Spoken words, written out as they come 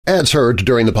Ads heard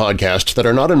during the podcast that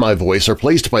are not in my voice are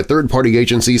placed by third-party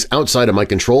agencies outside of my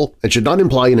control and should not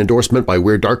imply an endorsement by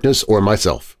Weird Darkness or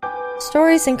myself.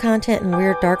 Stories and content in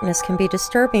Weird Darkness can be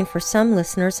disturbing for some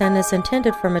listeners and is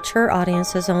intended for mature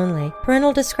audiences only.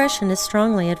 Parental discretion is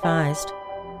strongly advised.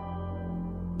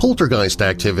 Poltergeist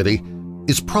activity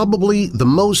is probably the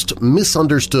most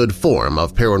misunderstood form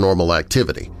of paranormal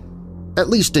activity, at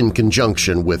least in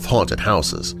conjunction with haunted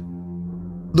houses.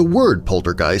 The word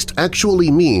poltergeist actually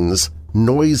means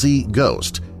noisy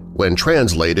ghost when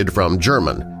translated from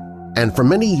German, and for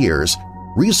many years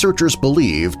researchers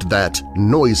believed that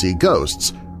noisy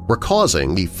ghosts were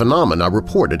causing the phenomena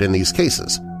reported in these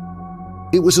cases.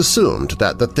 It was assumed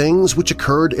that the things which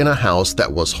occurred in a house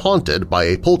that was haunted by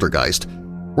a poltergeist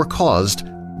were caused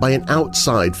by an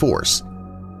outside force.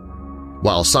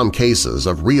 While some cases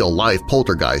of real-life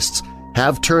poltergeists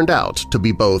have turned out to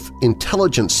be both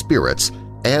intelligent spirits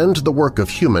and the work of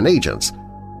human agents,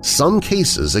 some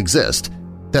cases exist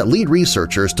that lead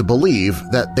researchers to believe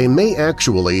that they may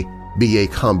actually be a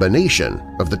combination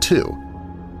of the two.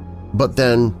 But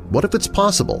then, what if it's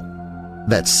possible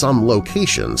that some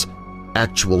locations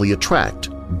actually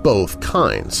attract both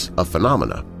kinds of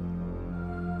phenomena?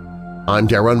 I'm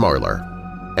Darren Marlar,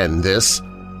 and this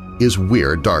is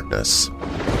Weird Darkness.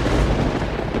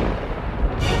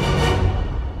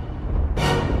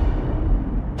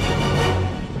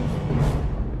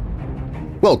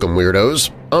 Welcome, Weirdos!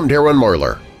 I'm Darren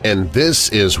Marlar, and this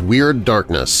is Weird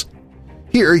Darkness.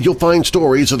 Here you'll find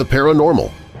stories of the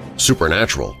paranormal,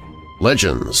 supernatural,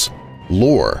 legends,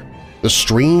 lore, the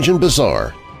strange and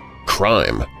bizarre,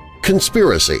 crime,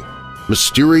 conspiracy,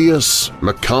 mysterious,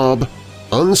 macabre,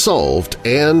 unsolved,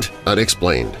 and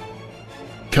unexplained.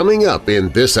 Coming up in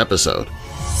this episode: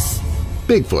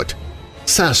 Bigfoot,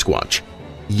 Sasquatch,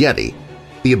 Yeti,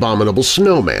 the Abominable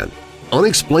Snowman,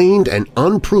 unexplained and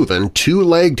unproven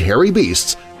two-legged hairy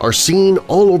beasts are seen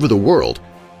all over the world,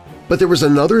 but there is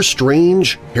another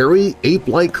strange, hairy,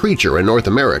 ape-like creature in North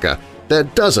America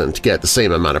that doesn't get the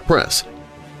same amount of press,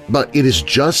 but it is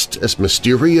just as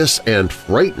mysterious and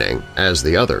frightening as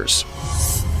the others.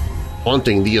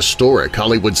 Haunting the historic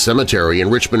Hollywood Cemetery in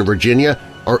Richmond, Virginia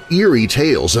are eerie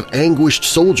tales of anguished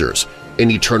soldiers, an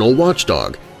eternal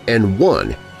watchdog, and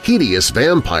one hideous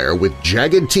vampire with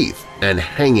jagged teeth and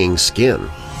hanging skin.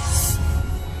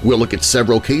 We'll look at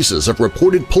several cases of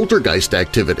reported poltergeist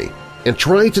activity and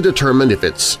try to determine if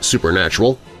it's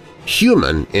supernatural,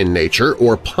 human in nature,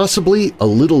 or possibly a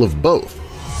little of both.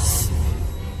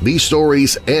 These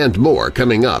stories and more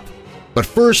coming up, but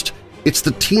first it's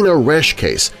the Tina Resch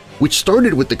case, which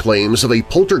started with the claims of a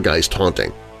poltergeist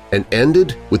haunting and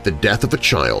ended with the death of a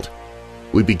child.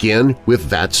 We begin with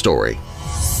that story.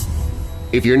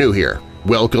 If you're new here,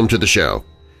 welcome to the show.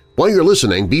 While you're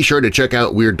listening, be sure to check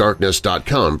out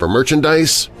WeirdDarkness.com for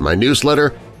merchandise, my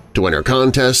newsletter, to enter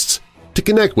contests, to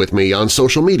connect with me on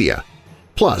social media.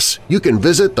 Plus, you can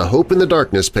visit the Hope in the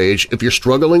Darkness page if you're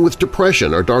struggling with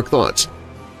depression or dark thoughts.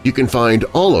 You can find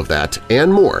all of that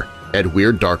and more at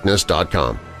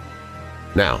WeirdDarkness.com.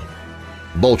 Now,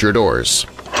 bolt your doors,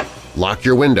 lock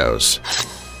your windows,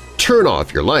 turn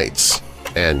off your lights,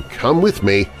 and come with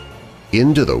me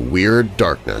into the Weird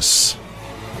Darkness.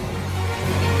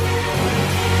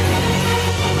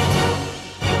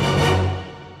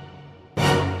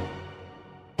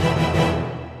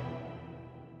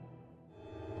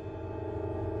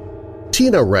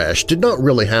 Tina Resch did not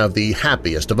really have the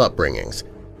happiest of upbringings.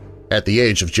 At the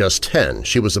age of just 10,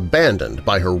 she was abandoned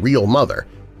by her real mother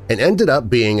and ended up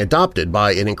being adopted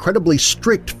by an incredibly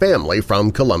strict family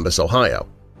from Columbus, Ohio.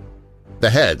 The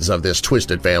heads of this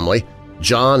twisted family,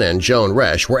 John and Joan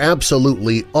Resch, were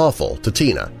absolutely awful to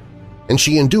Tina, and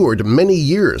she endured many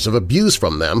years of abuse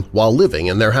from them while living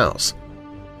in their house.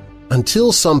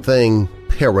 Until something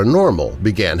paranormal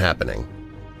began happening.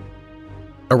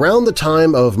 Around the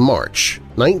time of March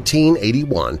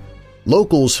 1981,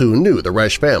 locals who knew the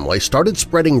Resch family started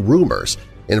spreading rumors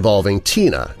involving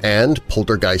Tina and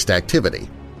poltergeist activity,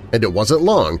 and it wasn't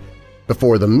long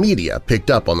before the media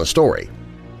picked up on the story.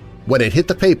 When it hit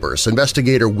the papers,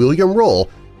 investigator William Roll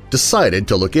decided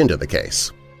to look into the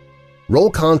case. Roll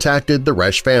contacted the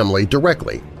Resch family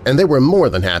directly, and they were more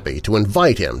than happy to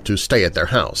invite him to stay at their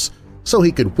house so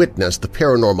he could witness the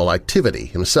paranormal activity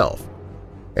himself.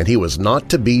 And he was not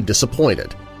to be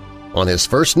disappointed. On his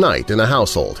first night in the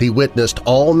household, he witnessed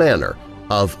all manner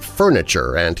of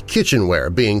furniture and kitchenware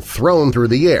being thrown through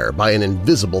the air by an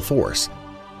invisible force.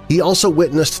 He also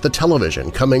witnessed the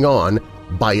television coming on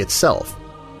by itself,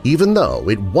 even though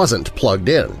it wasn't plugged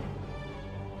in.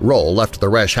 Roll left the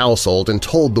Resch household and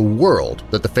told the world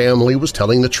that the family was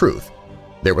telling the truth.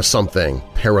 There was something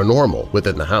paranormal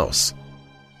within the house.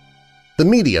 The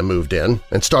media moved in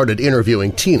and started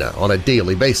interviewing Tina on a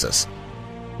daily basis.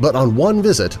 But on one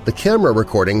visit, the camera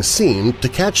recording seemed to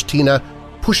catch Tina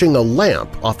pushing a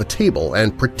lamp off a table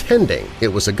and pretending it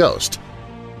was a ghost.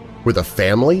 Were the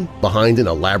family behind an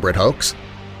elaborate hoax?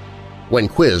 When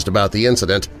quizzed about the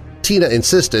incident, Tina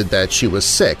insisted that she was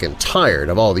sick and tired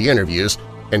of all the interviews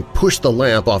and pushed the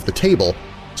lamp off the table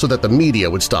so that the media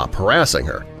would stop harassing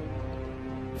her.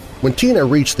 When Tina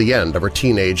reached the end of her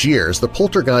teenage years, the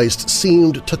poltergeist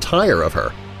seemed to tire of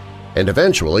her, and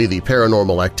eventually the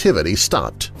paranormal activity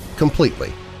stopped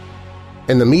completely.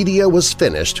 And the media was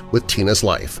finished with Tina's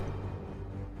life.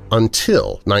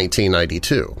 Until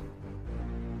 1992.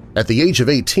 At the age of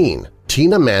 18,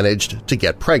 Tina managed to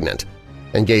get pregnant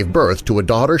and gave birth to a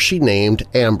daughter she named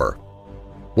Amber.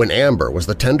 When Amber was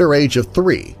the tender age of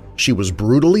 3, she was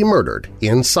brutally murdered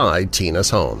inside Tina's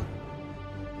home.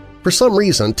 For some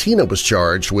reason, Tina was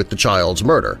charged with the child's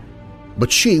murder,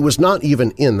 but she was not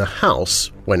even in the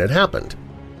house when it happened.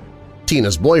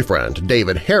 Tina's boyfriend,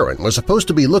 David Heron, was supposed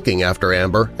to be looking after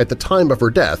Amber at the time of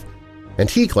her death, and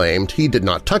he claimed he did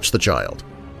not touch the child.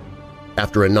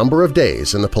 After a number of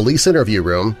days in the police interview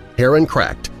room, Heron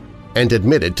cracked and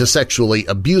admitted to sexually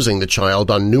abusing the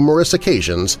child on numerous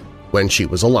occasions when she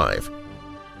was alive.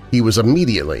 He was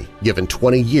immediately given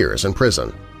 20 years in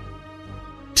prison.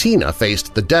 Tina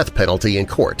faced the death penalty in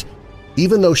court,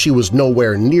 even though she was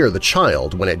nowhere near the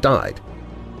child when it died.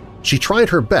 She tried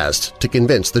her best to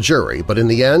convince the jury, but in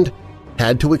the end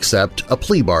had to accept a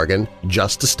plea bargain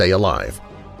just to stay alive.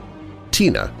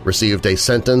 Tina received a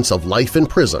sentence of life in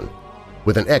prison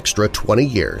with an extra 20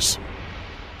 years.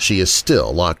 She is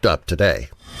still locked up today.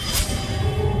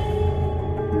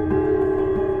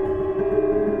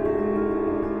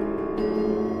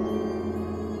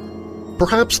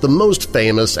 Perhaps the most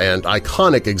famous and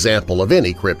iconic example of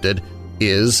any cryptid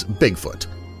is Bigfoot,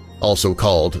 also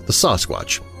called the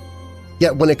Sasquatch.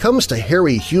 Yet when it comes to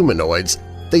hairy humanoids,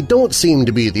 they don't seem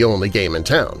to be the only game in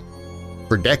town.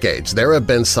 For decades, there have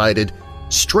been sighted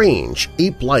strange,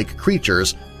 ape-like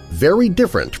creatures very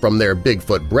different from their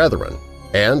Bigfoot brethren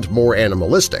and more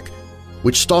animalistic,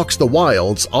 which stalks the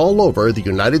wilds all over the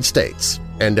United States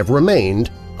and have remained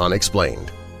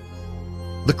unexplained.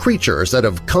 The creatures that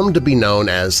have come to be known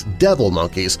as devil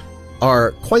monkeys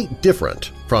are quite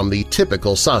different from the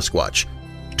typical Sasquatch,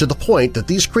 to the point that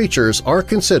these creatures are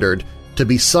considered to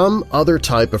be some other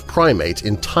type of primate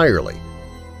entirely.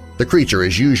 The creature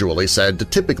is usually said to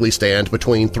typically stand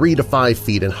between 3 to 5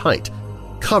 feet in height,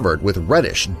 covered with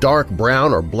reddish, dark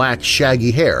brown or black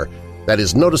shaggy hair that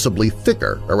is noticeably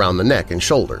thicker around the neck and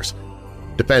shoulders.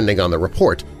 Depending on the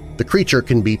report, the creature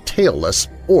can be tailless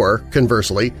or,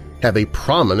 conversely, have a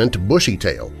prominent bushy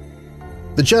tail.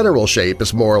 The general shape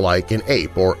is more like an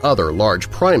ape or other large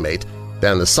primate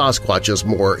than the Sasquatch's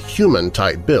more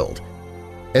human-type build.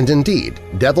 And indeed,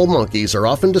 devil monkeys are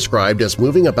often described as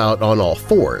moving about on all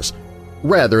fours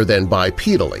rather than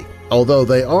bipedally, although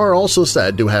they are also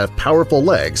said to have powerful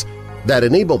legs that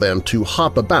enable them to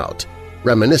hop about,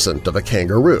 reminiscent of a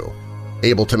kangaroo,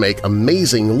 able to make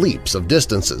amazing leaps of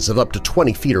distances of up to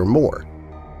 20 feet or more.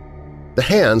 The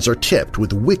hands are tipped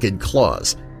with wicked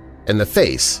claws, and the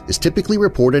face is typically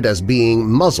reported as being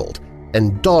muzzled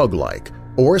and dog-like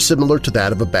or similar to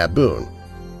that of a baboon,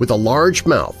 with a large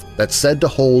mouth that's said to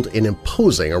hold an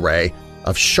imposing array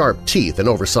of sharp teeth and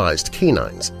oversized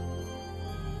canines.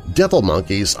 Devil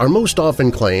monkeys are most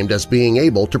often claimed as being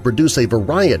able to produce a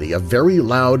variety of very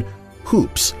loud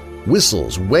whoops,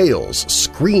 whistles, wails,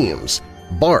 screams,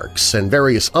 barks, and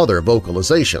various other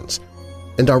vocalizations,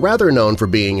 and are rather known for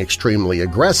being extremely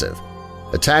aggressive,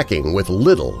 attacking with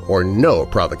little or no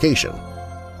provocation.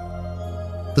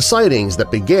 The sightings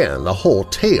that began the whole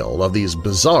tale of these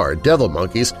bizarre devil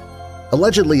monkeys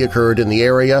allegedly occurred in the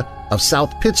area of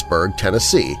South Pittsburgh,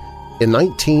 Tennessee, in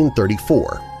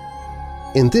 1934.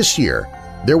 In this year,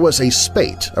 there was a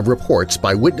spate of reports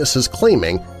by witnesses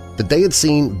claiming that they had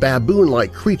seen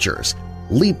baboon-like creatures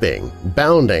leaping,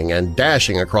 bounding, and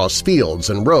dashing across fields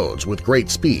and roads with great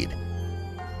speed.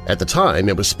 At the time,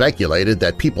 it was speculated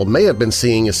that people may have been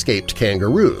seeing escaped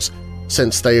kangaroos,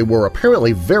 since they were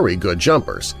apparently very good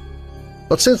jumpers.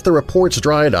 But since the reports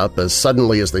dried up as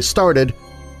suddenly as they started,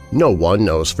 no one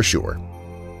knows for sure.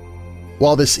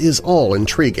 While this is all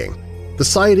intriguing, the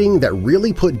sighting that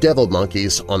really put devil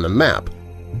monkeys on the map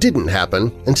didn't happen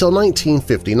until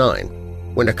 1959,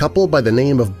 when a couple by the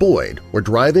name of Boyd were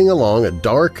driving along a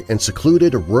dark and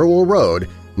secluded rural road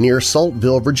near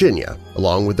Saltville, Virginia,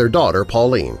 along with their daughter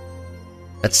Pauline.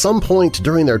 At some point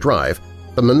during their drive,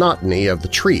 the monotony of the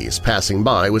trees passing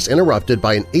by was interrupted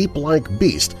by an ape-like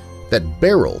beast that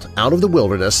barreled out of the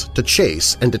wilderness to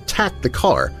chase and attack the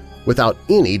car without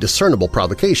any discernible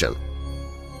provocation.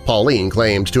 Pauline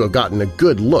claimed to have gotten a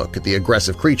good look at the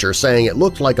aggressive creature, saying it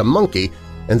looked like a monkey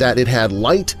and that it had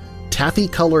light,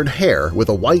 taffy-colored hair with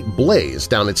a white blaze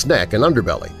down its neck and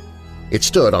underbelly. It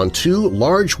stood on two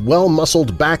large,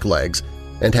 well-muscled back legs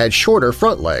and had shorter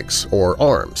front legs or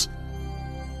arms.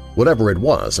 Whatever it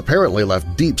was apparently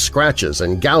left deep scratches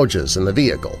and gouges in the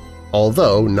vehicle,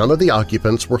 although none of the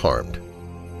occupants were harmed.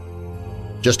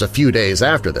 Just a few days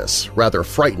after this rather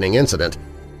frightening incident,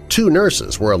 two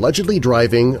nurses were allegedly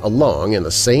driving along in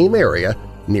the same area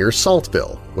near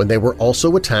Saltville when they were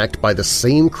also attacked by the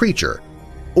same creature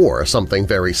or something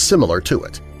very similar to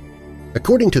it.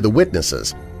 According to the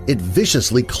witnesses, it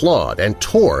viciously clawed and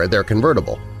tore at their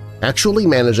convertible, actually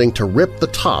managing to rip the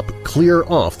top clear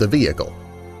off the vehicle.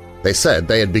 They said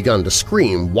they had begun to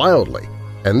scream wildly,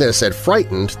 and this had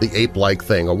frightened the ape-like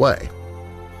thing away.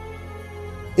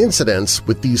 Incidents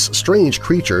with these strange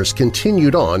creatures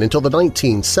continued on until the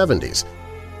 1970s,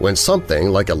 when something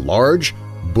like a large,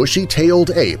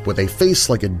 bushy-tailed ape with a face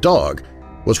like a dog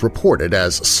was reported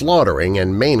as slaughtering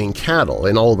and maiming cattle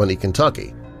in Albany,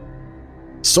 Kentucky.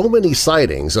 So many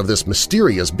sightings of this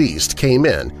mysterious beast came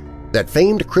in that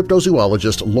famed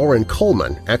cryptozoologist Loren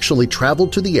Coleman actually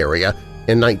traveled to the area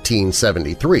in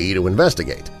 1973 to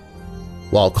investigate.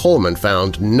 While Coleman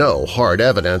found no hard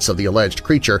evidence of the alleged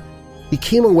creature, he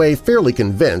came away fairly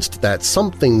convinced that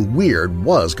something weird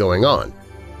was going on,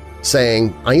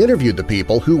 saying, "I interviewed the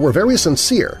people who were very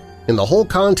sincere. In the whole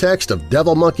context of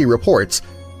devil monkey reports,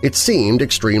 it seemed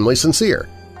extremely sincere.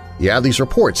 You have these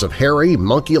reports of hairy,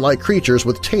 monkey-like creatures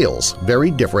with tails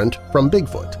very different from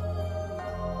Bigfoot."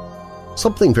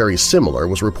 Something very similar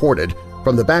was reported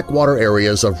from the backwater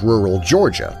areas of rural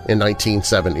Georgia in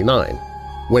 1979,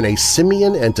 when a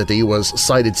simian entity was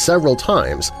sighted several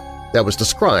times that was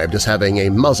described as having a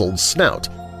muzzled snout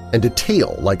and a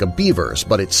tail like a beaver's,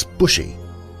 but it's bushy.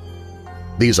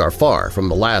 These are far from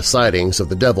the last sightings of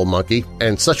the devil monkey,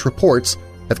 and such reports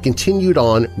have continued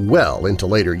on well into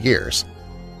later years.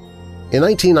 In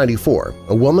 1994,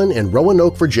 a woman in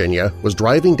Roanoke, Virginia was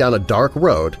driving down a dark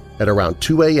road at around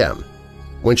 2 a.m.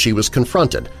 when she was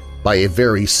confronted by a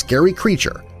very scary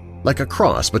creature, like a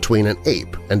cross between an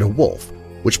ape and a wolf,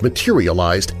 which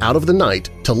materialized out of the night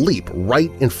to leap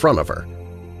right in front of her.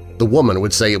 The woman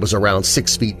would say it was around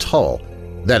 6 feet tall,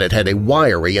 that it had a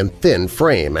wiry and thin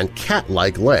frame and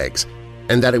cat-like legs,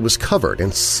 and that it was covered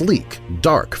in sleek,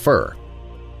 dark fur.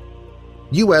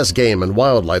 U.S. Game and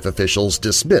Wildlife officials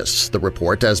dismissed the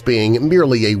report as being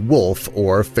merely a wolf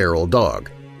or feral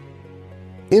dog.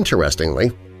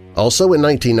 Interestingly, also in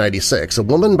 1996, a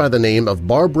woman by the name of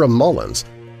Barbara Mullins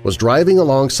was driving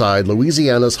alongside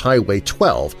Louisiana's Highway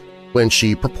 12 when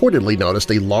she purportedly noticed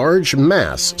a large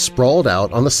mass sprawled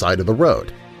out on the side of the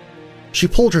road. She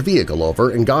pulled her vehicle over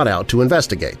and got out to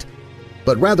investigate,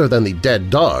 but rather than the dead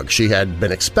dog she had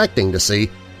been expecting to see,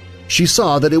 she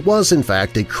saw that it was in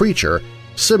fact a creature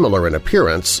similar in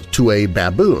appearance to a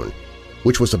baboon,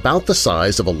 which was about the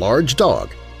size of a large dog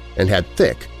and had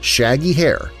thick, shaggy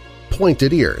hair,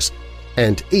 pointed ears,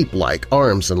 and ape-like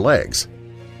arms and legs.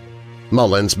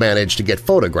 Mullins managed to get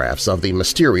photographs of the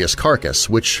mysterious carcass,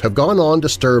 which have gone on to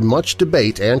stir much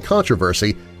debate and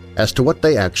controversy as to what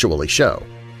they actually show.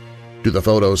 Do the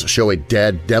photos show a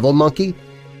dead devil monkey,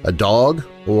 a dog,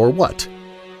 or what?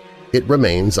 It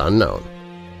remains unknown.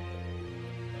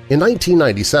 In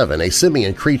 1997, a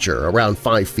simian creature around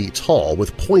 5 feet tall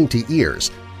with pointy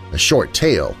ears, a short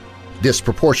tail,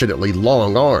 disproportionately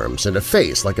long arms, and a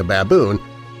face like a baboon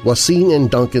was seen in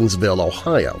Duncansville,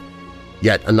 Ohio.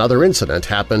 Yet another incident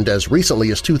happened as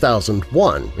recently as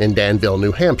 2001 in Danville,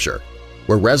 New Hampshire,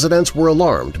 where residents were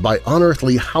alarmed by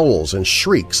unearthly howls and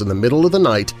shrieks in the middle of the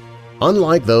night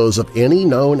unlike those of any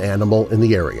known animal in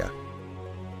the area.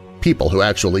 People who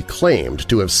actually claimed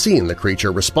to have seen the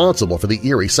creature responsible for the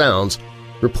eerie sounds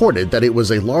reported that it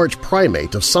was a large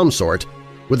primate of some sort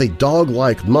with a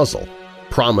dog-like muzzle,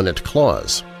 prominent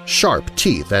claws, sharp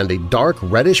teeth, and a dark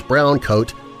reddish-brown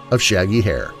coat of shaggy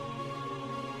hair.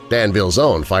 Danville's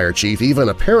own fire chief even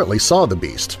apparently saw the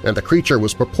beast, and the creature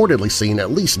was purportedly seen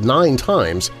at least 9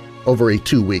 times over a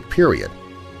 2-week period,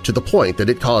 to the point that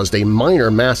it caused a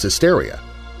minor mass hysteria.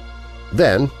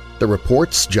 Then the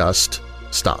reports just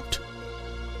stopped.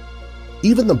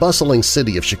 Even the bustling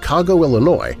city of Chicago,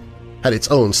 Illinois, had its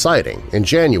own sighting in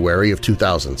January of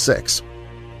 2006.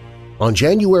 On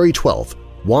January 12th,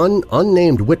 one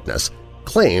unnamed witness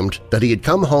claimed that he had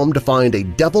come home to find a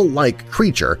devil-like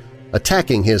creature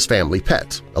attacking his family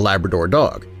pet, a Labrador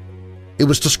dog. It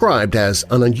was described as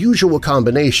an unusual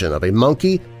combination of a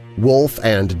monkey, wolf,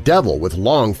 and devil with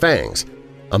long fangs,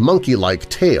 a monkey-like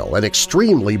tail, and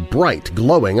extremely bright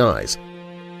glowing eyes.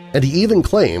 and he even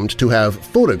claimed to have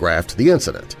photographed the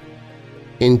incident.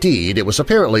 Indeed, it was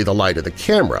apparently the light of the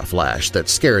camera flash that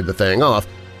scared the thing off,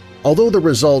 although the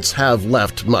results have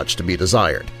left much to be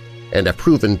desired and have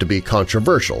proven to be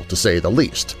controversial to say the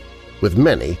least, with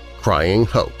many crying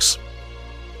hoax.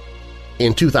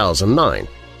 In 2009,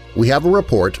 we have a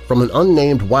report from an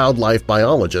unnamed wildlife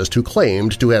biologist who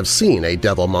claimed to have seen a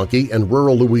devil monkey in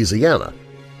rural Louisiana.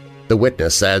 The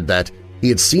witness said that he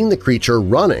had seen the creature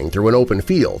running through an open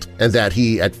field and that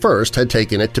he at first had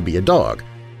taken it to be a dog,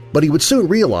 but he would soon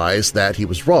realize that he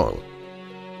was wrong.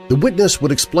 The witness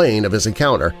would explain of his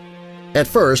encounter. "At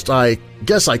first, I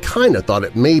guess I kinda thought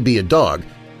it may be a dog,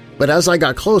 but as I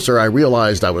got closer I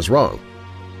realized I was wrong.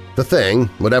 The thing,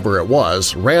 whatever it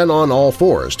was, ran on all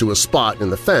fours to a spot in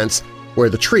the fence where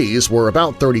the trees were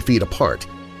about 30 feet apart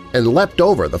and leapt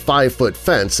over the 5-foot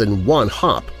fence in one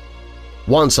hop.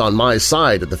 Once on my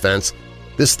side of the fence,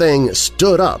 this thing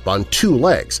stood up on 2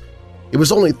 legs. It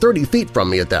was only 30 feet from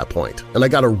me at that point, and I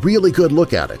got a really good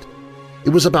look at it. It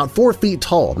was about 4 feet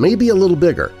tall, maybe a little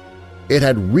bigger. It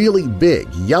had really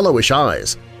big, yellowish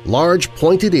eyes, large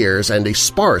pointed ears, and a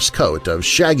sparse coat of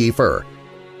shaggy fur.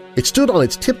 It stood on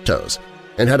its tiptoes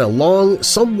and had a long,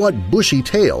 somewhat bushy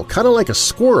tail, kind of like a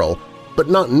squirrel, but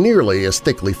not nearly as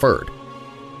thickly furred.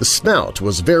 The snout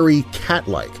was very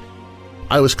cat-like.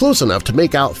 I was close enough to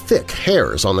make out thick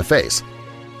hairs on the face.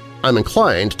 I'm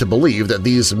inclined to believe that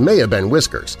these may have been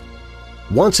whiskers.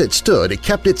 Once it stood, it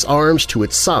kept its arms to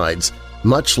its sides,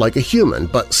 much like a human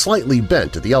but slightly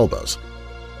bent at the elbows.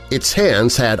 Its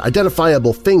hands had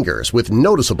identifiable fingers with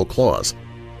noticeable claws.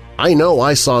 I know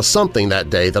I saw something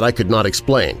that day that I could not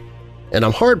explain, and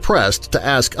I'm hard-pressed to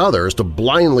ask others to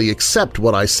blindly accept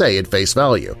what I say at face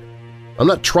value. I'm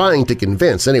not trying to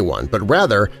convince anyone, but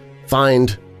rather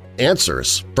find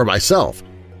answers for myself.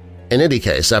 In any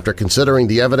case, after considering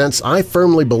the evidence, I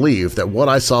firmly believe that what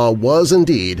I saw was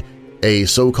indeed a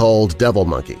so-called devil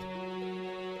monkey.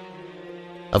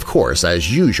 Of course,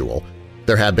 as usual,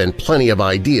 there have been plenty of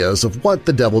ideas of what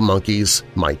the devil monkeys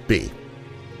might be.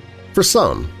 For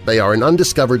some, they are an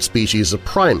undiscovered species of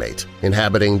primate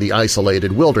inhabiting the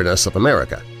isolated wilderness of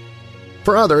America.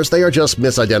 For others, they are just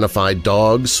misidentified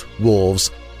dogs,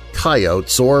 wolves,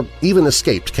 coyotes, or even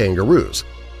escaped kangaroos.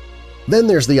 Then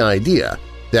there's the idea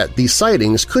that these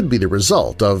sightings could be the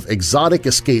result of exotic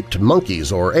escaped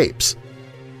monkeys or apes.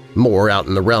 More out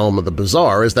in the realm of the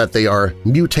bizarre is that they are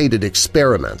mutated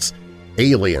experiments,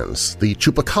 aliens, the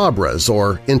chupacabras,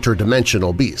 or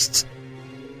interdimensional beasts.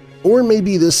 Or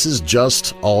maybe this is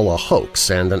just all a hoax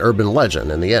and an urban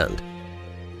legend in the end.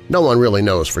 No one really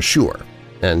knows for sure,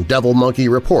 and devil monkey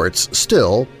reports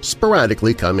still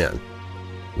sporadically come in.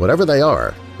 Whatever they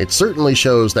are, it certainly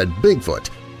shows that Bigfoot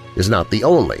is not the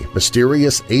only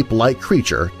mysterious ape-like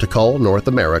creature to call North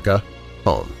America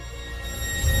home.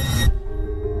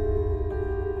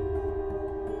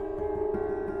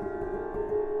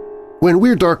 When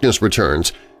Weird Darkness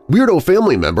returns, Weirdo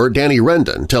family member Danny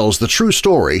Rendon tells the true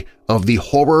story of the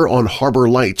Horror on Harbor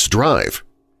Lights drive.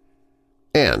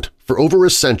 And for over a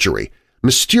century,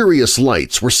 mysterious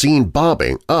lights were seen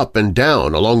bobbing up and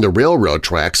down along the railroad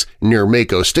tracks near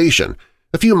Maco Station,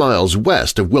 a few miles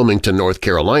west of Wilmington, North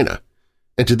Carolina.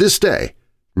 And to this day,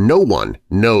 no one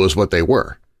knows what they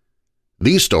were.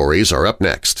 These stories are up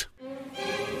next.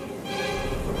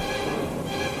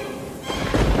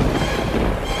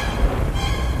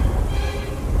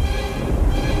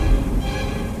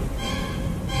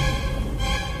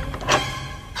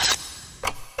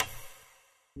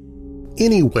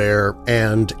 Anywhere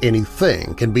and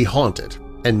anything can be haunted,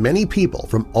 and many people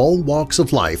from all walks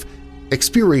of life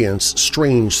experience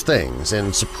strange things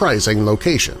in surprising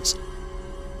locations.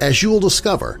 As you'll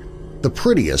discover, the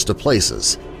prettiest of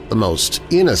places, the most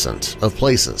innocent of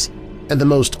places, and the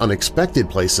most unexpected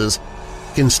places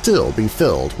can still be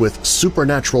filled with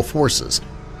supernatural forces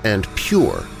and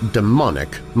pure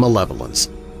demonic malevolence.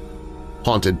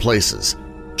 Haunted places,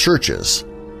 churches,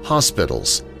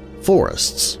 hospitals,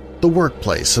 forests, the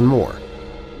workplace, and more.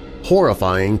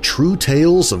 Horrifying true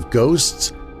tales of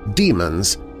ghosts,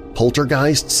 demons,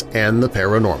 poltergeists, and the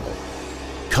paranormal.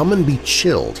 Come and be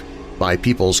chilled by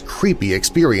people's creepy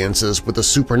experiences with the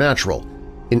supernatural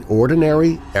in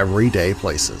ordinary, everyday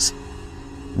places.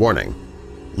 Warning: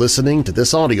 listening to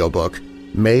this audiobook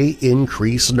may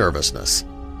increase nervousness.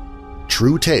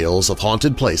 True Tales of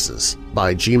Haunted Places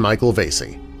by G. Michael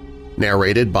Vasey.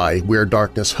 Narrated by Weird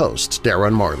Darkness host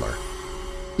Darren Marlar.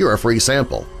 Hear a free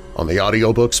sample on the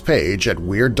audiobooks page at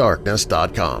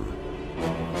WeirdDarkness.com.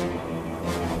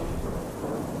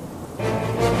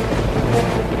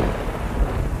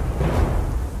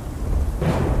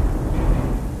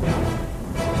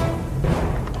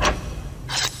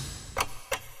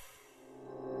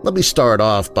 Let me start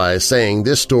off by saying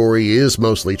this story is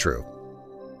mostly true.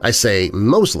 I say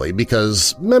mostly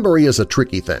because memory is a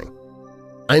tricky thing.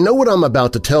 I know what I'm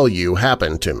about to tell you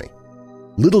happened to me.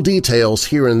 Little details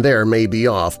here and there may be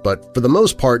off, but for the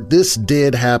most part this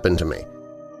did happen to me.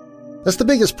 That's the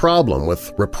biggest problem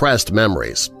with repressed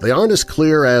memories. They aren't as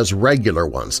clear as regular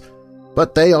ones,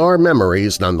 but they are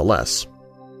memories nonetheless.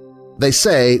 They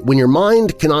say when your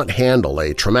mind cannot handle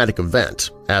a traumatic event,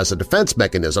 as a defense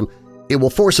mechanism, it will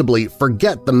forcibly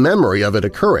forget the memory of it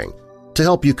occurring to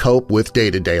help you cope with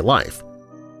day-to-day life.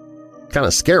 Kind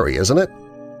of scary, isn't it?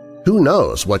 Who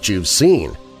knows what you've seen,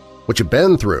 what you've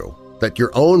been through, that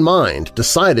your own mind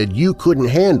decided you couldn't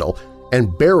handle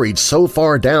and buried so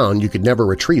far down you could never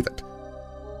retrieve it.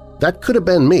 That could have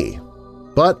been me,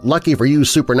 but lucky for you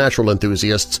supernatural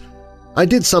enthusiasts, I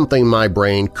did something my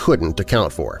brain couldn't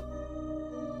account for.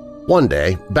 One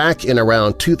day, back in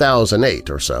around 2008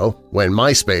 or so, when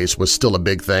MySpace was still a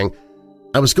big thing,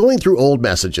 I was going through old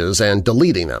messages and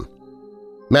deleting them.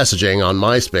 Messaging on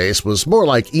MySpace was more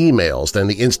like emails than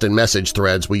the instant message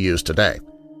threads we use today.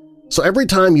 So every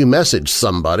time you messaged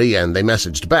somebody and they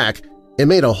messaged back, it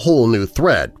made a whole new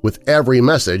thread with every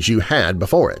message you had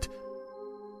before it.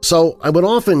 So I would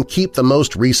often keep the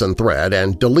most recent thread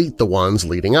and delete the ones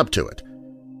leading up to it.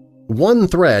 One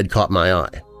thread caught my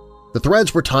eye. The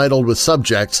threads were titled with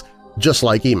subjects just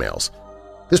like emails.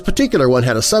 This particular one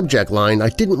had a subject line I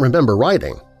didn't remember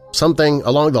writing, something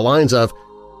along the lines of,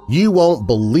 "You won't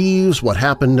believe what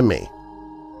happened to me."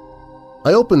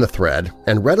 I opened the thread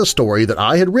and read a story that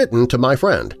I had written to my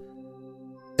friend.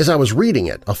 As I was reading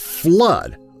it, a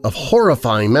flood of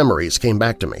horrifying memories came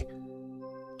back to me.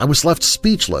 I was left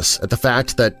speechless at the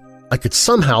fact that I could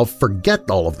somehow forget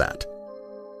all of that.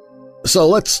 So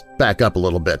let's back up a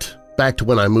little bit, back to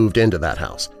when I moved into that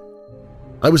house.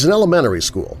 I was in elementary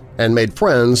school and made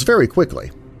friends very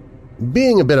quickly.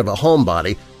 Being a bit of a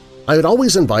homebody, I would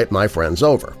always invite my friends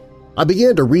over. I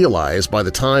began to realize by the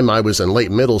time I was in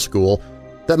late middle school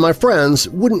that my friends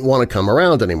wouldn't want to come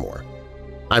around anymore.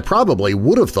 I probably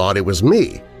would have thought it was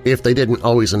me if they didn't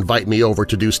always invite me over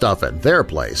to do stuff at their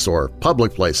place or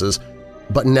public places,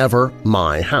 but never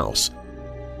my house.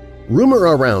 Rumor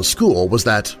around school was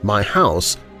that my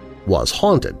house was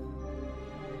haunted.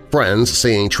 Friends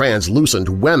seeing translucent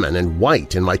women in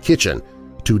white in my kitchen,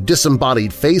 to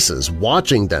disembodied faces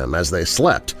watching them as they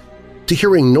slept, to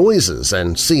hearing noises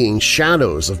and seeing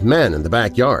shadows of men in the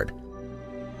backyard.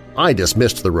 I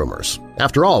dismissed the rumors.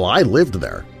 After all, I lived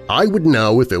there. I would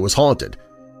know if it was haunted.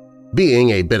 Being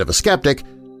a bit of a skeptic,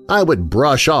 I would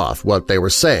brush off what they were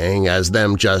saying as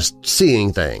them just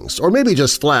seeing things, or maybe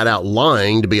just flat out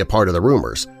lying to be a part of the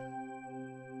rumors.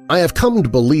 I have come to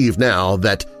believe now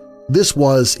that this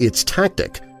was its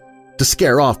tactic, to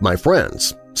scare off my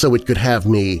friends so it could have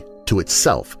me to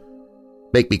itself,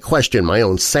 make me question my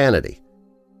own sanity.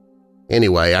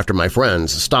 Anyway, after my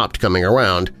friends stopped coming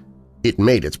around, it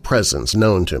made its presence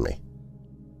known to me.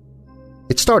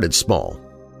 It started small.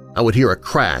 I would hear a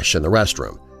crash in the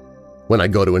restroom. When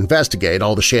I'd go to investigate,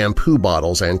 all the shampoo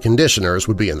bottles and conditioners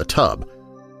would be in the tub.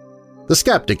 The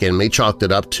skeptic in me chalked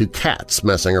it up to cats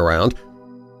messing around.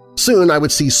 Soon I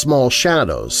would see small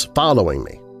shadows following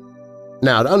me.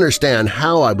 Now, to understand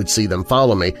how I would see them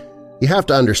follow me, you have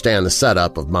to understand the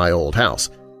setup of my old house.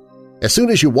 As soon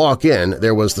as you walk in,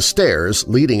 there was the stairs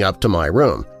leading up to my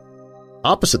room.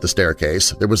 Opposite the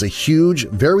staircase, there was a huge,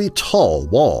 very tall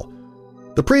wall.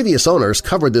 The previous owners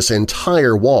covered this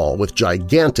entire wall with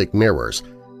gigantic mirrors,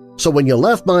 so when you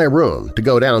left my room to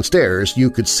go downstairs, you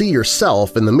could see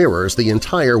yourself in the mirrors the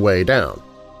entire way down.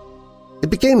 It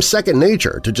became second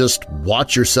nature to just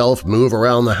watch yourself move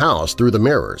around the house through the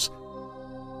mirrors.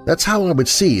 That's how I would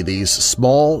see these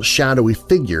small, shadowy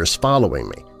figures following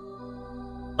me.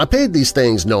 I paid these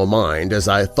things no mind, as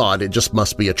I thought it just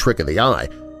must be a trick of the eye,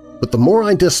 but the more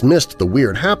I dismissed the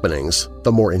weird happenings,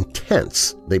 the more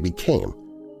intense they became.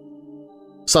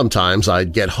 Sometimes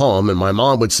I'd get home and my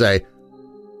mom would say,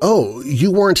 "Oh,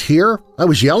 you weren't here? I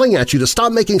was yelling at you to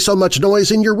stop making so much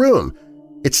noise in your room.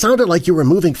 It sounded like you were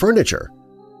moving furniture."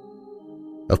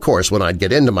 Of course, when I'd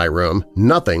get into my room,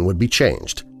 nothing would be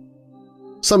changed.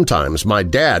 Sometimes my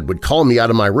dad would call me out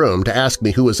of my room to ask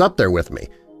me who was up there with me,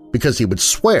 because he would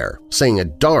swear seeing a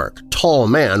dark, tall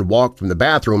man walk from the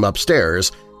bathroom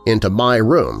upstairs into my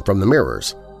room from the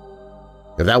mirrors.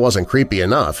 If that wasn't creepy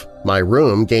enough, my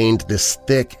room gained this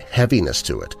thick heaviness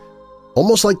to it,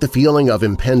 almost like the feeling of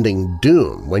impending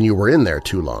doom when you were in there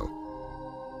too long.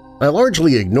 I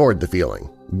largely ignored the feeling.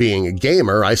 Being a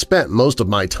gamer, I spent most of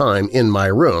my time in my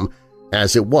room,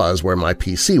 as it was where my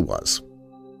PC was.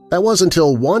 That was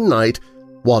until one night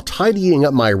while tidying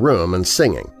up my room and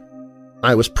singing.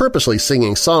 I was purposely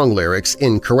singing song lyrics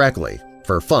incorrectly,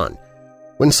 for fun,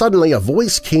 when suddenly a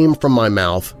voice came from my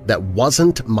mouth that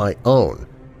wasn't my own,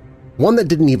 one that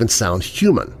didn't even sound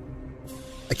human.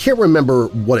 I can't remember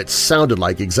what it sounded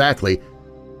like exactly,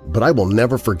 but I will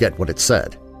never forget what it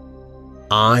said.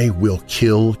 "I will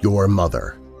kill your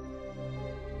mother."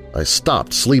 I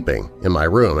stopped sleeping in my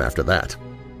room after that.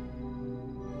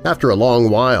 After a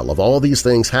long while of all these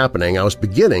things happening, I was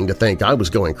beginning to think I was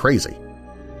going crazy.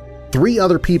 3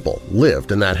 other people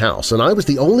lived in that house, and I was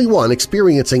the only one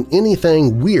experiencing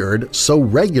anything weird so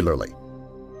regularly.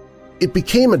 It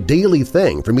became a daily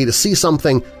thing for me to see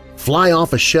something fly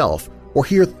off a shelf or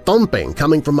hear thumping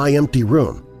coming from my empty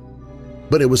room.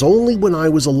 But it was only when I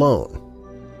was alone.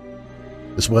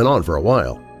 This went on for a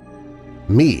while.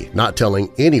 Me not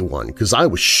telling anyone because I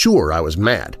was sure I was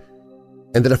mad,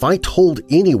 and that if I told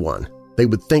anyone, they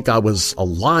would think I was a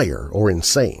liar or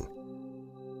insane.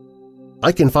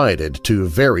 I confided to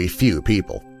very few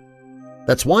people.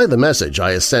 That's why the message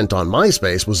I sent on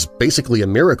MySpace was basically a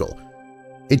miracle.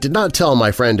 It did not tell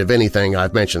my friend of anything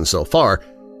I've mentioned so far.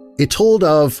 It told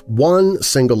of one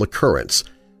single occurrence,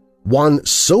 one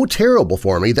so terrible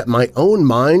for me that my own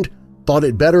mind thought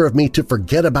it better of me to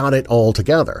forget about it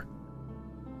altogether.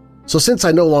 So since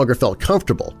I no longer felt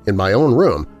comfortable in my own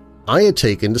room, I had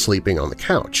taken to sleeping on the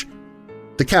couch.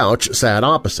 The couch sat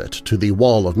opposite to the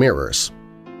wall of mirrors.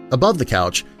 Above the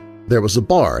couch, there was a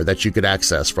bar that you could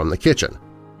access from the kitchen.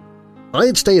 I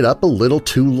had stayed up a little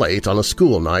too late on a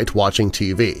school night watching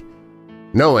TV.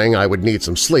 Knowing I would need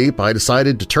some sleep, I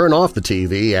decided to turn off the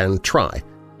TV and try.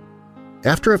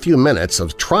 After a few minutes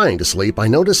of trying to sleep, I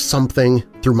noticed something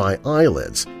through my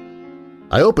eyelids.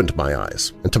 I opened my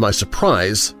eyes, and to my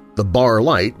surprise, the bar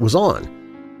light was on.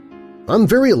 I'm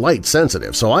very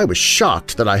light-sensitive, so I was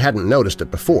shocked that I hadn't noticed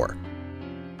it before.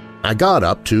 I got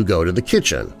up to go to the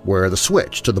kitchen, where the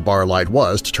switch to the bar light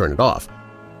was, to turn it off.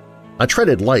 I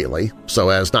treaded lightly, so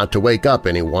as not to wake up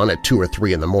anyone at 2 or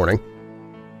 3 in the morning.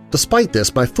 Despite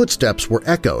this, my footsteps were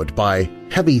echoed by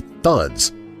heavy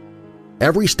thuds.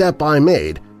 Every step I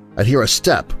made, I'd hear a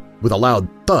step with a loud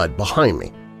thud behind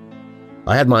me.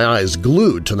 I had my eyes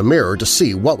glued to the mirror to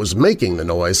see what was making the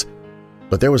noise,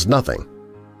 but there was nothing.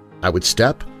 I would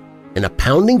step, and a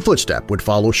pounding footstep would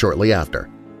follow shortly after.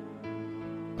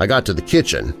 I got to the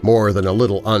kitchen, more than a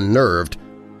little unnerved,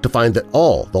 to find that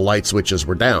all the light switches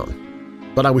were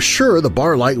down, but I was sure the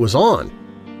bar light was on,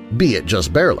 be it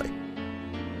just barely.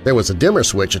 There was a dimmer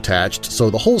switch attached, so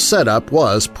the whole setup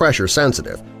was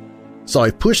pressure-sensitive, so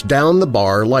I pushed down the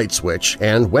bar light switch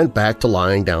and went back to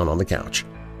lying down on the couch.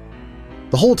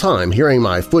 The whole time hearing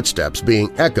my footsteps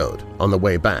being echoed on the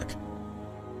way back.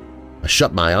 I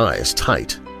shut my eyes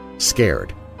tight,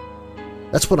 scared.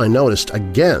 That's when I noticed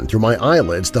again through my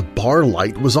eyelids the bar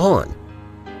light was on.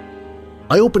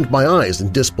 I opened my eyes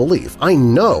in disbelief. I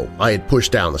know I had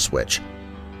pushed down the switch.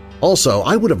 Also,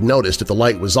 I would have noticed if the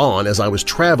light was on as I was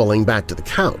traveling back to the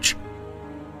couch.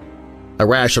 I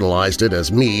rationalized it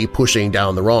as me pushing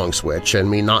down the wrong switch and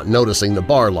me not noticing the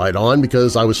bar light on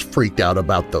because I was freaked out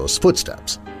about those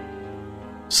footsteps.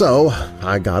 So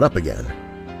I got up again,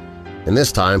 and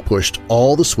this time pushed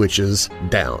all the switches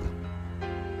down.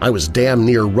 I was damn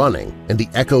near running, and the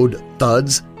echoed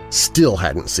thuds still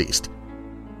hadn't ceased.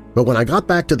 But when I got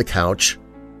back to the couch,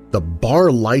 the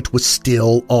bar light was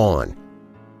still on.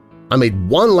 I made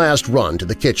one last run to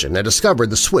the kitchen and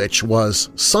discovered the switch was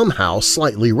somehow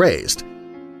slightly raised.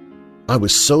 I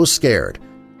was so scared,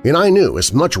 and I knew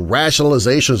as much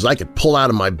rationalization as I could pull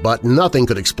out of my butt, nothing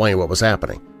could explain what was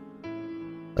happening.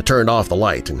 I turned off the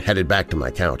light and headed back to my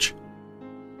couch.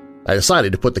 I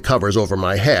decided to put the covers over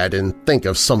my head and think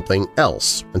of something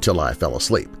else until I fell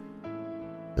asleep.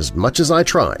 As much as I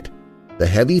tried, the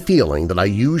heavy feeling that I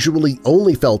usually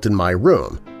only felt in my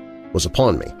room was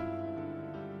upon me.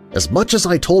 As much as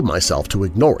I told myself to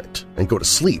ignore it and go to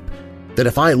sleep, that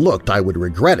if I looked I would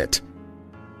regret it,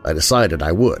 I decided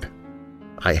I would.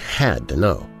 I had to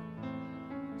know.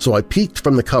 So I peeked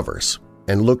from the covers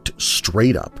and looked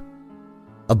straight up.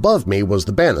 Above me was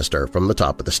the banister from the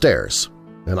top of the stairs,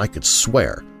 and I could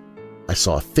swear I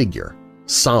saw a figure,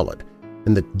 solid,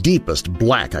 in the deepest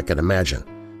black I could imagine,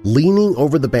 leaning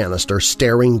over the banister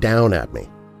staring down at me.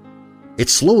 It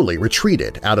slowly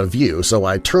retreated out of view, so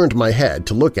I turned my head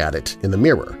to look at it in the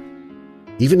mirror.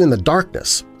 Even in the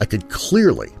darkness, I could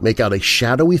clearly make out a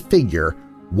shadowy figure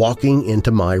walking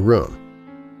into my room.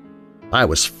 I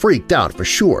was freaked out for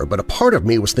sure, but a part of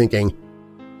me was thinking,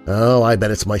 oh, I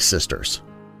bet it's my sister's.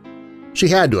 She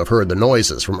had to have heard the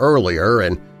noises from earlier,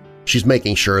 and she's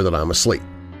making sure that I'm asleep.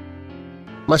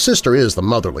 My sister is the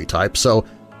motherly type, so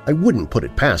I wouldn't put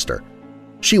it past her.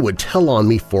 She would tell on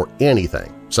me for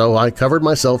anything, so I covered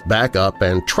myself back up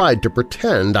and tried to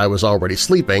pretend I was already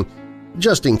sleeping,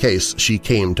 just in case she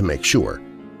came to make sure.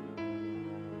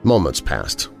 Moments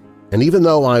passed, and even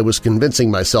though I was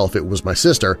convincing myself it was my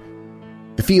sister,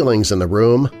 the feelings in the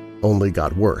room only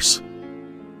got worse.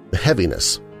 The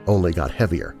heaviness only got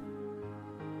heavier.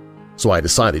 So I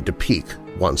decided to peek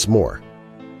once more.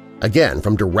 Again,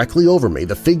 from directly over me,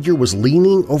 the figure was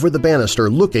leaning over the banister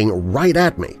looking right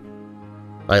at me.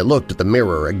 I looked at the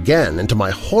mirror again, and to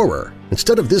my horror,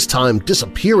 instead of this time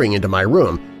disappearing into my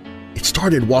room, it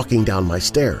started walking down my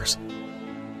stairs.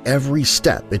 Every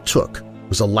step it took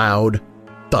was a loud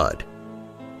thud,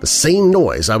 the same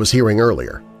noise I was hearing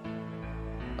earlier.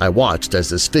 I watched as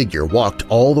this figure walked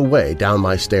all the way down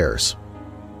my stairs.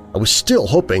 I was still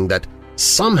hoping that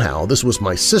somehow this was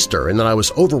my sister and that I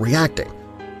was overreacting.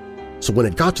 So when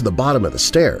it got to the bottom of the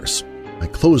stairs, I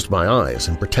closed my eyes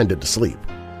and pretended to sleep.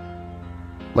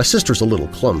 My sister's a little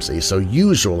clumsy, so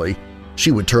usually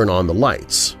she would turn on the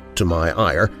lights, to my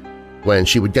ire, when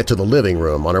she would get to the living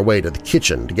room on her way to the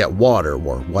kitchen to get water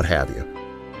or what have you.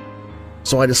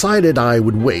 So I decided I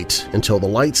would wait until the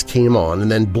lights came on and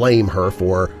then blame her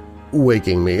for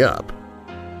waking me up.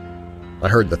 I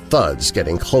heard the thuds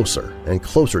getting closer and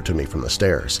closer to me from the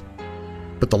stairs.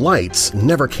 But the lights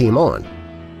never came on.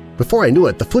 Before I knew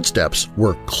it, the footsteps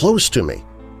were close to me.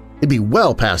 It'd be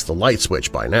well past the light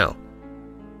switch by now.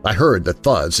 I heard the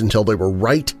thuds until they were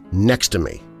right next to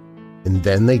me, and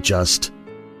then they just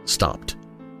stopped.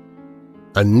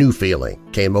 A new feeling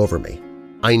came over me.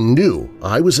 I knew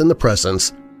I was in the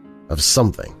presence of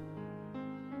something.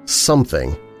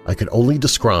 Something I could only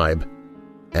describe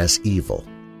as evil.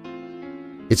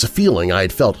 It's a feeling I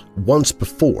had felt once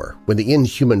before when the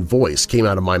inhuman voice came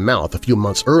out of my mouth a few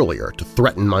months earlier to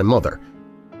threaten my mother.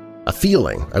 A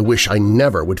feeling I wish I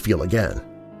never would feel again.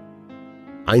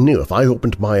 I knew if I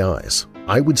opened my eyes,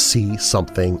 I would see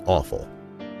something awful.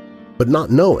 But not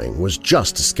knowing was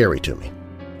just as scary to me.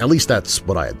 At least that's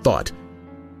what I had thought.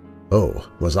 Oh,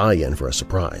 was I in for a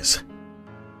surprise.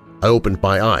 I opened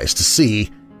my eyes to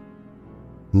see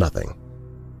nothing.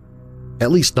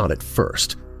 At least not at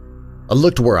first. I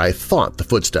looked where I thought the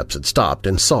footsteps had stopped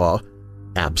and saw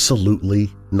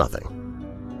absolutely nothing.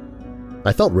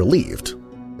 I felt relieved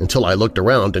until I looked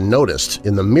around and noticed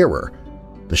in the mirror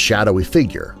the shadowy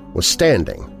figure was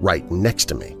standing right next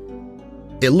to me.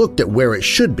 It looked at where it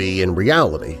should be in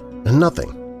reality and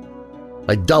nothing.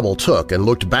 I double-took and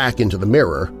looked back into the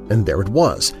mirror, and there it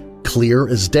was, clear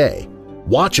as day,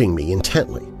 watching me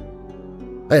intently.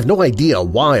 I have no idea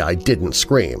why I didn't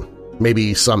scream.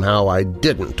 Maybe somehow I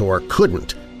didn't or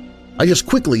couldn't. I just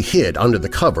quickly hid under the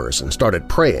covers and started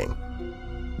praying.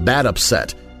 That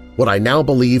upset what I now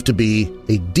believe to be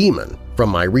a demon from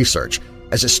my research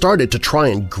as it started to try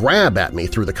and grab at me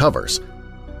through the covers.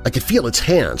 I could feel its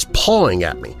hands pawing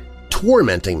at me,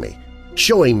 tormenting me,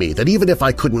 showing me that even if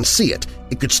I couldn't see it,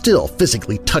 it could still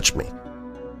physically touch me.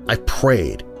 I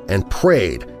prayed and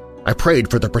prayed. I prayed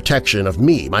for the protection of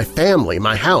me, my family,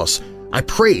 my house. I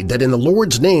prayed that in the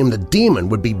Lord's name the demon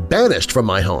would be banished from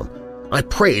my home. I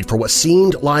prayed for what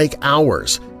seemed like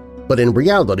hours, but in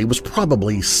reality was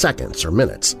probably seconds or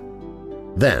minutes.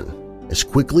 Then, as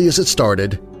quickly as it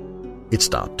started, it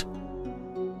stopped.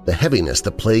 The heaviness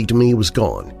that plagued me was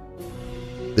gone.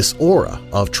 This aura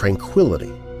of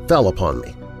tranquility fell upon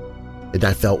me, and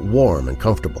I felt warm and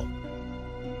comfortable.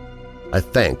 I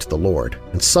thanked the Lord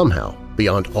and somehow,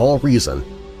 beyond all reason,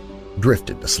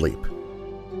 drifted to sleep.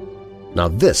 Now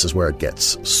this is where it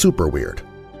gets super weird.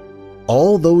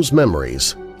 All those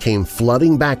memories came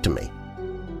flooding back to me,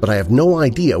 but I have no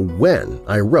idea when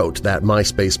I wrote that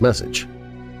MySpace message.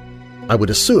 I would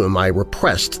assume I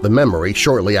repressed the memory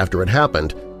shortly after it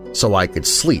happened so I could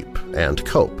sleep and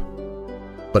cope.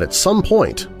 But at some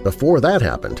point before that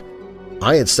happened,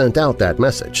 I had sent out that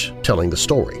message telling the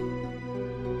story.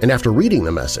 And after reading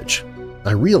the message,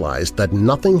 I realized that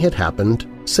nothing had happened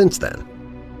since then,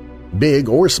 big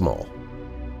or small.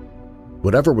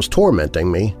 Whatever was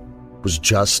tormenting me was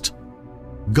just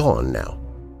gone now.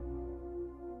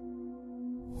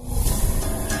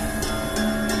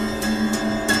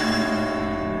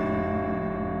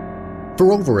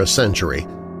 For over a century,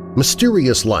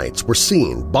 mysterious lights were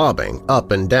seen bobbing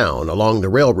up and down along the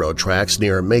railroad tracks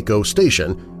near Maco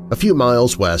Station, a few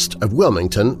miles west of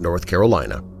Wilmington, North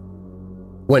Carolina.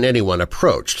 When anyone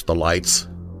approached the lights,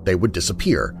 they would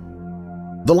disappear.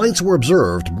 The lights were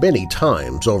observed many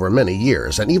times over many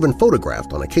years and even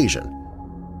photographed on occasion.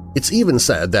 It's even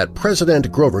said that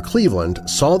President Grover Cleveland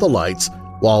saw the lights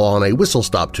while on a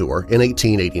whistle-stop tour in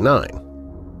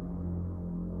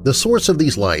 1889. The source of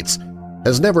these lights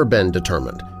has never been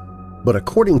determined, but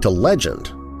according to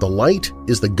legend, the light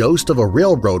is the ghost of a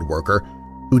railroad worker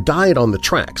who died on the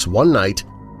tracks one night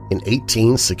in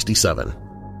 1867.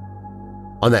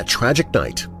 On that tragic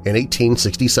night in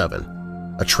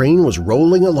 1867, a train was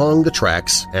rolling along the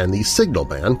tracks and the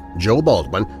signalman, Joe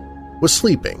Baldwin, was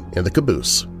sleeping in the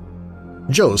caboose.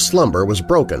 Joe's slumber was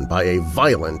broken by a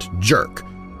violent jerk.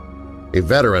 A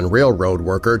veteran railroad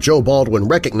worker, Joe Baldwin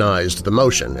recognized the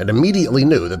motion and immediately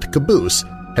knew that the caboose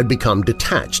had become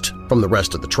detached from the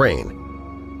rest of the train.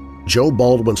 Joe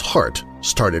Baldwin's heart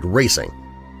started racing.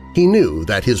 He knew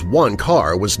that his one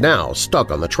car was now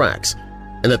stuck on the tracks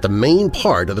and that the main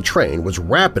part of the train was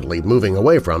rapidly moving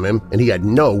away from him and he had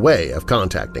no way of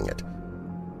contacting it.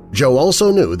 Joe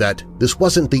also knew that this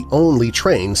wasn't the only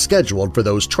train scheduled for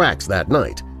those tracks that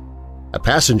night. A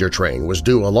passenger train was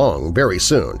due along very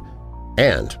soon,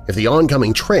 and if the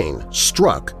oncoming train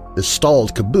struck the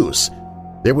stalled caboose,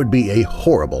 there would be a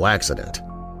horrible accident.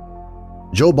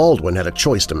 Joe Baldwin had a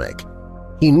choice to make.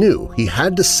 He knew he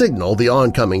had to signal the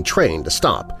oncoming train to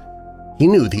stop. He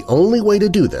knew the only way to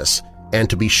do this, and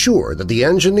to be sure that the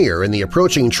engineer in the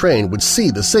approaching train would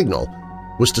see the signal,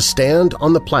 was to stand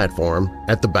on the platform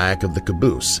at the back of the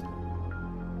caboose.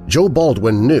 Joe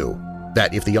Baldwin knew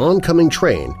that if the oncoming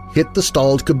train hit the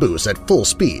stalled caboose at full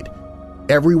speed,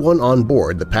 everyone on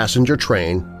board the passenger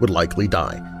train would likely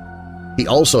die. He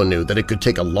also knew that it could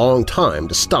take a long time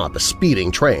to stop a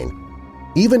speeding train.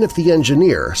 Even if the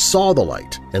engineer saw the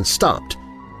light and stopped,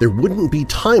 there wouldn't be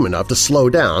time enough to slow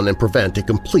down and prevent a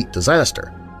complete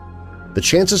disaster. The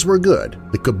chances were good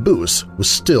the caboose was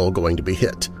still going to be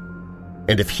hit.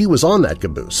 And if he was on that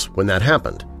caboose when that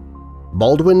happened,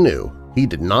 Baldwin knew he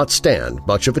did not stand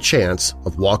much of a chance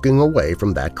of walking away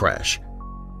from that crash.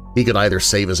 He could either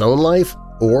save his own life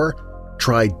or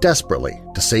try desperately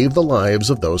to save the lives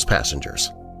of those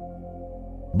passengers.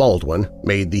 Baldwin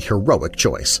made the heroic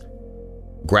choice.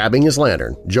 Grabbing his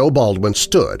lantern, Joe Baldwin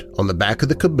stood on the back of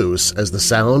the caboose as the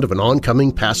sound of an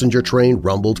oncoming passenger train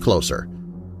rumbled closer.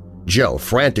 Joe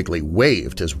frantically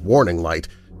waved his warning light,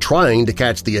 trying to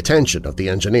catch the attention of the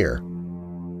engineer.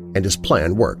 And his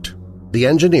plan worked. The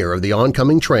engineer of the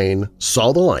oncoming train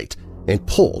saw the light and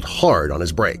pulled hard on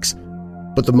his brakes.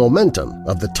 But the momentum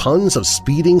of the tons of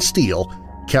speeding steel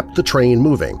kept the train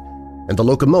moving, and the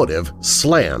locomotive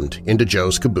slammed into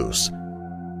Joe's caboose.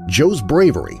 Joe's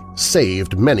bravery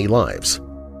saved many lives,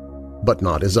 but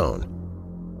not his own.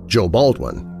 Joe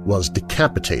Baldwin was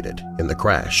decapitated in the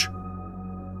crash.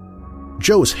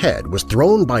 Joe's head was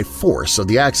thrown by force of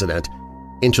the accident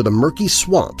into the murky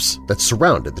swamps that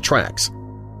surrounded the tracks,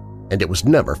 and it was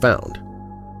never found.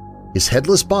 His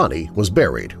headless body was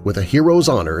buried with a hero's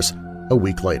honors a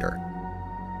week later.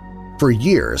 For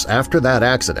years after that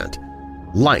accident,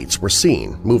 lights were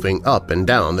seen moving up and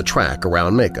down the track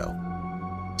around Maco.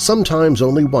 Sometimes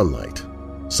only one light,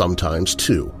 sometimes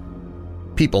two.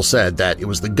 People said that it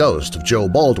was the ghost of Joe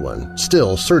Baldwin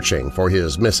still searching for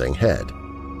his missing head.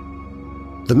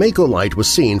 The Maco Light was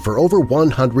seen for over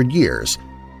 100 years,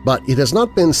 but it has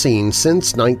not been seen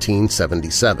since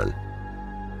 1977.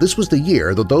 This was the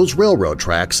year that those railroad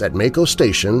tracks at Maco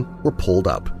Station were pulled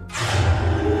up.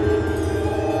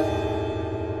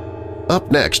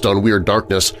 Up next on Weird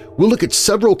Darkness, we'll look at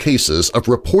several cases of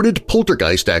reported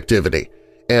poltergeist activity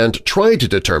and try to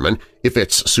determine if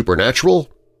it's supernatural,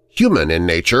 human in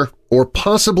nature, or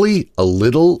possibly a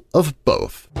little of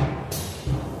both.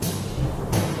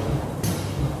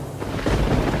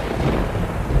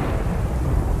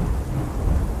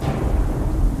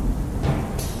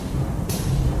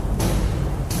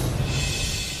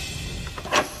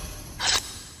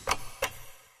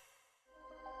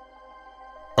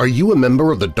 Are you a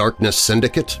member of the Darkness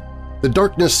Syndicate? The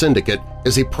Darkness Syndicate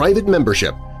is a private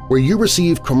membership where you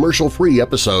receive commercial-free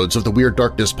episodes of the Weird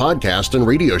Darkness podcast and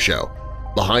radio show,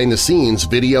 behind-the-scenes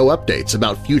video updates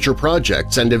about future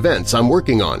projects and events I'm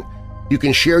working on. You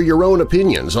can share your own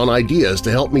opinions on ideas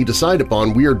to help me decide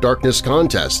upon Weird Darkness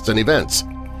contests and events.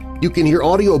 You can hear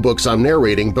audiobooks I'm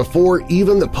narrating before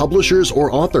even the publishers or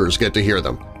authors get to hear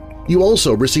them. You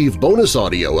also receive bonus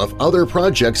audio of other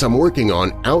projects I'm working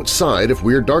on outside of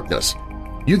Weird Darkness.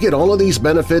 You get all of these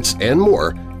benefits and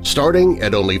more starting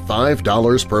at only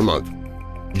 $5 per month.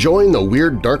 Join the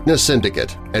Weird Darkness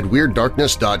Syndicate at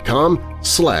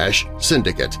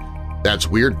WeirdDarkness.com/syndicate. That's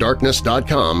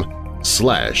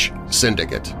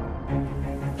WeirdDarkness.com/syndicate.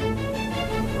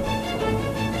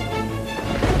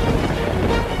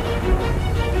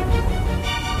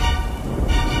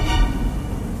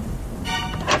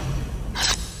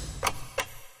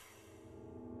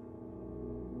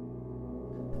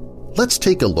 Let's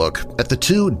take a look at the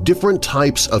two different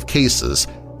types of cases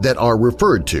that are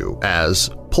referred to as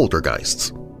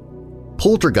poltergeists.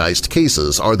 Poltergeist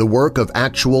cases are the work of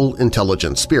actual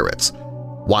intelligent spirits,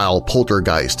 while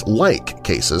poltergeist-like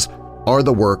cases are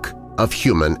the work of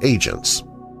human agents.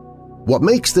 What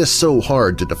makes this so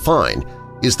hard to define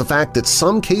is the fact that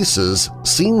some cases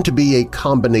seem to be a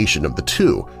combination of the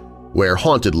two, where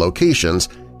haunted locations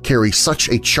carry such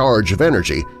a charge of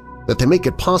energy that they make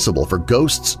it possible for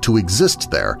ghosts to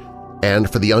exist there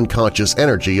and for the unconscious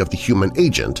energy of the human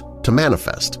agent to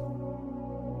manifest.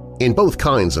 In both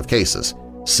kinds of cases,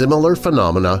 similar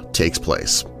phenomena takes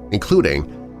place,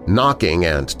 including knocking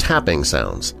and tapping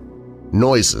sounds,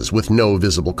 noises with no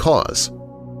visible cause,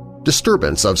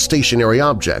 disturbance of stationary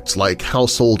objects like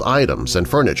household items and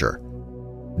furniture,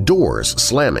 doors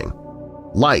slamming,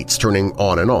 lights turning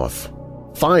on and off,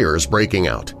 fires breaking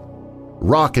out,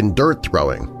 rock and dirt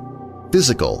throwing,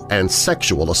 physical and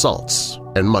sexual assaults,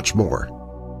 and much more.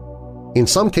 In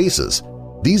some cases,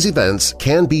 these events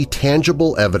can be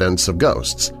tangible evidence of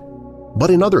ghosts,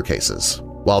 but in other cases,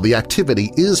 while the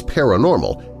activity is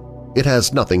paranormal, it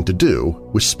has nothing to do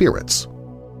with spirits.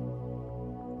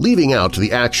 Leaving out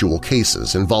the actual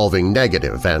cases involving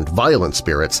negative and violent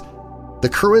spirits, the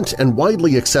current and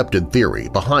widely accepted theory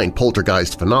behind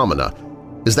poltergeist phenomena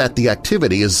is that the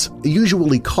activity is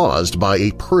usually caused by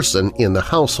a person in the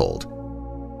household.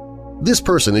 This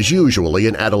person is usually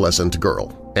an adolescent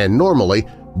girl, and normally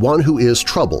one who is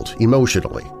troubled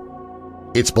emotionally.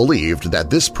 It's believed that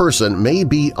this person may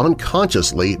be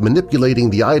unconsciously manipulating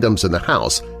the items in the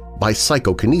house by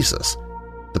psychokinesis,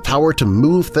 the power to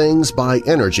move things by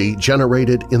energy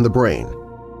generated in the brain.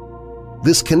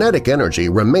 This kinetic energy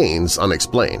remains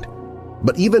unexplained,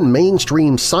 but even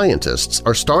mainstream scientists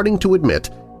are starting to admit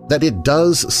that it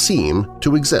does seem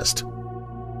to exist.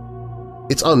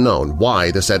 It's unknown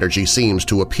why this energy seems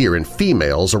to appear in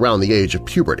females around the age of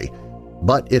puberty,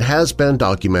 but it has been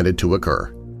documented to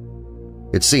occur.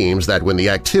 It seems that when the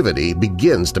activity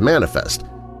begins to manifest,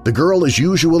 the girl is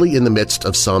usually in the midst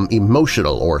of some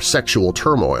emotional or sexual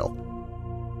turmoil.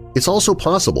 It's also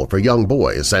possible for young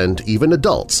boys and even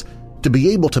adults to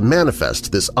be able to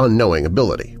manifest this unknowing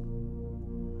ability.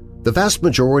 The vast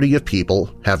majority of people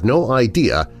have no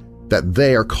idea that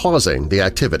they are causing the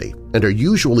activity and are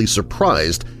usually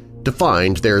surprised to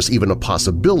find there's even a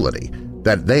possibility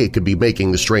that they could be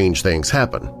making the strange things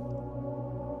happen.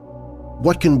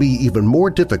 What can be even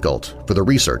more difficult for the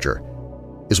researcher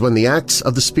is when the acts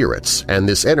of the spirits and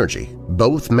this energy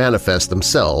both manifest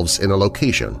themselves in a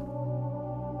location.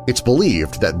 It's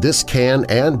believed that this can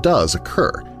and does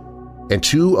occur, and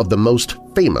two of the most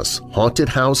famous haunted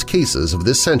house cases of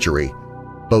this century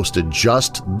boasted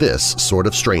just this sort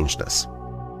of strangeness.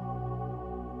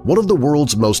 One of the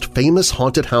world's most famous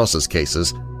haunted houses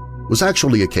cases was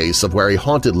actually a case of where a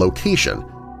haunted location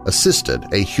assisted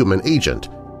a human agent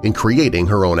in creating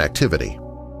her own activity.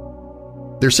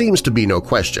 There seems to be no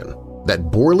question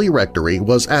that Borley Rectory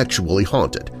was actually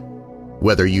haunted,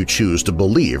 whether you choose to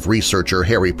believe researcher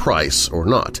Harry Price or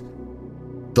not.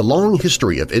 The long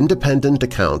history of independent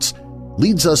accounts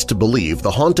leads us to believe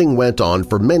the haunting went on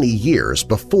for many years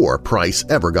before Price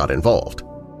ever got involved.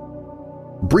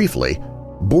 Briefly,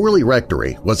 Borley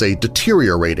Rectory was a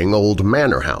deteriorating old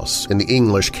manor house in the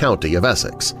English county of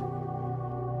Essex.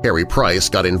 Harry Price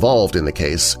got involved in the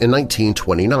case in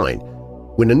 1929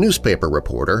 when a newspaper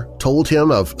reporter told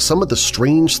him of some of the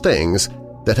strange things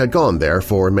that had gone there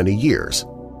for many years.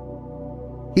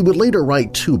 He would later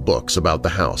write 2 books about the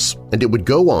house, and it would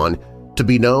go on to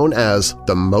be known as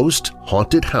the most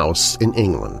haunted house in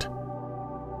England.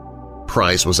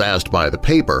 Price was asked by the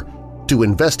paper to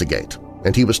investigate,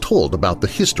 and he was told about the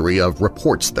history of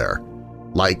reports there,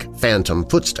 like phantom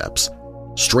footsteps,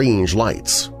 strange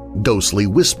lights, ghostly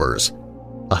whispers,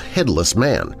 a headless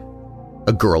man,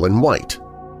 a girl in white,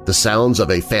 the sounds of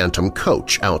a phantom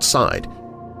coach outside,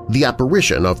 the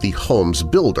apparition of the home's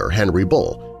builder Henry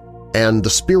Bull, and the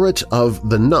spirit of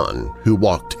the nun who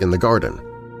walked in the garden.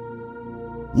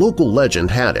 Local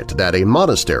legend had it that a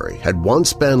monastery had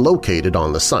once been located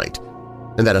on the site,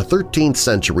 and that a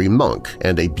 13th-century monk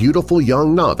and a beautiful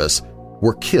young novice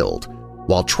were killed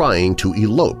while trying to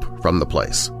elope from the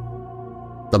place.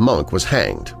 The monk was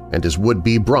hanged, and his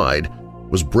would-be bride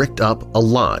was bricked up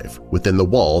alive within the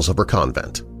walls of her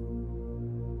convent.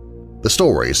 The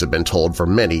stories had been told for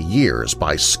many years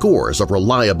by scores of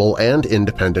reliable and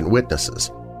independent witnesses.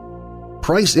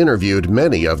 Price interviewed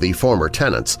many of the former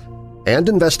tenants and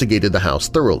investigated the house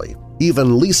thoroughly,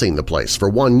 even leasing the place for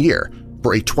 1 year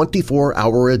for a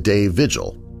 24-hour-a-day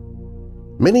vigil.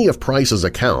 Many of Price's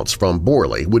accounts from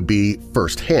Borley would be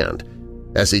first-hand,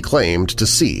 as he claimed to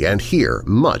see and hear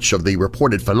much of the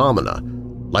reported phenomena,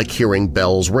 like hearing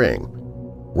bells ring,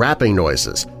 rapping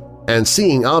noises, and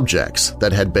seeing objects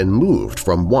that had been moved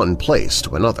from one place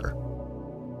to another.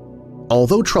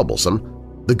 Although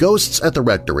troublesome, the ghosts at the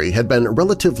rectory had been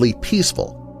relatively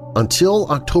peaceful until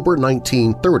October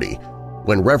 1930,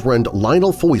 when Reverend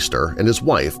Lionel Foister and his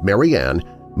wife, Mary Ann,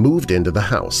 moved into the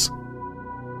house.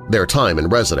 Their time in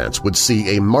residence would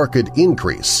see a marked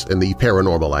increase in the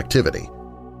paranormal activity.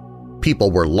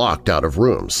 People were locked out of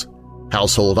rooms,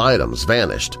 household items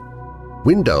vanished,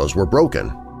 windows were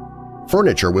broken,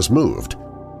 furniture was moved,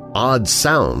 odd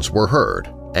sounds were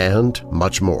heard, and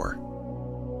much more.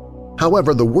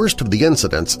 However, the worst of the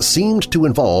incidents seemed to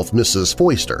involve Mrs.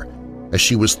 Foister, as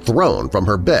she was thrown from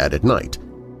her bed at night,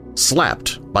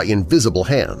 slapped by invisible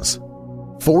hands,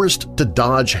 forced to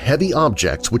dodge heavy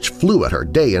objects which flew at her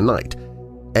day and night,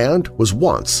 and was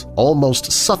once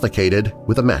almost suffocated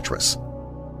with a mattress.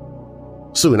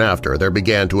 Soon after, there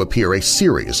began to appear a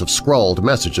series of scrawled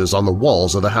messages on the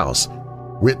walls of the house,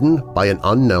 written by an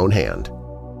unknown hand.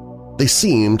 They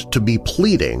seemed to be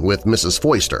pleading with Mrs.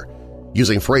 Foister,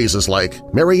 using phrases like,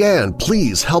 "Mary Ann,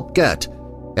 please help get,"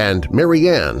 and "Mary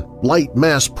Ann, light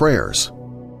mass prayers."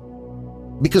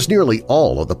 Because nearly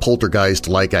all of the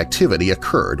poltergeist-like activity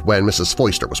occurred when Mrs.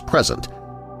 Foister was present,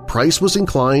 Price was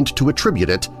inclined to attribute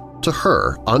it to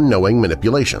her unknowing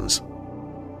manipulations.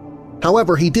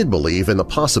 However, he did believe in the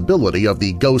possibility of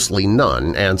the ghostly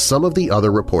nun and some of the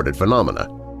other reported phenomena.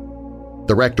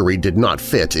 The rectory did not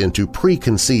fit into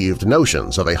preconceived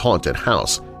notions of a haunted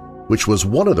house, which was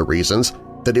one of the reasons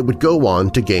that it would go on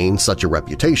to gain such a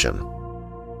reputation.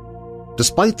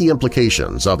 Despite the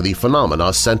implications of the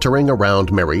phenomena centering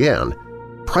around Mary Ann,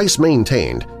 Price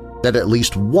maintained that at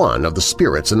least one of the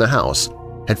spirits in the house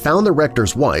had found the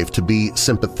rector's wife to be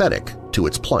sympathetic to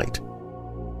its plight.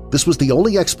 This was the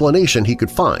only explanation he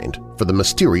could find for the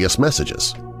mysterious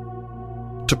messages.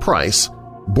 To Price,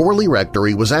 Borley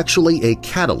Rectory was actually a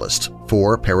catalyst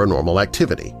for paranormal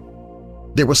activity.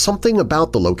 There was something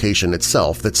about the location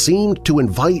itself that seemed to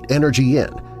invite energy in,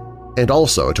 and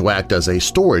also to act as a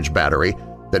storage battery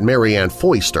that Mary Ann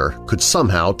Foister could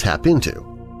somehow tap into.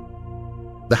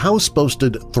 The house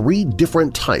boasted 3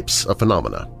 different types of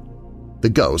phenomena: the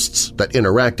ghosts that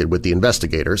interacted with the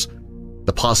investigators,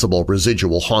 the possible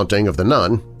residual haunting of the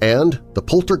nun, and the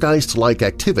poltergeist-like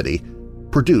activity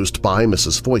produced by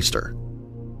Mrs. Foister.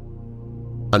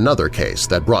 Another case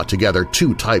that brought together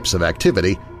 2 types of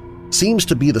activity seems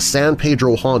to be the San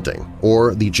Pedro haunting,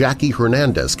 or the Jackie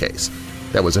Hernandez case,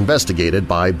 that was investigated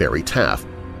by Barry Taff,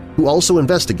 who also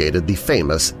investigated the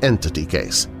famous Entity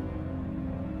case.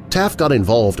 Taff got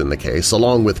involved in the case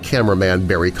along with cameraman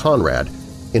Barry Conrad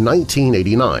in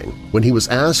 1989 when he was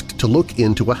asked to look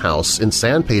into a house in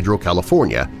San Pedro,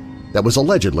 California that was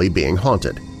allegedly being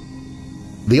haunted.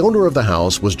 The owner of the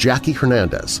house was Jackie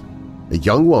Hernandez, a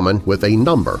young woman with a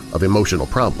number of emotional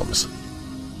problems.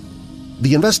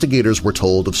 The investigators were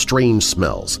told of strange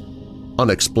smells,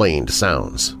 unexplained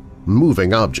sounds,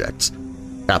 moving objects,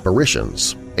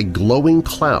 apparitions, a glowing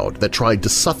cloud that tried to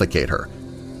suffocate her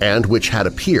and which had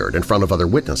appeared in front of other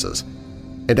witnesses,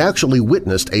 and actually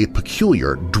witnessed a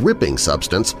peculiar dripping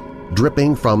substance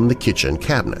dripping from the kitchen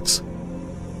cabinets.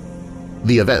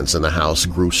 The events in the house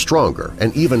grew stronger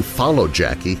and even followed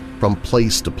Jackie from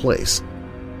place to place.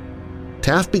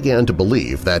 Taft began to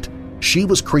believe that she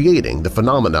was creating the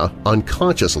phenomena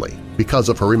unconsciously because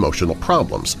of her emotional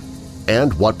problems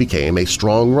and what became a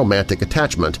strong romantic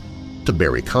attachment to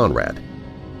Barry Conrad.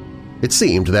 It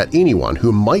seemed that anyone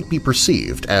who might be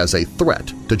perceived as a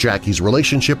threat to Jackie's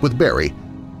relationship with Barry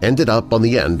ended up on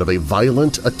the end of a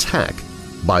violent attack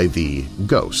by the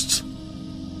ghosts.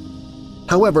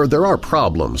 However, there are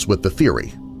problems with the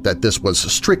theory that this was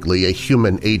strictly a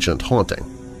human agent haunting.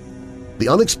 The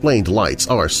unexplained lights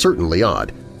are certainly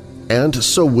odd, and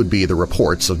so would be the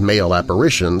reports of male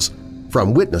apparitions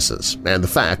from witnesses and the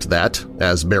fact that,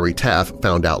 as Barry Taff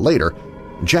found out later,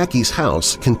 Jackie's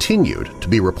house continued to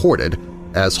be reported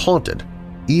as haunted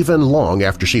even long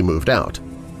after she moved out.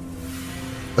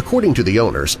 According to the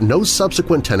owners, no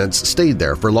subsequent tenants stayed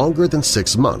there for longer than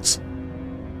 6 months.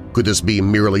 Could this be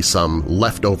merely some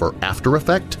leftover after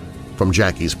effect from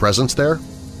Jackie's presence there?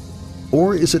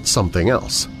 Or is it something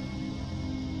else?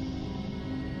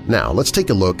 Now let's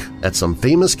take a look at some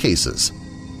famous cases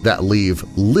that leave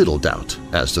little doubt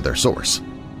as to their source.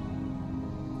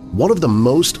 One of the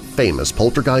most famous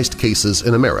poltergeist cases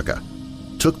in America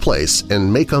took place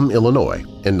in Macomb, Illinois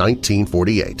in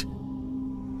 1948.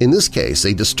 In this case,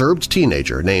 a disturbed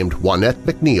teenager named Juanette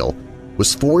McNeil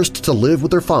was forced to live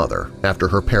with her father after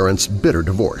her parents' bitter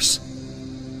divorce.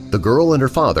 The girl and her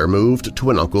father moved to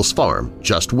an uncle's farm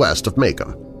just west of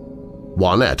Macomb.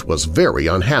 Juanette was very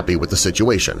unhappy with the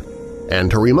situation,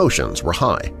 and her emotions were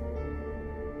high.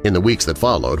 In the weeks that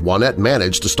followed, Juanette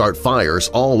managed to start fires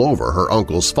all over her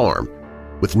uncle's farm,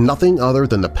 with nothing other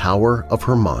than the power of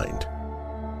her mind.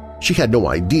 She had no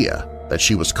idea that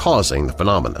she was causing the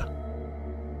phenomena.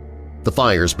 The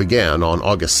fires began on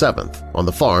August 7th on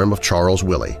the farm of Charles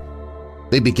Willie.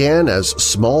 They began as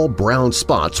small brown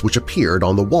spots which appeared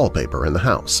on the wallpaper in the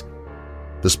house.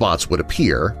 The spots would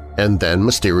appear and then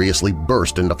mysteriously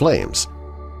burst into flames.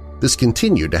 This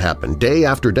continued to happen day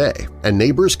after day, and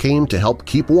neighbors came to help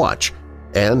keep watch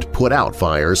and put out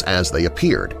fires as they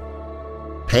appeared.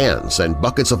 Pans and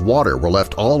buckets of water were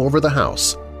left all over the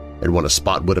house, and when a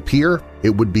spot would appear, it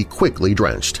would be quickly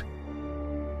drenched.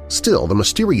 Still, the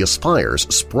mysterious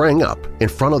fires sprang up in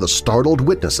front of the startled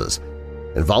witnesses,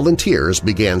 and volunteers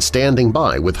began standing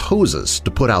by with hoses to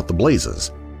put out the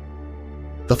blazes.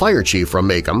 The fire chief from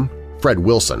Macomb, Fred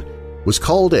Wilson, was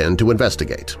called in to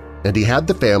investigate, and he had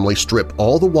the family strip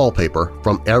all the wallpaper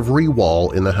from every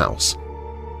wall in the house.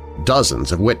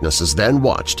 Dozens of witnesses then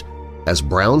watched as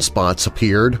brown spots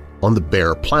appeared on the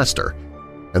bare plaster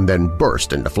and then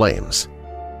burst into flames.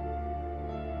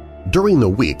 During the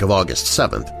week of August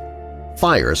 7th,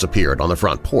 fires appeared on the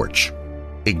front porch,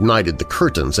 ignited the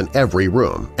curtains in every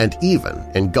room, and even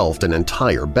engulfed an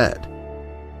entire bed.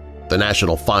 The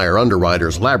National Fire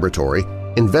Underwriters Laboratory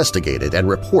investigated and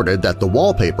reported that the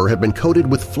wallpaper had been coated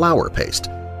with flour paste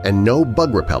and no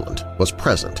bug repellent was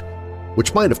present,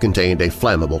 which might have contained a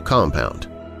flammable compound.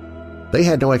 They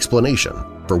had no explanation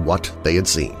for what they had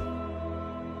seen.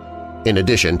 In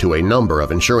addition to a number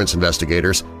of insurance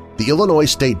investigators, the Illinois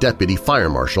State Deputy Fire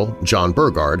Marshal, John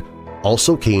Burgard,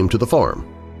 also came to the farm.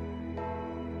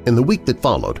 In the week that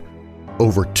followed,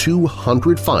 over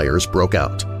 200 fires broke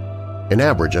out, an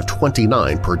average of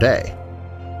 29 per day.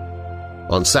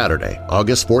 On Saturday,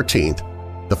 August 14th,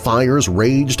 the fires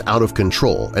raged out of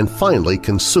control and finally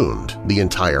consumed the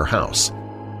entire house.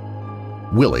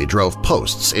 Willie drove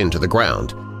posts into the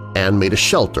ground and made a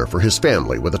shelter for his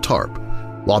family with a tarp,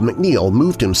 while McNeil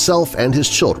moved himself and his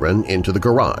children into the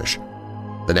garage.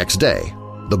 The next day,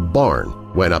 the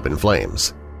barn went up in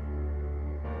flames.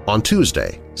 On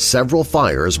Tuesday, several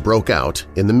fires broke out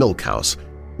in the milk house,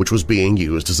 which was being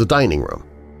used as a dining room.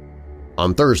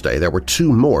 On Thursday, there were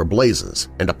 2 more blazes,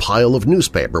 and a pile of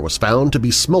newspaper was found to be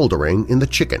smoldering in the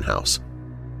chicken house.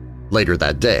 Later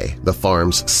that day, the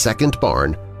farm's second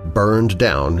barn burned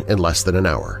down in less than an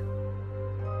hour.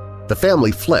 The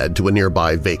family fled to a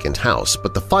nearby vacant house,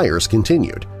 but the fires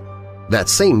continued. That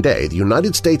same day, the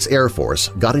United States Air Force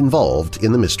got involved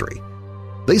in the mystery.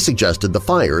 They suggested the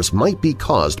fires might be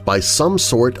caused by some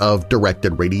sort of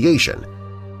directed radiation,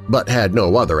 but had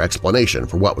no other explanation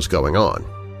for what was going on.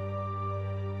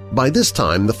 By this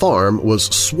time, the farm was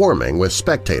swarming with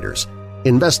spectators,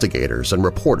 investigators, and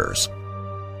reporters.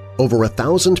 Over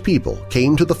 1,000 people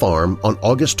came to the farm on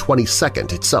August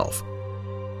 22nd itself.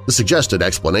 The suggested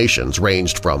explanations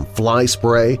ranged from fly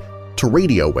spray to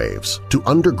radio waves to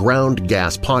underground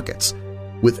gas pockets.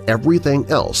 With everything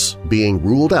else being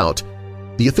ruled out,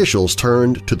 the officials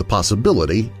turned to the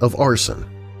possibility of arson.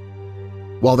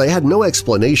 While they had no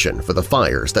explanation for the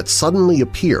fires that suddenly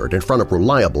appeared in front of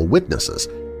reliable witnesses,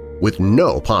 with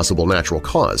no possible natural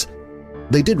cause,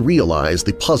 they did realize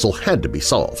the puzzle had to be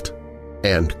solved,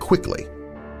 and quickly.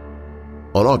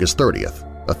 On August 30th,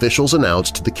 officials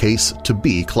announced the case to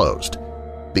be closed.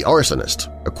 The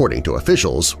arsonist, according to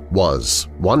officials, was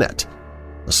Juanette,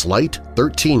 a slight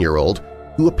 13-year-old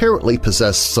who apparently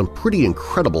possessed some pretty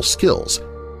incredible skills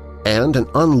and an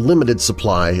unlimited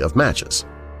supply of matches.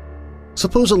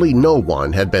 Supposedly no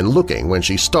one had been looking when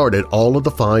she started all of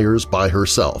the fires by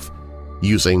herself,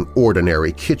 using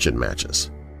ordinary kitchen matches.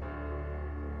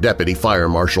 Deputy Fire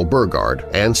Marshal Burgard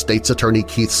and State's Attorney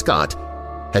Keith Scott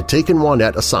had taken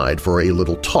Juanette aside for a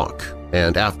little talk,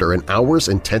 and after an hour's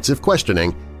intensive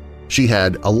questioning, she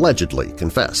had allegedly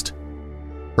confessed.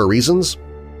 Her reasons?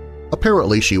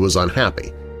 Apparently she was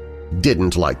unhappy,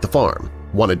 didn't like the farm,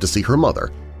 wanted to see her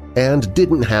mother, and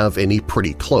didn't have any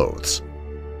pretty clothes.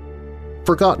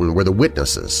 Forgotten were the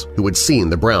witnesses who had seen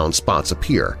the brown spots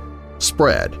appear,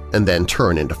 spread, and then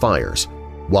turn into fires,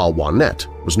 while Juanette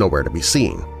was nowhere to be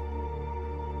seen.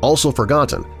 Also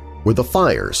forgotten were the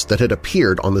fires that had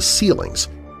appeared on the ceilings,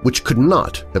 which could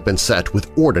not have been set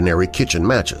with ordinary kitchen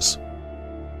matches.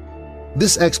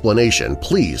 This explanation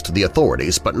pleased the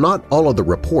authorities, but not all of the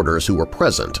reporters who were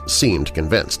present seemed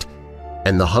convinced,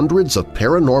 and the hundreds of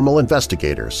paranormal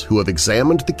investigators who have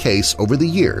examined the case over the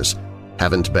years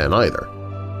haven't been either.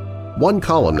 One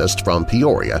columnist from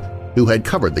Peoria, who had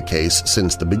covered the case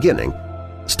since the beginning,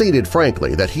 stated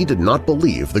frankly that he did not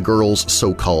believe the girl's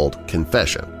so-called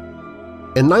confession.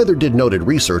 And neither did noted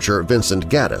researcher Vincent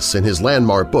Gaddis in his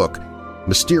landmark book,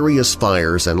 mysterious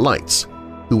fires and lights,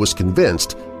 who was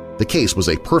convinced the case was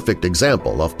a perfect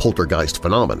example of poltergeist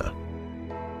phenomena.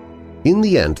 In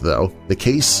the end, though, the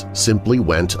case simply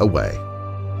went away.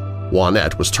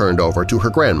 Juanette was turned over to her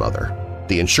grandmother.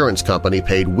 The insurance company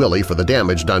paid Willie for the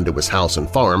damage done to his house and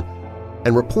farm,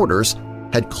 and reporters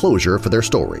had closure for their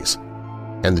stories.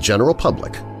 And the general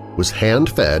public was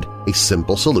hand-fed a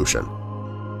simple solution,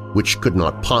 which could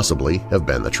not possibly have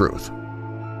been the truth.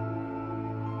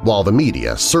 While the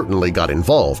media certainly got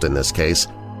involved in this case,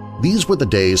 these were the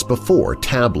days before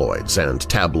tabloids and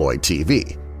tabloid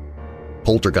TV.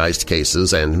 Poltergeist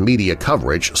cases and media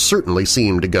coverage certainly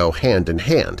seemed to go hand in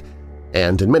hand,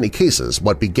 and in many cases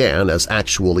what began as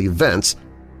actual events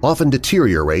often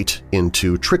deteriorate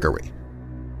into trickery.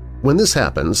 When this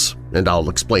happens, and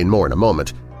I'll explain more in a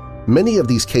moment, many of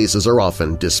these cases are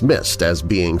often dismissed as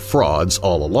being frauds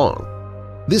all along.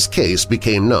 This case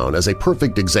became known as a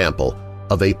perfect example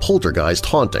of a poltergeist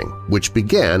haunting which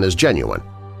began as genuine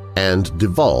and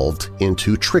devolved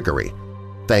into trickery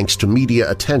thanks to media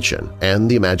attention and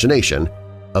the imagination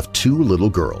of two little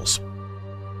girls.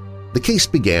 The case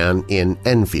began in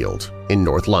Enfield in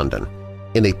North London,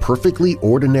 in a perfectly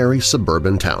ordinary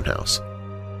suburban townhouse.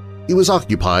 It was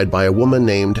occupied by a woman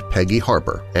named Peggy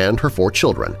Harper and her 4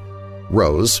 children,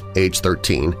 Rose, age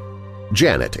 13,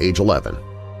 Janet, age 11,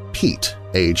 Pete,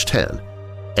 age 10,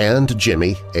 and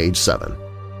Jimmy, age 7.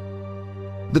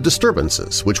 The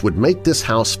disturbances which would make this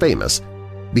house famous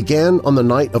began on the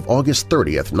night of August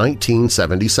 30th,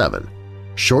 1977,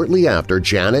 shortly after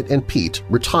Janet and Pete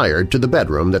retired to the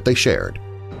bedroom that they shared.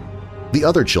 The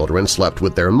other children slept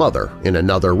with their mother in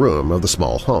another room of the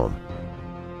small home.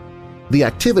 The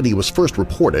activity was first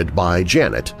reported by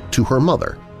Janet to her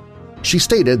mother. She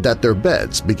stated that their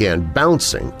beds began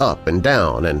bouncing up and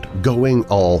down and going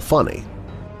all funny.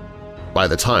 By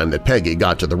the time that Peggy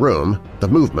got to the room, the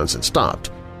movements had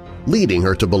stopped, leading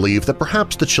her to believe that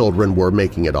perhaps the children were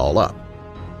making it all up.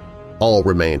 All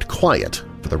remained quiet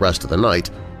for the rest of the night,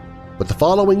 but the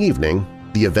following evening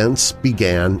the events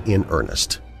began in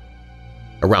earnest.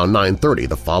 Around 9:30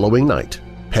 the following night,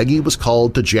 Peggy was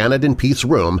called to Janet and Pete's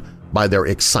room by their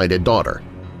excited daughter.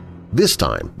 This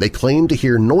time they claimed to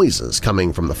hear noises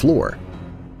coming from the floor.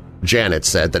 Janet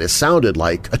said that it sounded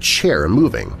like a chair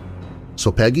moving,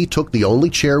 so Peggy took the only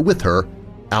chair with her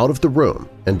out of the room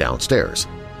and downstairs.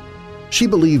 She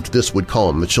believed this would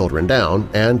calm the children down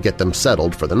and get them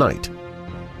settled for the night.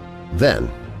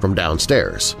 Then, from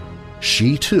downstairs,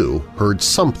 she too heard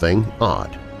something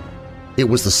odd. It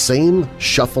was the same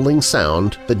shuffling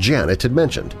sound that Janet had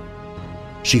mentioned.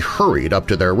 She hurried up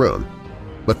to their room,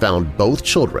 but found both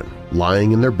children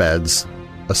lying in their beds,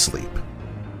 asleep.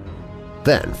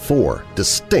 Then 4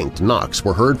 distinct knocks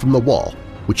were heard from the wall,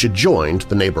 which adjoined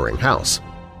the neighboring house.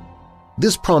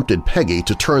 This prompted Peggy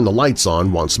to turn the lights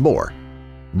on once more,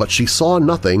 but she saw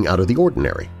nothing out of the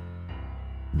ordinary.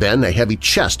 Then a heavy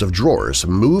chest of drawers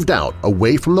moved out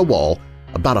away from the wall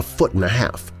about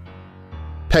 1.5 feet.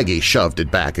 Peggy shoved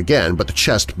it back again, but the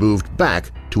chest moved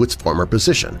back to its former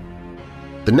position.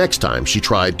 The next time she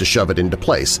tried to shove it into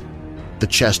place, the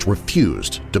chest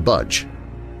refused to budge.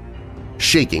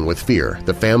 Shaking with fear,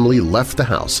 the family left the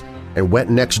house and went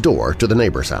next door to the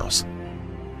neighbor's house.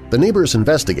 The neighbors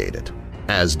investigated,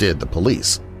 as did the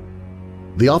police.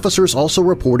 The officers also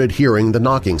reported hearing the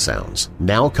knocking sounds,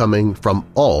 now coming from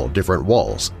all different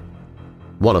walls.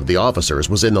 One of the officers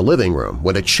was in the living room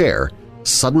when a chair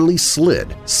suddenly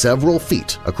slid several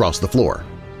feet across the floor.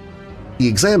 He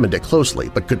examined it closely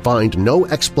but could find no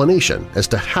explanation as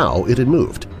to how it had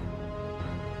moved.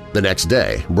 The next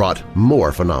day brought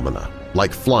more phenomena,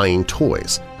 like flying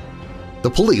toys. The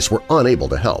police were unable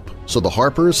to help, so the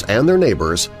Harpers and their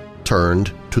neighbors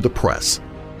turned to the press.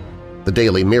 The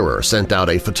Daily Mirror sent out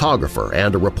a photographer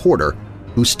and a reporter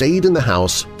who stayed in the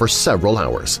house for several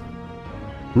hours.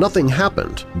 Nothing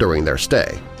happened during their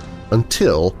stay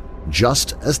until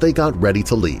just as they got ready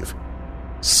to leave.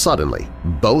 Suddenly,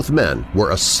 both men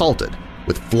were assaulted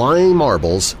with flying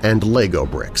marbles and Lego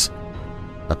bricks.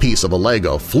 A piece of a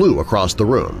Lego flew across the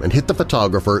room and hit the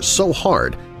photographer so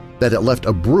hard that it left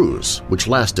a bruise which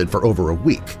lasted for over a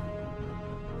week.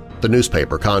 The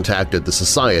newspaper contacted the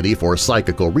Society for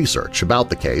Psychical Research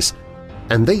about the case,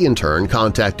 and they in turn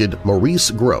contacted Maurice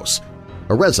Gross,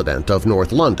 a resident of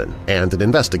North London and an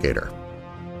investigator.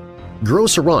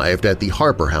 Gross arrived at the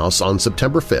Harper house on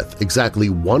September 5th, exactly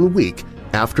 1 week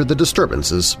after the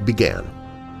disturbances began.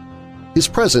 His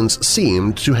presence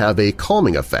seemed to have a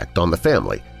calming effect on the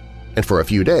family, and for a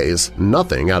few days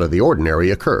nothing out of the ordinary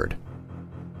occurred.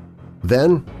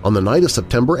 Then, on the night of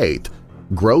September 8th,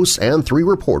 Gross and 3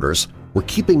 reporters were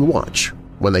keeping watch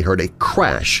when they heard a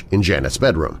crash in Janet's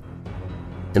bedroom.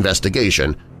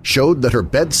 Investigation showed that her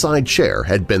bedside chair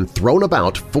had been thrown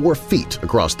about 4 feet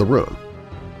across the room.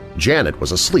 Janet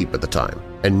was asleep at the time,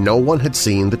 and no one had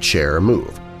seen the chair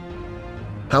move.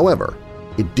 However,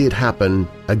 it did happen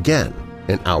again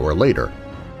an hour later,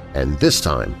 and this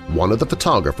time one of the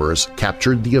photographers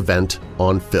captured the event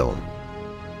on film.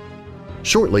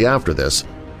 Shortly after this,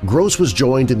 Gross was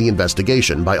joined in the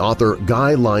investigation by author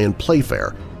Guy Lyon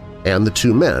Playfair, and the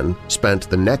two men spent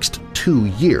the next 2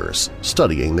 years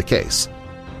studying the case.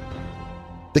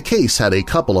 The case had a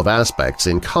couple of aspects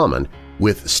in common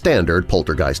with standard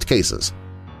poltergeist cases,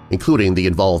 including the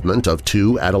involvement of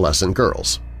 2 adolescent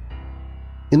girls.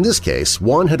 In this case,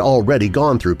 one had already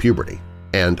gone through puberty,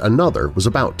 and another was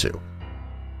about to.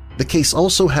 The case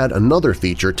also had another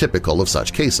feature typical of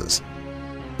such cases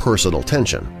 – personal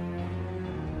tension.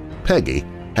 Peggy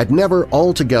had never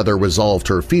altogether resolved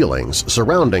her feelings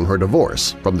surrounding her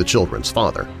divorce from the children's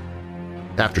father.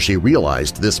 After she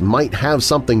realized this might have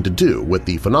something to do with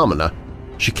the phenomena,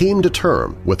 she came to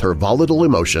terms with her volatile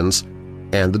emotions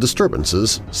and the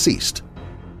disturbances ceased.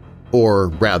 Or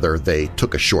rather, they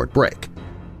took a short break.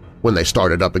 When they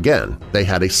started up again, they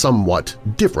had a somewhat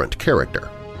different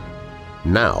character.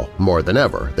 Now, more than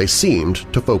ever, they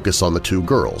seemed to focus on the 2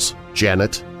 girls,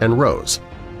 Janet and Rose,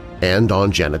 and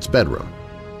on Janet's bedroom.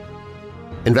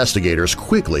 Investigators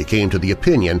quickly came to the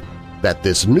opinion that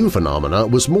this new phenomena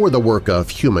was more the work of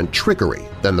human trickery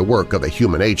than the work of a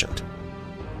human agent.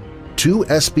 2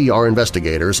 SBR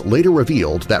investigators later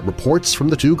revealed that reports from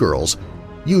the 2 girls,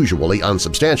 usually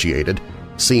unsubstantiated,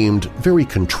 seemed very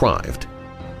contrived.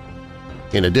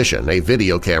 In addition, a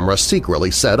video camera secretly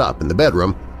set up in the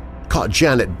bedroom caught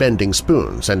Janet bending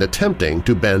spoons and attempting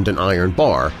to bend an iron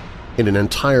bar in an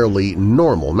entirely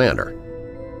normal manner.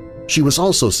 She was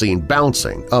also seen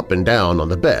bouncing up and down on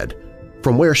the bed,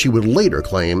 from where she would later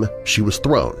claim she was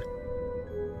thrown.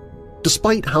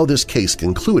 Despite how this case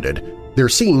concluded, there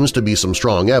seems to be some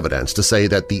strong evidence to say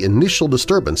that the initial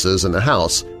disturbances in the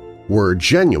house were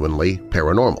genuinely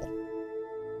paranormal.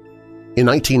 In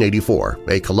 1984,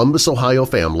 a Columbus, Ohio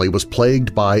family was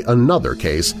plagued by another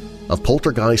case of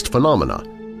poltergeist phenomena,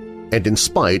 and in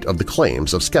spite of the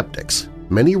claims of skeptics,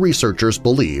 many researchers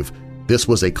believe this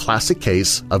was a classic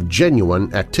case of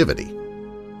genuine activity,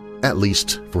 at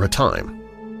least for a time.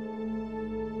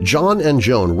 John and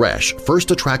Joan Resch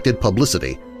first attracted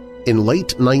publicity in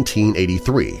late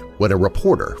 1983 when a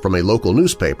reporter from a local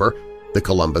newspaper, the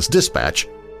Columbus Dispatch,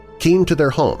 came to their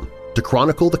home to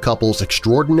chronicle the couple's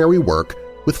extraordinary work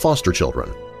with foster children.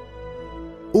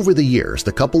 Over the years,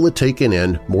 the couple had taken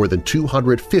in more than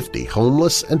 250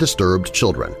 homeless and disturbed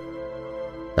children.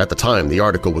 At the time the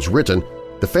article was written,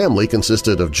 the family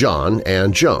consisted of John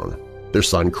and Joan, their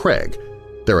son Craig,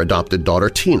 their adopted daughter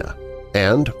Tina,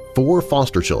 and 4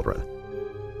 foster children.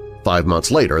 5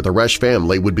 months later, the Resch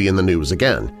family would be in the news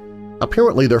again.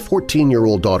 Apparently, their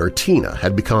 14-year-old daughter Tina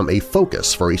had become a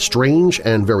focus for a strange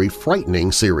and very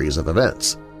frightening series of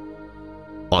events.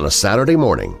 On a Saturday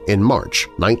morning in March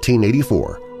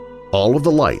 1984, all of the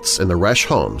lights in the Resch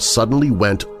home suddenly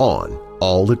went on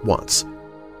all at once,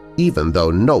 even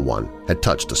though no one had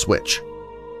touched a switch.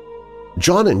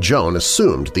 John and Joan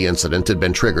assumed the incident had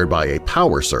been triggered by a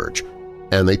power surge,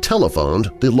 and they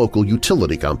telephoned the local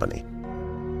utility company.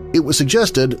 It was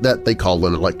suggested that they call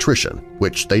an electrician,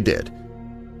 which they did.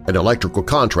 An electrical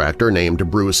contractor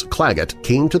named Bruce Claggett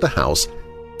came to the house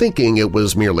thinking it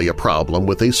was merely a problem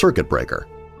with a circuit breaker.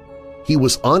 He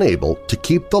was unable to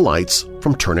keep the lights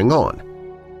from turning on.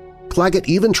 Claggett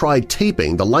even tried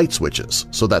taping the light switches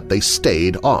so that they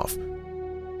stayed off.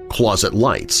 Closet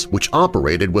lights, which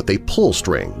operated with a pull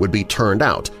string, would be turned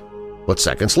out, but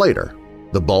seconds later,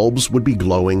 the bulbs would be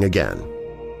glowing again.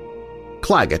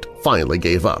 Claggett finally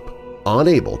gave up,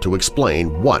 unable to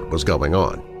explain what was going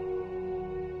on.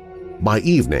 By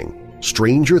evening,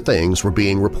 stranger things were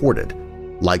being reported,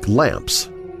 like lamps,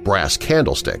 brass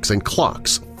candlesticks, and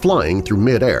clocks flying through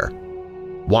mid-air,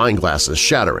 wine glasses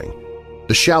shattering,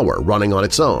 the shower running on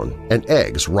its own, and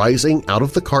eggs rising out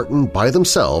of the carton by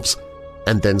themselves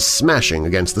and then smashing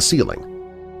against the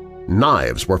ceiling.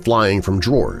 Knives were flying from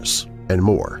drawers, and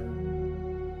more.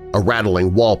 A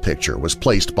rattling wall picture was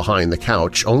placed behind the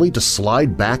couch only to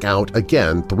slide back out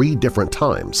again 3 different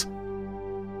times.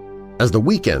 As the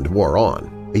weekend wore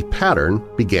on, a pattern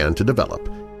began to develop.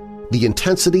 The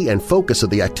intensity and focus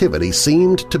of the activity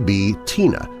seemed to be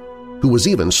Tina, who was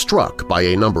even struck by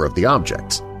a number of the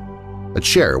objects. A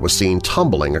chair was seen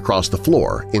tumbling across the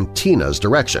floor in Tina's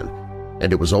direction,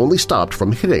 and it was only stopped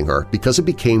from hitting her because it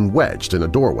became wedged in a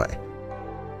doorway.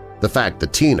 The fact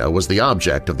that Tina was the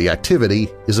object of the activity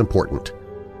is important.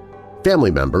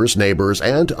 Family members, neighbors,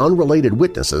 and unrelated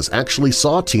witnesses actually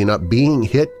saw Tina being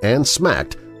hit and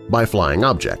smacked by flying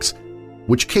objects,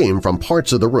 which came from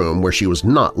parts of the room where she was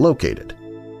not located.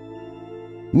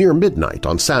 Near midnight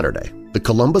on Saturday, the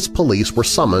Columbus police were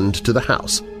summoned to the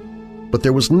house, but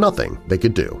there was nothing they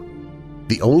could do.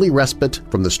 The only respite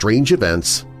from the strange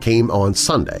events came on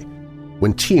Sunday,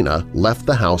 when Tina left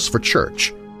the house for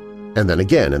church, and then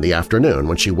again in the afternoon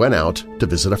when she went out to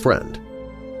visit a friend.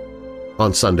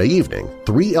 On Sunday evening,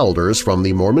 3 elders from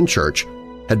the Mormon church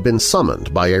had been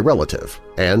summoned by a relative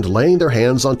and, laying their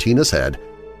hands on Tina's head,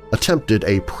 attempted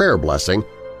a prayer blessing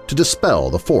to dispel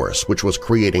the force which was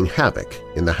creating havoc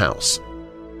in the house.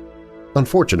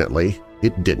 Unfortunately,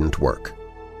 it didn't work.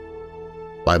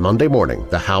 By Monday morning,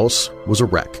 the house was a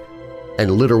wreck,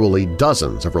 and literally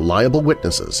dozens of reliable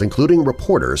witnesses, including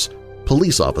reporters,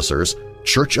 police officers,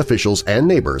 church officials, and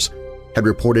neighbors, had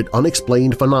reported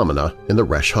unexplained phenomena in the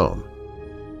Resch home.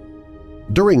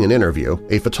 During an interview,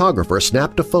 a photographer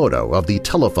snapped a photo of the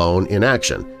telephone in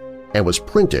action and was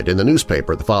printed in the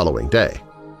newspaper the following day.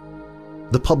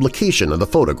 The publication of the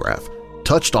photograph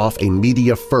touched off a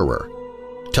media furor.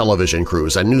 Television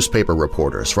crews and newspaper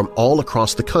reporters from all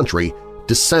across the country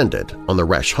descended on the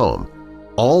Resch home,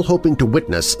 all hoping to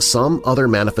witness some other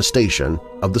manifestation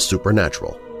of the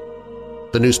supernatural.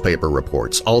 The newspaper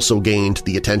reports also gained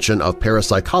the attention of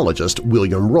parapsychologist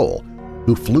William Roll,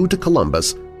 who flew to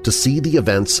Columbus to see the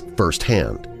events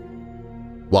firsthand.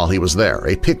 While he was there,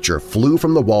 a picture flew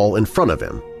from the wall in front of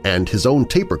him, and his own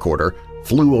tape recorder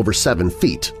flew over 7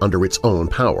 feet under its own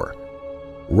power.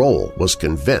 Roll was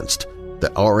convinced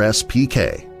that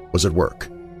RSPK was at work.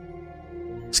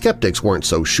 Skeptics weren't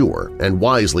so sure and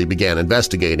wisely began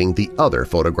investigating the other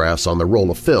photographs on the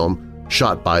roll of film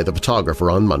shot by the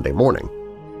photographer on Monday morning.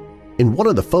 In one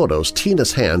of the photos,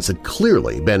 Tina's hands had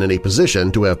clearly been in a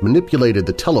position to have manipulated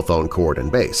the telephone cord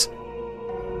and base.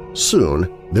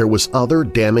 Soon, there was other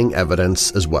damning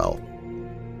evidence as well.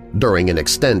 During an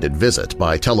extended visit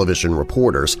by television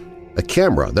reporters, a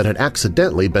camera that had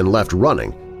accidentally been left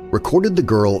running recorded the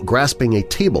girl grasping a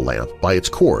table lamp by its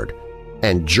cord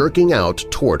and jerking out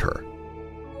toward her.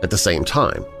 At the same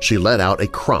time, she let out a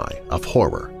cry of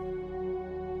horror.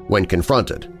 When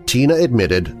confronted, Tina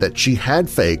admitted that she had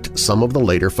faked some of the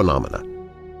later phenomena.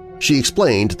 She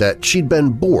explained that she'd been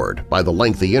bored by the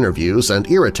lengthy interviews and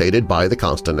irritated by the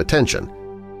constant attention.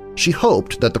 She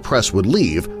hoped that the press would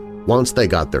leave once they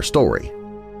got their story.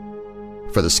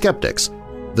 For the skeptics,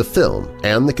 the film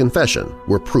and the confession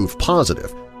were proof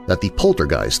positive that the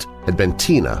poltergeist had been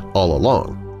Tina all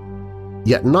along.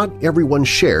 Yet not everyone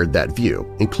shared that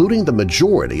view, including the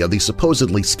majority of the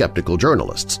supposedly skeptical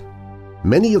journalists.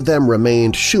 Many of them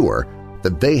remained sure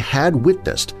that they had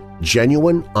witnessed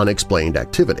genuine unexplained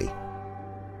activity.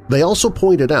 They also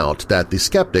pointed out that the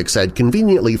skeptics had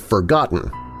conveniently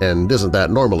forgotten, and isn't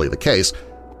that normally the case,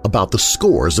 about the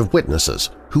scores of witnesses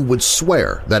who would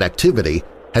swear that activity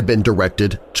had been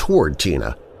directed toward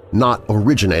Tina, not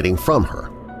originating from her.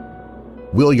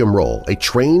 William Roll, a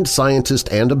trained scientist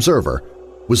and observer,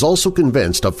 was also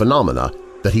convinced of phenomena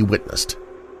that he witnessed.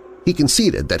 He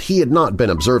conceded that he had not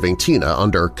been observing Tina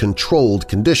under controlled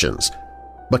conditions,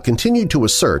 but continued to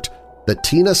assert that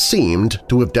Tina seemed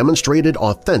to have demonstrated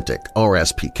authentic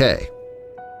RSPK.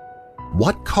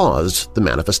 What caused the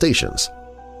manifestations?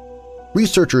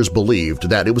 Researchers believed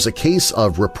that it was a case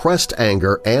of repressed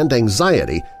anger and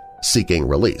anxiety seeking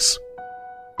release.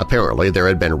 Apparently, there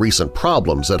had been recent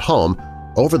problems at home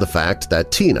over the fact that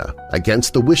Tina,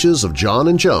 against the wishes of John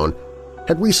and Joan,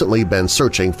 had recently been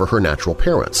searching for her natural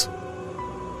parents.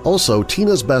 Also,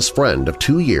 Tina's best friend of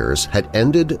 2 years had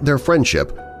ended their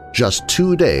friendship just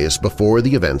 2 days before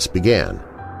the events began.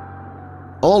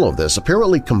 All of this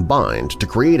apparently combined to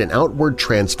create an outward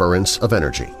transference of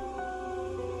energy.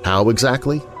 How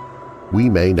exactly? We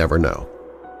may never know.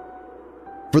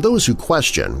 For those who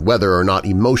question whether or not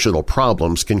emotional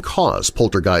problems can cause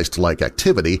poltergeist-like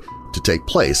activity to take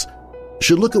place,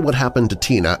 should look at what happened to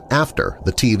Tina after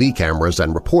the TV cameras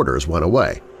and reporters went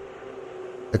away.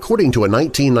 According to a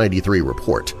 1993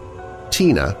 report,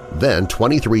 Tina, then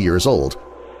 23 years old,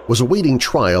 was awaiting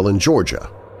trial in Georgia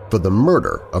for the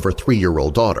murder of her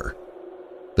 3-year-old daughter.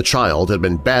 The child had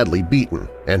been badly beaten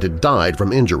and had died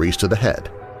from injuries to the head.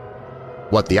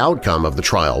 What the outcome of the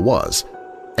trial was,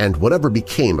 and whatever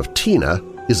became of Tina,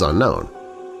 is unknown.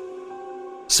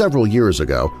 Several years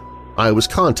ago, I was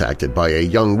contacted by a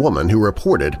young woman who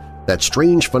reported that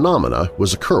strange phenomena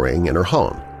was occurring in her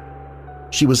home.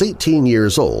 She was 18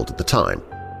 years old at the time,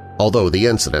 although the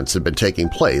incidents had been taking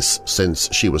place since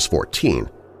she was 14.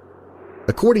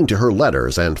 According to her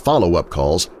letters and follow-up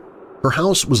calls, Her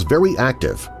house was very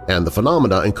active, and the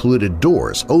phenomena included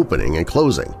doors opening and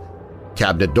closing,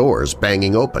 cabinet doors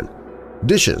banging open,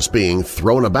 dishes being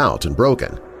thrown about and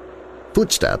broken,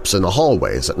 footsteps in the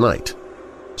hallways at night,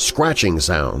 scratching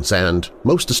sounds, and,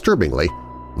 most disturbingly,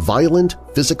 violent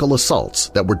physical assaults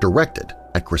that were directed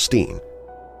at Christine.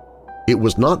 It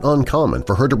was not uncommon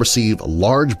for her to receive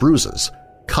large bruises,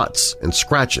 cuts, and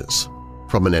scratches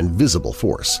from an invisible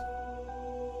force.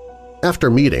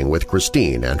 After meeting with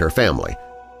Christine and her family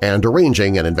and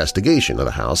arranging an investigation of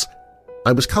the house,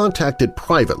 I was contacted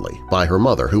privately by her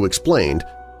mother, who explained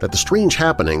that the strange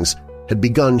happenings had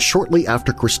begun shortly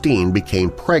after Christine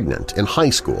became pregnant in high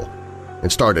school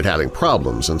and started having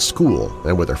problems in school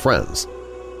and with her friends.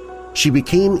 She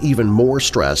became even more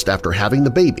stressed after having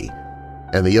the baby,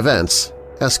 and the events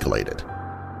escalated.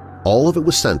 All of it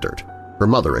was centered, her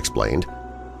mother explained,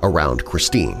 around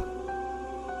Christine.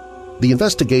 The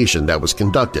investigation that was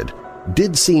conducted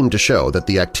did seem to show that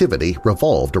the activity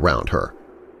revolved around her.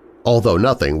 Although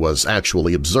nothing was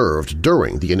actually observed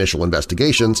during the initial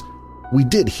investigations, we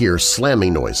did hear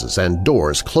slamming noises and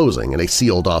doors closing in a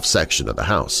sealed-off section of the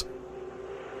house.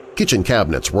 Kitchen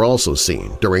cabinets were also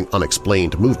seen during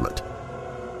unexplained movement.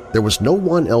 There was no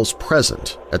one else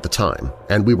present at the time,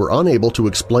 and we were unable to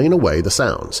explain away the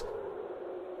sounds.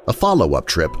 A follow-up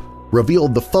trip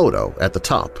revealed the photo at the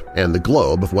top, and the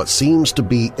globe of what seems to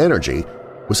be energy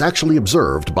was actually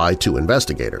observed by 2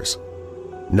 investigators.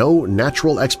 No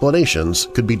natural explanations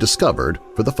could be discovered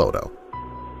for the photo.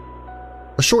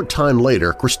 A short time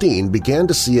later, Christine began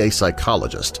to see a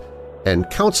psychologist, and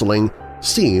counseling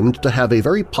seemed to have a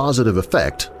very positive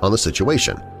effect on the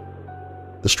situation.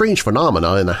 The strange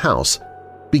phenomena in the house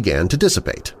began to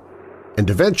dissipate and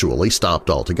eventually stopped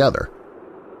altogether.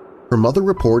 Her mother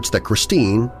reports that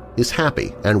Christine is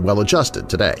happy and well-adjusted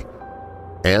today,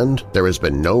 and there has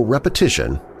been no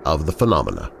repetition of the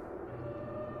phenomena.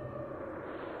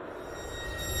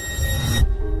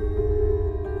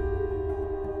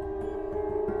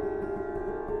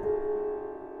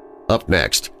 Up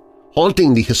next,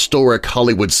 haunting the historic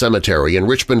Hollywood Cemetery in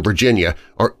Richmond, Virginia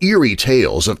are eerie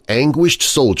tales of anguished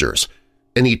soldiers,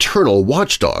 an eternal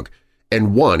watchdog,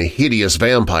 and one hideous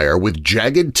vampire with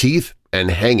jagged teeth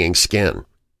and hanging skin.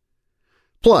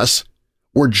 Plus,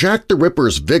 were Jack the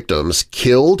Ripper's victims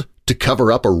killed to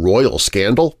cover up a royal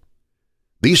scandal?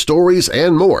 These stories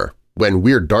and more when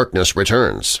Weird Darkness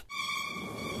returns.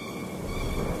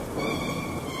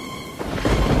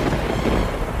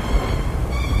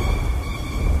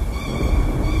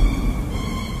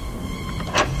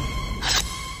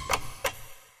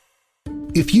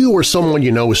 If you or someone you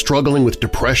know is struggling with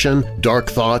depression, dark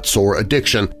thoughts, or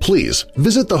addiction, please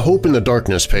visit the Hope in the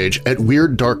Darkness page at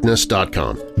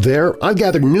WeirdDarkness.com. There, I've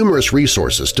gathered numerous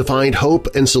resources to find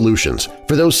hope and solutions.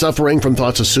 For those suffering from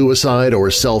thoughts of suicide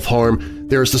or self-harm,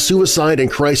 there's the Suicide and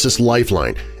Crisis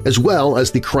Lifeline, as well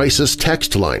as the Crisis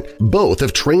Text Line. Both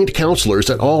have trained counselors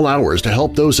at all hours to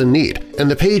help those in need,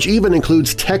 and the page even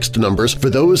includes text numbers for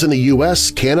those in the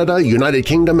U.S., Canada, United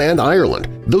Kingdom, and Ireland.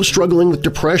 Those struggling with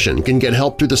depression can get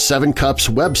help through the 7 Cups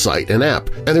website and app,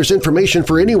 and there's information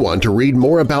for anyone to read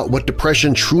more about what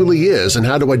depression truly is and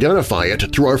how to identify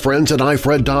it through our friends at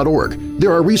ifred.org.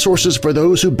 There are resources for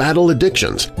those who battle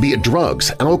addictions, be it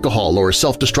drugs, alcohol, or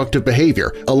self-destructive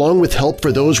behavior, along with help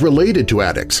for those related to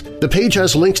addicts. The page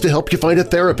has links to help you find a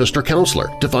therapist or counselor,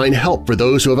 to find help for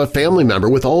those who have a family member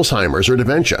with Alzheimer's or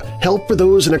dementia, help for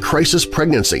those in a crisis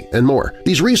pregnancy, and more.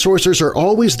 These resources are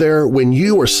always there when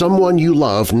you or someone you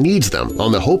love needs them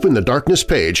on the Hope in the Darkness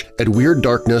page at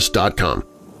WeirdDarkness.com.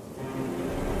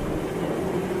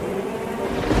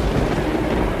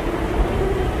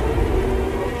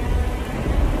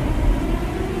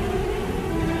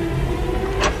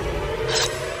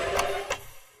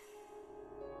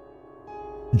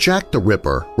 Jack the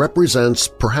Ripper represents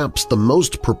perhaps the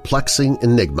most perplexing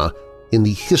enigma in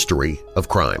the history of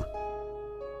crime.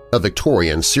 A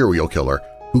Victorian serial killer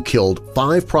who killed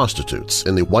 5 prostitutes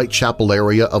in the Whitechapel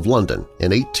area of London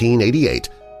in 1888,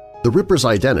 the Ripper's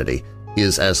identity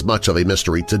is as much of a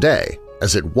mystery today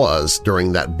as it was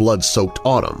during that blood-soaked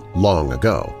autumn long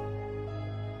ago.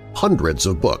 Hundreds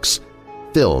of books,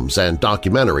 films, and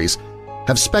documentaries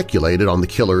have speculated on the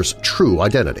killer's true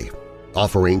identity,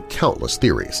 offering countless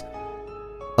theories.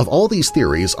 Of all these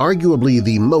theories, arguably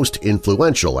the most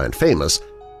influential and famous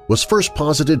was first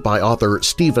posited by author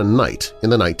Stephen Knight in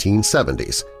the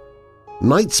 1970s.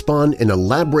 Knight spun an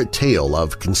elaborate tale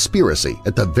of conspiracy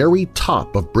at the very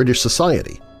top of British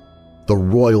society, the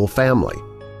royal family.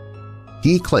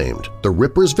 He claimed the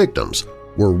Ripper's victims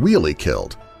were really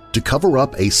killed to cover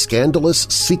up a scandalous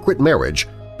secret marriage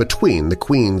between the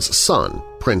Queen's son,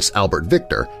 Prince Albert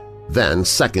Victor, then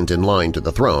second in line to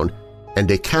the throne, and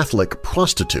a Catholic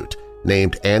prostitute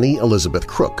named Annie Elizabeth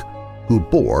Crook, who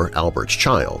bore Albert's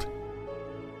child.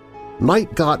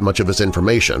 Knight got much of his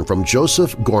information from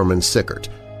Joseph Gorman Sickert,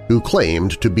 who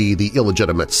claimed to be the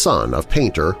illegitimate son of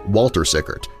painter Walter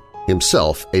Sickert,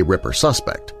 himself a Ripper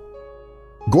suspect.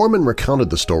 Gorman recounted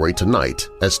the story to Knight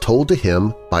as told to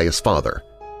him by his father.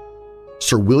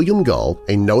 Sir William Gull,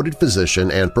 a noted physician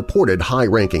and purported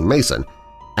high-ranking Mason,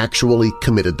 actually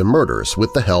committed the murders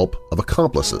with the help of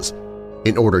accomplices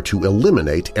in order to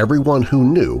eliminate everyone who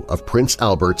knew of Prince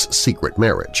Albert's secret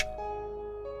marriage.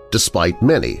 Despite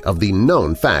many of the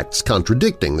known facts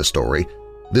contradicting the story,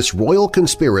 this royal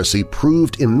conspiracy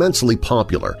proved immensely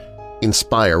popular,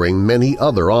 inspiring many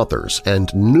other authors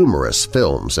and numerous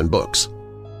films and books.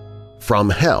 From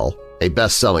Hell, a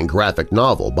best-selling graphic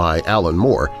novel by Alan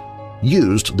Moore,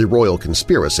 used the royal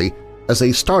conspiracy as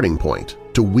a starting point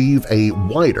to weave a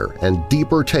wider and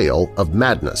deeper tale of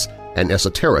madness and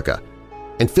esoterica,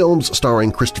 and films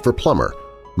starring Christopher Plummer,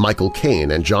 Michael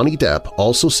Caine, and Johnny Depp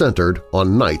also centered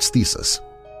on Knight's thesis.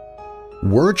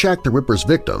 Were Jack the Ripper's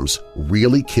victims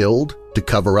really killed to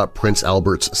cover up Prince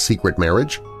Albert's secret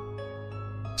marriage?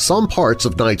 Some parts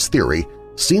of Knight's theory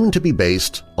seem to be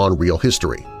based on real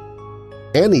history.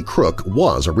 Annie Crook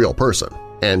was a real person,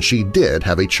 and she did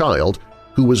have a child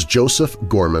who was Joseph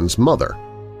Gorman's mother.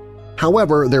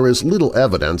 However, there is little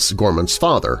evidence Gorman's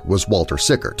father was Walter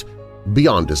Sickert,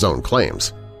 beyond his own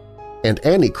claims. And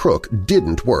Annie Crook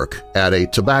didn't work at a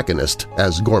tobacconist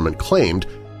as Gorman claimed,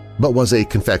 but was a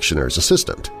confectioner's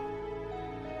assistant.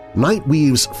 Knight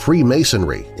weaves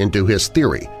Freemasonry into his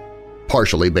theory,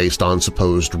 partially based on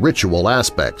supposed ritual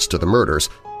aspects to the murders,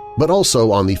 but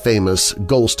also on the famous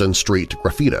Golston Street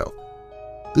graffito.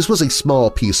 This was a small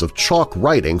piece of chalk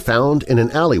writing found in an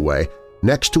alleyway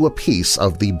next to a piece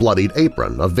of the bloodied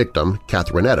apron of victim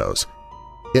Catherine Eddowes.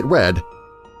 It read,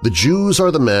 "The Jews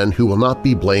are the men who will not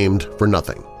be blamed for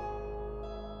nothing."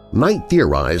 Knight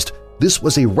theorized this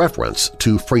was a reference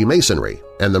to Freemasonry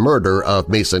and the murder of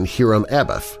Mason Hiram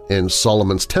Abiff in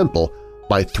Solomon's Temple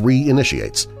by 3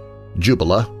 initiates,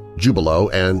 Jubila, Jubilo,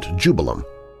 and Jubilum.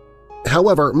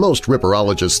 However, most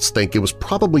Ripperologists think it was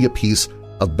probably a piece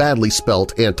of badly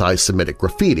spelt anti-Semitic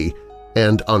graffiti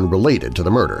and unrelated to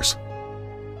the murders.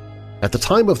 At the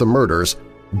time of the murders,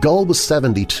 Gull was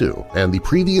 72, and the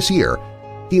previous year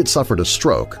he had suffered a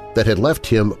stroke that had left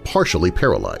him partially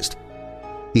paralyzed.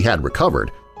 He had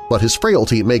recovered, but his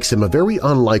frailty makes him a very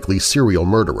unlikely serial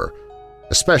murderer,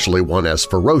 especially one as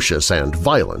ferocious and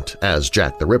violent as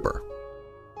Jack the Ripper.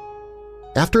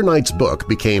 After Knight's book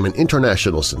became an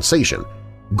international sensation,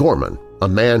 Gorman, a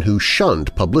man who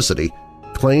shunned publicity,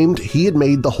 claimed he had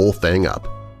made the whole thing up,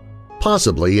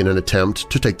 possibly in an attempt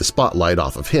to take the spotlight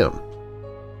off of him.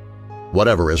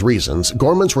 Whatever his reasons,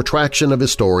 Gorman's retraction of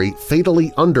his story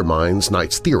fatally undermines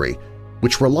Knight's theory,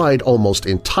 which relied almost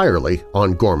entirely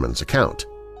on Gorman's account.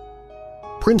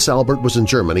 Prince Albert was in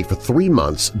Germany for 3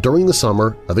 months during the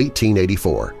summer of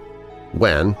 1884,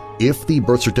 when, if the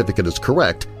birth certificate is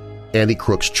correct, Annie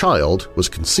Crook's child was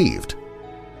conceived.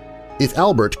 If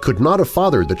Albert could not have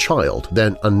fathered the child,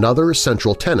 then another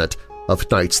central tenet of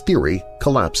Knight's theory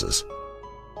collapses.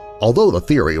 Although the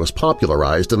theory was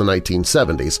popularized in the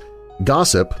 1970s,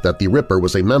 gossip that the Ripper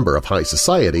was a member of high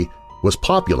society was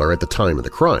popular at the time of the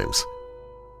crimes.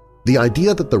 The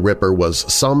idea that the Ripper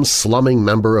was some slumming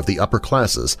member of the upper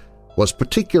classes was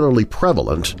particularly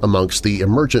prevalent amongst the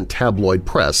emergent tabloid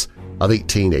press of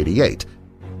 1888,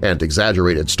 and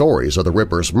exaggerated stories of the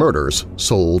Ripper's murders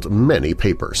sold many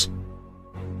papers.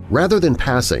 Rather than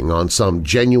passing on some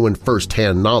genuine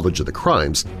first-hand knowledge of the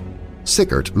crimes,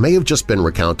 Sickert may have just been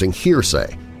recounting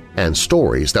hearsay and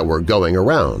stories that were going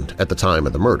around at the time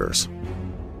of the murders.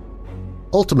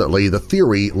 Ultimately, the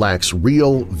theory lacks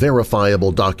real,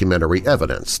 verifiable documentary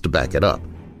evidence to back it up.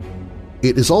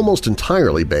 It is almost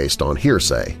entirely based on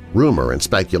hearsay, rumor, and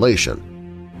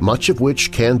speculation, much of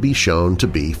which can be shown to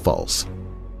be false.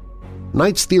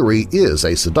 Knight's theory is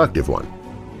a seductive one,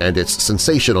 and its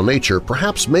sensational nature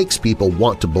perhaps makes people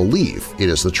want to believe it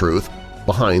is the truth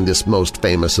behind this most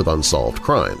famous of unsolved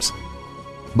crimes.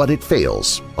 But it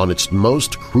fails on its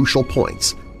most crucial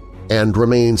points and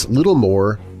remains little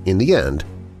more, in the end,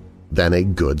 than a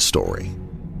good story.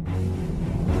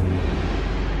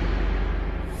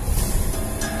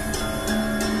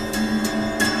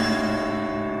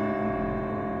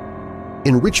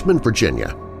 In Richmond,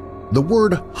 Virginia, the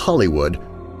word Hollywood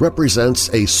represents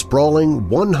a sprawling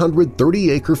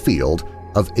 130-acre field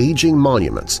of aging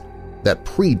monuments that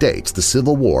predates the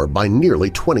Civil War by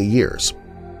nearly 20 years.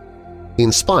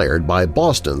 Inspired by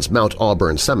Boston's Mount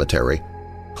Auburn Cemetery,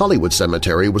 Hollywood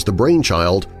Cemetery was the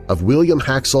brainchild of William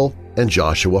Haxel and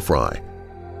Joshua Fry.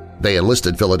 They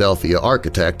enlisted Philadelphia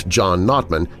architect John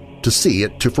Notman to see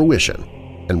it to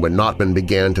fruition, and when Notman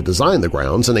began to design the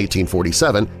grounds in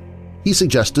 1847, he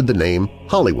suggested the name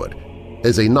Hollywood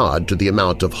as a nod to the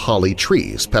amount of holly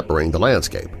trees peppering the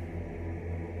landscape.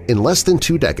 In less than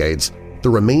 2 decades, the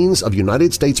remains of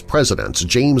United States Presidents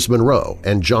James Monroe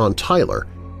and John Tyler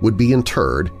would be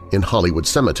interred in Hollywood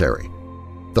Cemetery,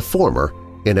 the former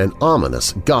in an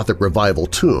ominous Gothic Revival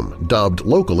tomb dubbed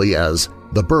locally as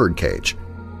the Birdcage.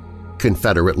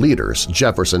 Confederate leaders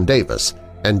Jefferson Davis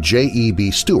and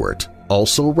J.E.B. Stuart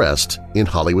also rest in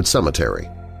Hollywood Cemetery.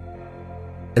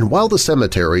 And while the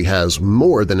cemetery has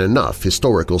more than enough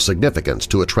historical significance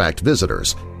to attract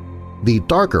visitors, the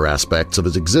darker aspects of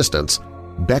its existence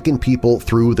beckon people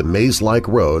through the maze-like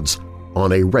roads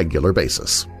on a regular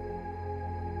basis.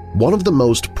 One of the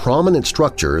most prominent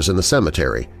structures in the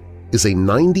cemetery is a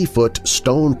 90-foot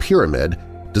stone pyramid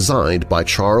designed by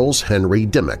Charles Henry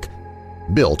Dimmock,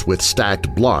 built with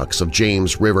stacked blocks of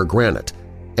James River granite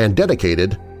and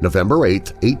dedicated November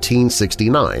 8,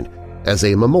 1869, as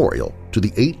a memorial to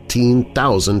the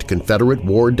 18,000 Confederate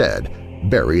war dead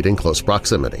buried in close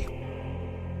proximity.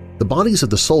 The bodies of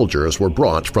the soldiers were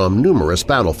brought from numerous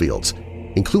battlefields,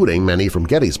 including many from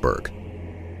Gettysburg.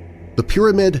 The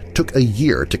pyramid took a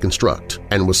year to construct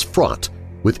and was fraught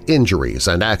with injuries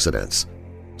and accidents,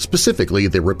 specifically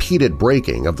the repeated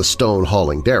breaking of the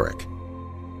stone-hauling derrick.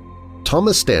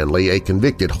 Thomas Stanley, a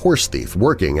convicted horse thief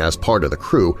working as part of the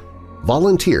crew,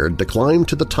 volunteered to climb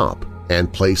to the top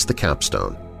and place the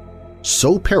capstone.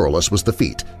 So perilous was the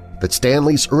feat that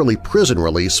Stanley's early prison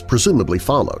release presumably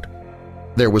followed.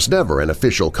 There was never an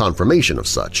official confirmation of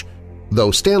such,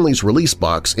 though Stanley's release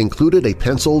box included a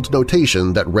penciled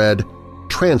notation that read,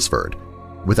 "Transferred,"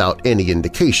 without any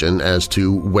indication as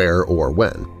to where or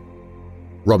when.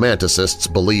 Romanticists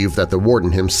believe that the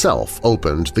warden himself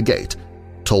opened the gate,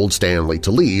 told Stanley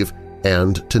to leave,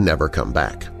 and to never come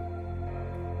back.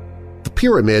 The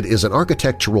pyramid is an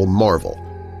architectural marvel,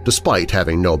 despite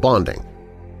having no bonding,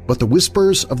 but the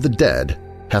whispers of the dead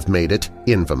have made it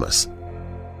infamous.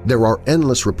 There are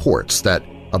endless reports that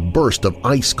a burst of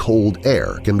ice-cold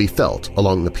air can be felt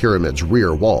along the pyramid's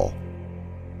rear wall.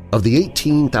 Of the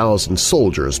 18,000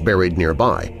 soldiers buried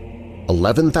nearby,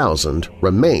 11,000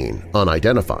 remain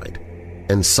unidentified,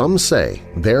 and some say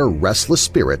their restless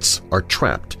spirits are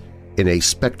trapped in a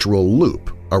spectral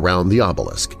loop around the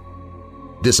obelisk.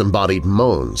 Disembodied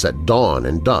moans at dawn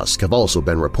and dusk have also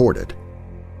been reported.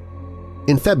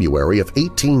 In February of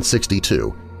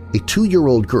 1862, a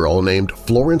 2-year-old girl named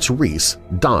Florence Reese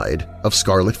died of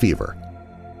scarlet fever.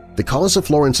 The cause of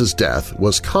Florence's death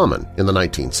was common in the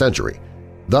 19th century,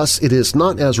 thus it is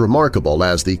not as remarkable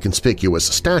as the conspicuous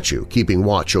statue keeping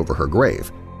watch over her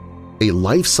grave. A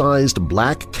life-sized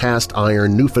black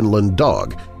cast-iron Newfoundland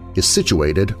dog is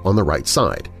situated on the right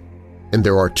side, and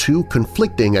there are 2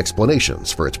 conflicting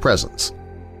explanations for its presence.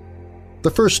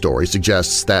 The first story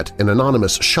suggests that an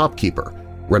anonymous shopkeeper,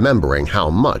 remembering how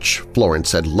much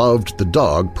Florence had loved the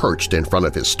dog perched in front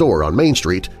of his store on Main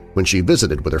Street when she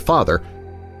visited with her father,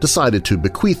 decided to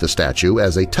bequeath the statue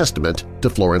as a testament to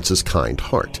Florence's kind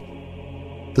heart.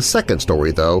 The second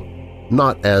story, though,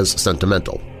 not as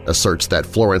sentimental, asserts that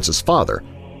Florence's father,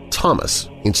 Thomas,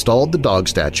 installed the dog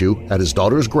statue at his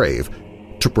daughter's grave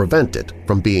to prevent it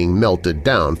from being melted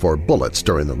down for bullets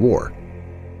during the war.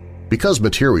 Because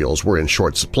materials were in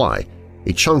short supply,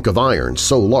 a chunk of iron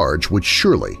so large would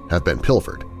surely have been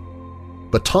pilfered.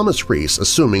 But Thomas Reese,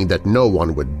 assuming that no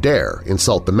one would dare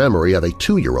insult the memory of a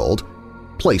 2-year-old,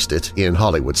 placed it in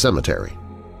Hollywood Cemetery.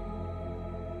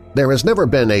 There has never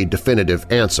been a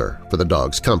definitive answer for the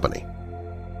dog's company.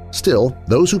 Still,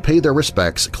 those who pay their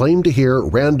respects claim to hear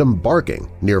random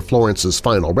barking near Florence's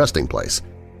final resting place,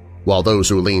 while those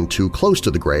who lean too close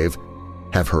to the grave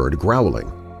have heard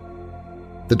growling.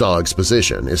 The dog's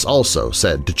position is also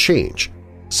said to change,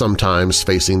 sometimes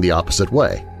facing the opposite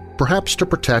way, perhaps to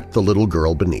protect the little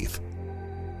girl beneath.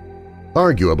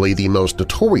 Arguably the most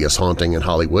notorious haunting in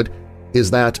Hollywood is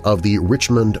that of the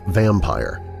Richmond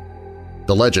vampire.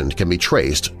 The legend can be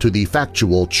traced to the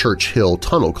factual Church Hill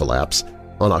Tunnel collapse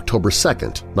on October 2,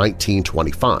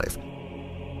 1925.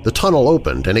 The tunnel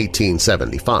opened in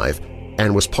 1875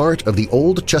 and was part of the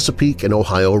old Chesapeake and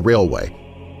Ohio Railway.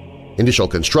 Initial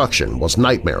construction was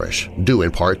nightmarish, due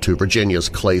in part to Virginia's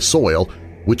clay soil,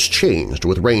 which changed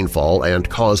with rainfall and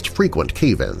caused frequent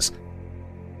cave-ins.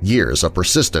 Years of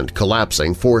persistent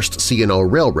collapsing forced C&O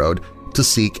Railroad to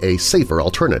seek a safer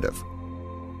alternative.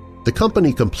 The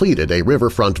company completed a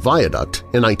riverfront viaduct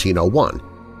in 1901,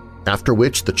 after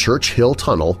which the Church Hill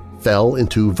Tunnel fell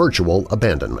into virtual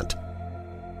abandonment.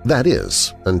 That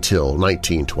is, until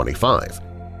 1925.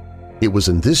 It was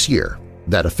in this year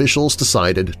that officials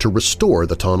decided to restore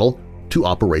the tunnel to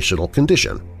operational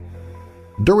condition.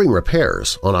 During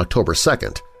repairs on October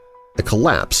 2nd, a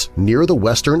collapse near the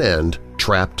western end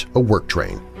trapped a work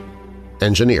train.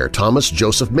 Engineer Thomas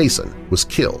Joseph Mason was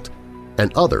killed,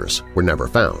 and others were never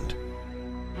found.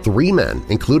 3 men,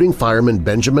 including fireman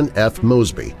Benjamin F.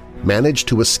 Mosby, managed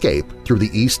to escape through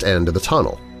the east end of the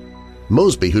tunnel.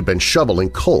 Mosby, who'd been shoveling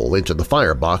coal into the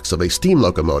firebox of a steam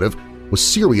locomotive, was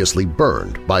seriously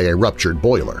burned by a ruptured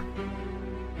boiler.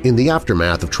 In the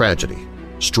aftermath of tragedy,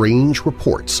 strange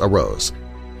reports arose.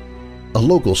 A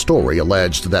local story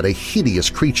alleged that a hideous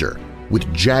creature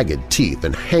with jagged teeth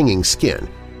and hanging skin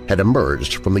had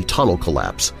emerged from the tunnel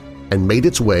collapse and made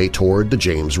its way toward the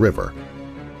James River.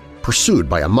 Pursued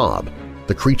by a mob,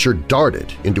 the creature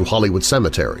darted into Hollywood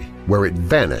Cemetery, where it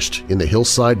vanished in the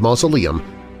hillside mausoleum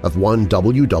of one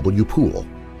W.W. Poole.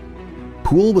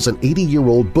 Poole was an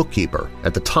 80-year-old bookkeeper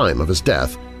at the time of his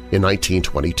death in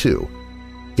 1922,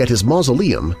 yet his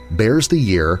mausoleum bears the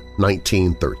year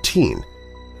 1913.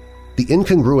 The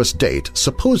incongruous date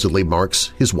supposedly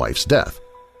marks his wife's death.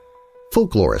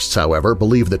 Folklorists, however,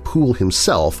 believe that Poole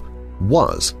himself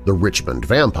was the Richmond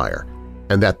vampire,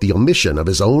 and that the omission of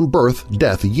his own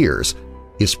birth-death years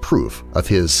is proof of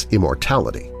his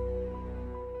immortality.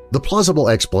 The plausible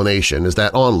explanation is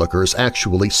that onlookers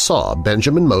actually saw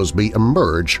Benjamin Mosby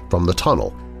emerge from the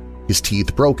tunnel, his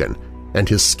teeth broken and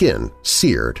his skin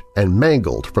seared and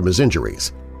mangled from his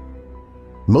injuries.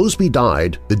 Mosby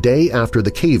died the day after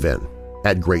the cave-in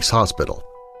at Grace Hospital.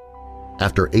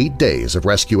 After 8 days of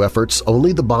rescue efforts,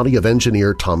 only the body of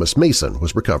engineer Thomas Mason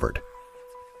was recovered.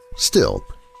 Still,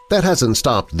 that hasn't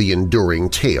stopped the enduring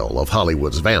tale of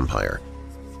Hollywood's vampire.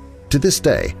 To this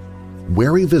day,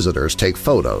 wary visitors take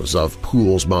photos of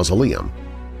Poole's mausoleum,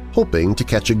 hoping to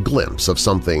catch a glimpse of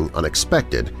something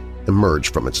unexpected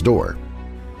emerge from its door.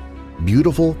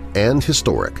 Beautiful and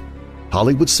historic,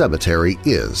 Hollywood Cemetery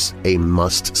is a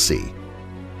must-see.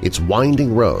 Its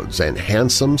winding roads and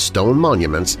handsome stone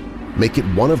monuments make it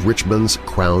one of Richmond's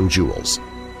crown jewels.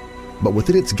 But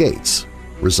within its gates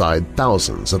reside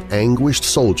thousands of anguished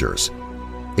soldiers,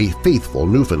 a faithful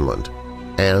Newfoundland,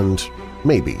 and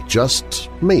maybe, just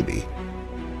maybe,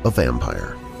 a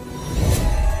vampire.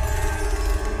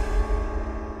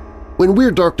 When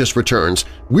Weird Darkness returns,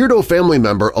 Weirdo family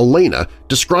member Alana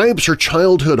describes her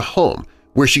childhood home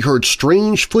where she heard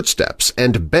strange footsteps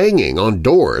and banging on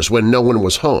doors when no one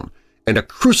was home, and a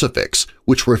crucifix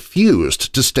which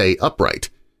refused to stay upright.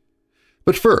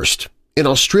 But first, an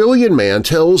Australian man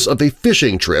tells of a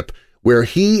fishing trip where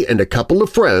he and a couple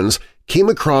of friends came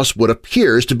across what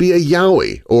appears to be a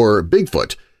Yowie or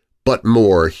Bigfoot, but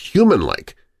more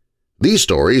human-like. These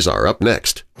stories are up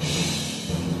next.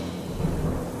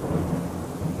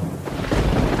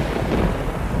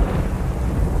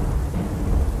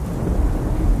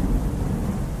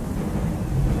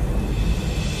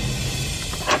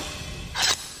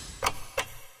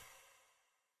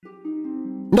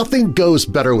 Nothing goes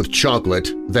better with chocolate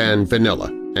than vanilla,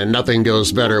 and nothing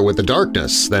goes better with the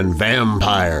darkness than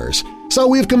vampires. So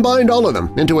we've combined all of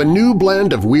them into a new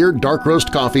blend of weird dark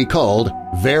roast coffee called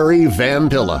Very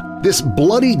Vampilla. This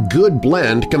bloody good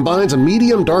blend combines a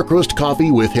medium dark roast coffee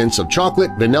with hints of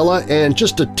chocolate, vanilla, and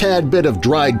just a tad bit of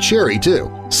dried cherry,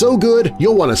 too. So good,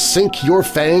 you'll want to sink your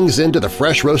fangs into the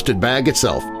fresh roasted bag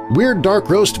itself. Weird Dark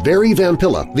Roast Very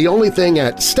Vampilla. The only thing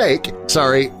at stake,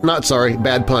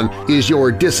 bad pun, is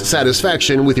your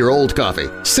dissatisfaction with your old coffee.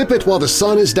 Sip it while the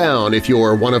sun is down if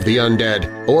you're one of the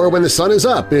undead, or when the sun is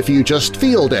up if you just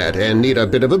feel dead and need a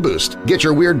bit of a boost. Get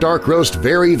your Weird Dark Roast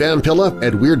Very Vampilla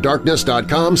at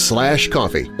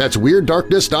WeirdDarkness.com/coffee. That's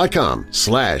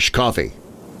WeirdDarkness.com/coffee.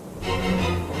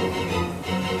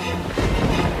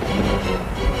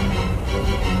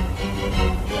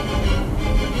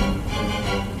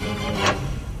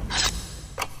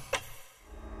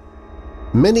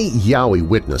 Many Yowie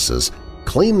witnesses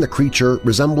claim the creature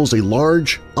resembles a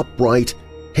large, upright,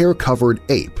 hair-covered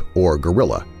ape or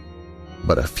gorilla,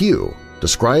 but a few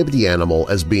describe the animal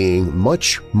as being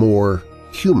much more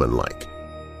human-like.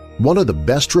 One of the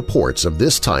best reports of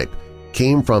this type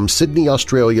came from Sydney,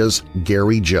 Australia's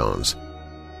Gary Jones.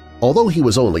 Although he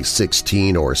was only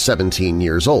 16 or 17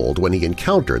 years old when he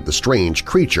encountered the strange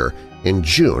creature in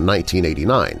June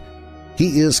 1989,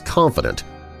 he is confident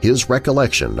his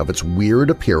recollection of its weird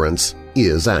appearance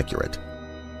is accurate.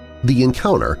 The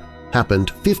encounter happened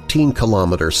 15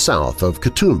 kilometers south of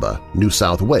Katoomba, New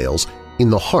South Wales, in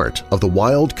the heart of the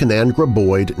wild Canangra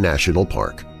Boyd National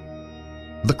Park.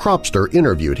 The cropster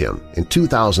interviewed him in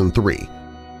 2003,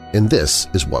 and this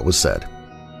is what was said.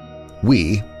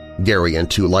 "We, Gary and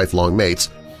two lifelong mates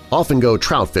often go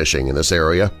trout fishing in this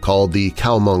area called the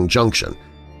Kowmung Junction,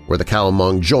 where the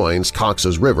Kowmung joins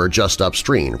Cox's River just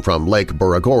upstream from Lake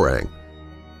Burragorang.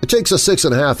 It takes us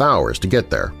 6.5 hours to get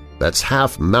there. That's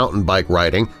half mountain bike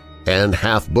riding and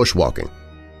half bushwalking.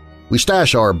 We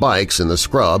stash our bikes in the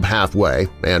scrub halfway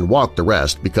and walk the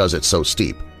rest because it's so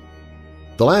steep.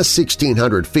 The last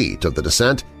 1,600 feet of the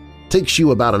descent takes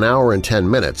you about an hour and 10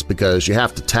 minutes because you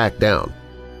have to tack down.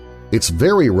 It's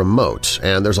very remote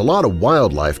and there's a lot of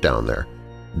wildlife down there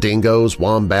 – dingoes,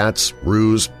 wombats,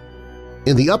 roos.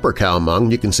 In the upper Kowmung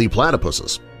you can see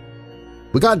platypuses.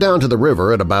 We got down to the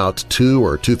river at about 2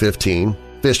 or 2:15,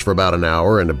 fished for about an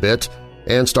hour and a bit,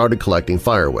 and started collecting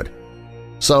firewood.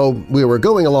 So we were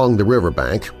going along the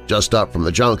riverbank, just up from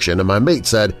the junction, and my mate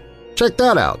said, "Check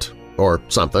that out," or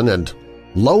something, and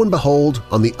lo and behold,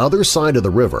 on the other side of the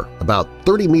river, about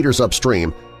 30 meters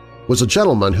upstream, was a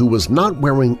gentleman who was not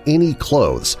wearing any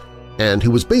clothes and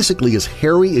who was basically as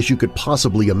hairy as you could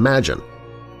possibly imagine.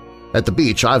 At the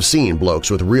beach, I've seen blokes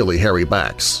with really hairy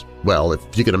backs. Well, if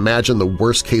you can imagine the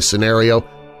worst-case scenario,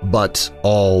 but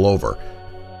all over.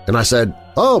 And I said,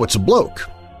 "Oh, it's a bloke."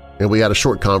 And we had a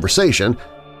short conversation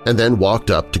and then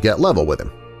walked up to get level with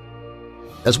him.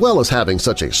 As well as having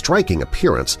such a striking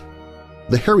appearance,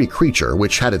 the hairy creature,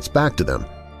 which had its back to them,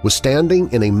 was standing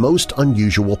in a most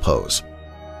unusual pose.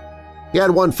 He had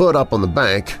one foot up on the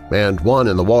bank and one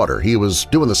in the water. He was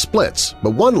doing the splits,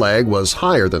 but one leg was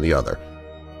higher than the other.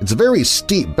 It's a very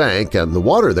steep bank and the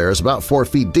water there is about 4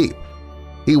 feet deep.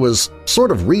 He was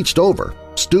sort of reached over,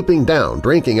 stooping down,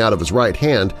 drinking out of his right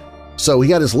hand, so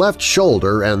he had his left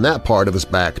shoulder and that part of his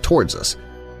back towards us.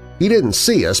 He didn't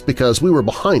see us because we were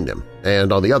behind him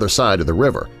and on the other side of the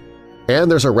river. And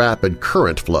there's a rapid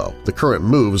current flow. The current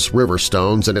moves river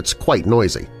stones and it's quite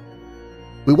noisy.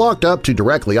 We walked up to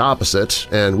directly opposite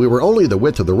and we were only the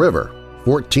width of the river,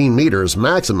 14 meters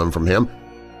maximum from him,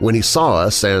 when he saw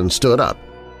us and stood up.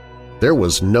 There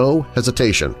was no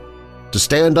hesitation. To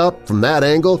stand up from that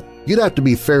angle, you'd have to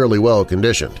be fairly well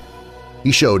conditioned.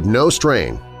 He showed no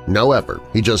strain, no effort.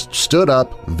 He just stood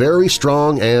up, very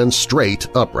strong and straight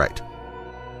upright.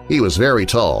 He was very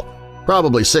tall,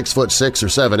 probably 6'6" or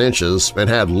 7 inches, and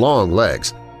had long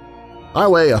legs. I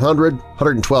weigh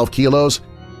 112 kilos.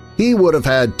 He would have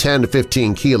had 10 to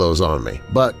 15 kilos on me,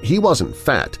 but he wasn't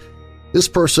fat. This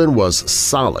person was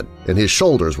solid, and his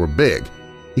shoulders were big.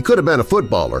 He could have been a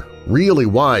footballer, really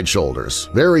wide shoulders,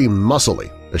 very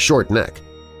muscly, a short neck.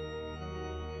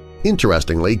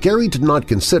 Interestingly, Gary did not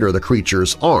consider the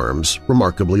creature's arms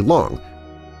remarkably long.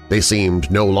 They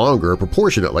seemed no longer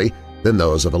proportionately than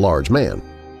those of a large man.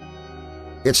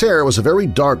 Its hair was a very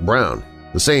dark brown,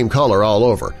 the same color all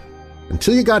over,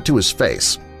 until you got to his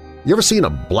face. You ever seen a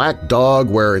black dog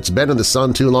where it's been in the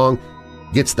sun too long,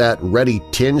 gets that reddy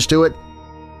tinge to it?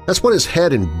 That's what his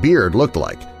head and beard looked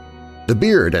like. The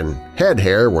beard and head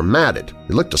hair were matted.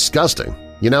 It looked disgusting,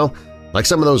 you know, like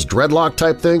some of those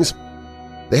dreadlock-type things.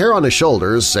 The hair on his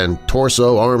shoulders and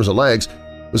torso, arms, and legs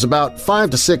was about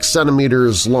 5 to 6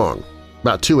 centimeters long,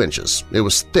 about 2 inches. It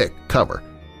was thick cover.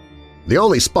 The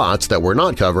only spots that were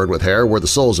not covered with hair were the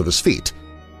soles of his feet,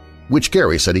 which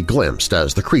Gary said he glimpsed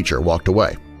as the creature walked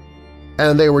away.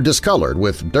 And they were discolored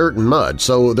with dirt and mud,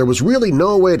 so there was really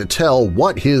no way to tell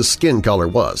what his skin color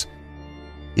was.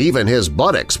 Even his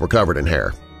buttocks were covered in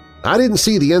hair. I didn't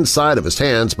see the inside of his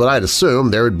hands, but I'd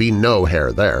assume there would be no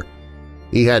hair there.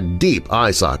 He had deep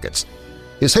eye sockets.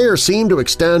 His hair seemed to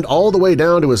extend all the way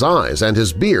down to his eyes and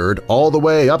his beard all the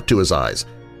way up to his eyes.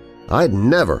 I'd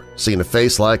never seen a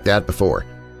face like that before.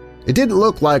 It didn't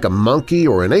look like a monkey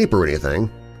or an ape or anything.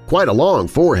 Quite a long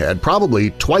forehead,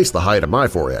 probably twice the height of my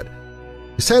forehead.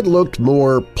 His head looked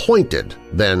more pointed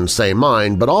than, say,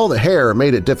 mine, but all the hair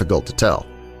made it difficult to tell.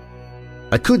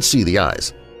 I could see the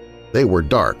eyes. They were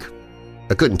dark.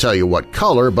 I couldn't tell you what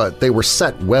color, but they were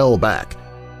set well back.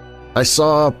 I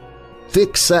saw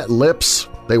thick-set lips.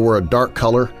 They were a dark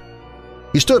color.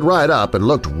 He stood right up and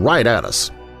looked right at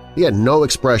us. He had no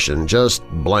expression, just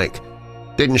blank.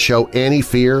 Didn't show any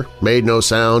fear, made no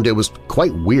sound. It was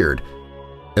quite weird.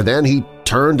 And then he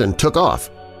turned and took off.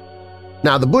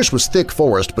 Now, the bush was thick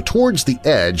forest, but towards the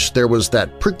edge there was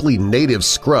that prickly native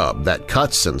scrub that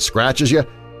cuts and scratches you.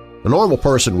 A normal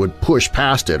person would push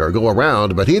past it or go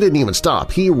around, but he didn't even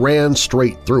stop. He ran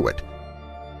straight through it.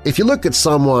 If you look at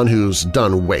someone who's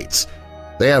done weights,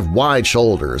 they have wide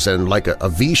shoulders and like a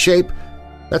V shape.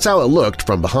 That's how it looked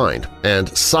from behind, and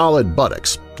solid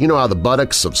buttocks. You know how the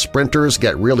buttocks of sprinters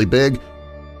get really big?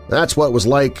 That's what it was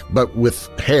like, but with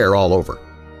hair all over.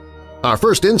 Our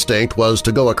first instinct was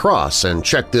to go across and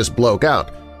check this bloke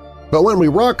out, but when we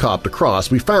rock-hopped across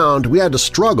we found we had to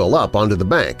struggle up onto the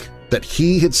bank, that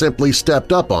he had simply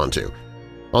stepped up onto.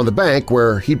 On the bank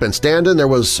where he'd been standing, there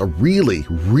was a really,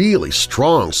 really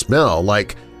strong smell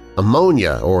like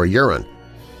ammonia or urine.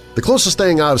 The closest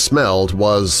thing I've smelled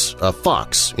was a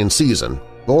fox in season,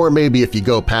 or maybe if you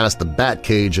go past the bat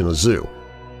cage in a zoo.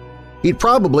 He'd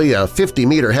probably a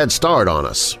 50-meter head start on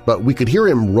us, but we could hear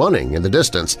him running in the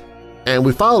distance, and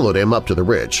we followed him up to the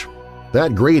ridge.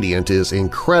 That gradient is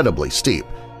incredibly steep,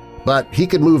 but he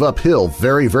could move uphill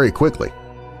very, very quickly.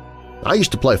 I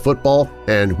used to play football,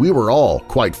 and we were all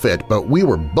quite fit, but we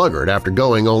were buggered after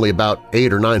going only about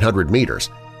 800 or 900 meters.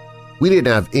 We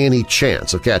didn't have any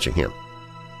chance of catching him.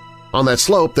 On that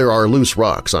slope there are loose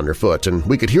rocks underfoot, and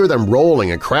we could hear them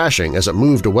rolling and crashing as it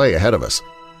moved away ahead of us.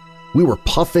 We were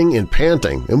puffing and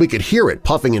panting, and we could hear it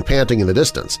puffing and panting in the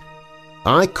distance.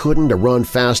 I couldn't have run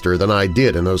faster than I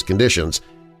did in those conditions.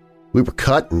 We were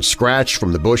cut and scratched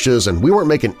from the bushes, and we weren't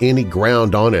making any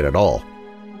ground on it at all.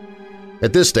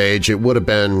 At this stage, it would have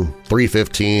been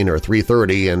 3:15 or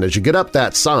 3:30, and as you get up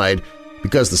that side,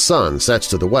 because the sun sets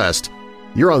to the west,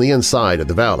 you're on the inside of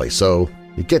the valley, so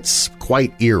it gets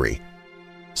quite eerie.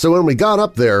 So when we got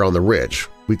up there on the ridge,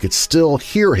 we could still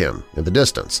hear him in the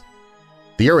distance.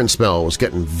 The urine smell was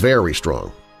getting very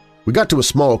strong. We got to a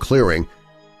small clearing,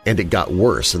 and it got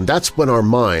worse, and that's when our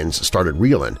minds started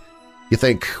reeling. You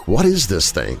think, what is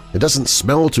this thing? It doesn't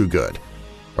smell too good.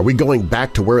 Are we going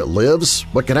back to where it lives?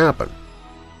 What could happen?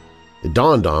 It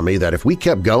dawned on me that if we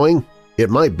kept going, it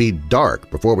might be dark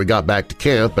before we got back to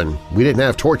camp, and we didn't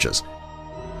have torches.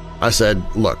 I said,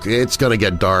 look, it's going to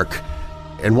get dark,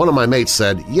 and one of my mates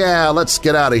said, yeah, let's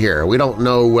get out of here. We don't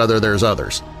know whether there's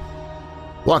others.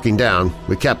 Walking down,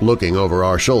 we kept looking over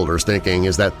our shoulders thinking,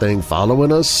 is that thing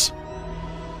following us?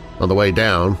 On the way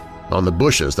down, on the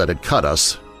bushes that had cut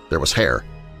us, there was hair.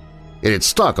 It had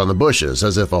stuck on the bushes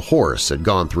as if a horse had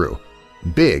gone through.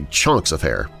 Big chunks of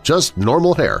hair, just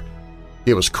normal hair.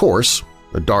 It was coarse,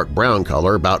 a dark brown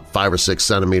color, about 5 or 6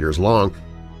 centimeters long.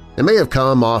 It may have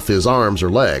come off his arms or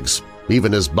legs.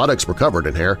 Even his buttocks were covered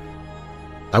in hair.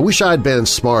 I wish I'd been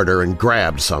smarter and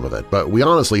grabbed some of it, but we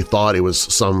honestly thought it was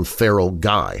some feral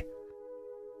guy.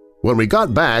 When we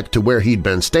got back to where he'd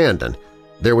been standing,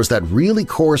 there was that really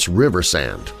coarse river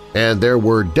sand, and there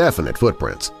were definite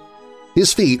footprints.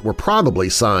 His feet were probably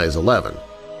size 11,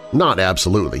 not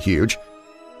absolutely huge.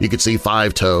 You could see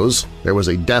 5 toes, there was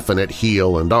a definite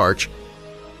heel and arch.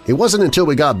 It wasn't until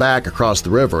we got back across the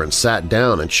river and sat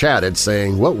down and chatted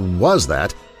saying, what was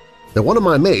that one of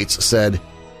my mates said,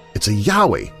 it's a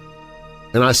Yowie.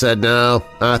 And I said, no,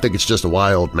 I think it's just a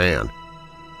wild man.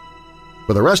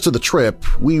 For the rest of the trip,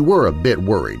 we were a bit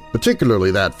worried,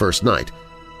 particularly that first night.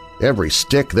 Every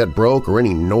stick that broke or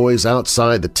any noise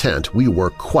outside the tent, we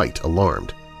were quite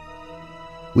alarmed.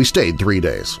 We stayed 3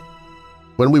 days.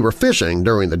 When we were fishing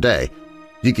during the day,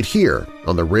 you could hear,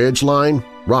 on the ridge line,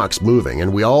 rocks moving,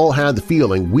 and we all had the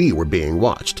feeling we were being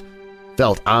watched,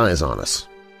 felt eyes on us.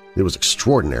 It was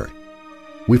extraordinary.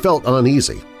 We felt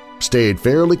uneasy, stayed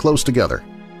fairly close together.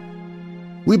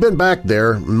 We've been back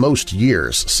there most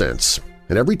years since,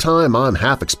 and every time I'm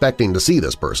half expecting to see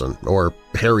this person, or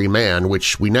hairy man,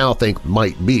 which we now think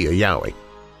might be a Yowie.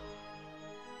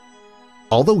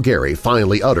 Although Gary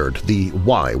finally uttered the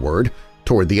Y word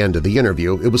toward the end of the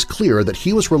interview, it was clear that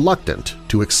he was reluctant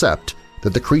to accept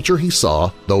that the creature he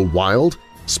saw, though wild,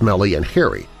 smelly, and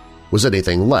hairy, was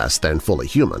anything less than fully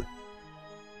human.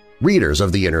 Readers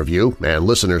of the interview and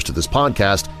listeners to this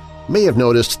podcast may have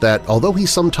noticed that although he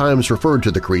sometimes referred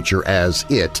to the creature as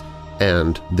it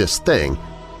and this thing,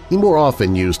 he more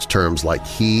often used terms like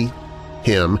he,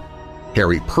 him,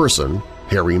 hairy person,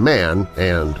 hairy man,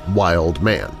 and wild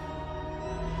man.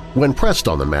 When pressed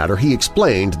on the matter, he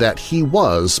explained that he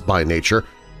was, by nature,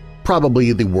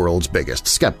 probably the world's biggest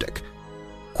skeptic.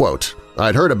 Quote,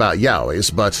 I'd heard about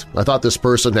Yowies, but I thought this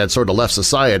person had sort of left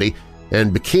society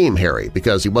and became hairy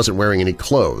because he wasn't wearing any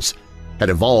clothes, had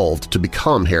evolved to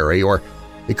become hairy, or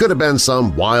it could have been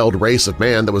some wild race of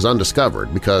man that was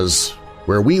undiscovered because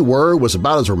where we were was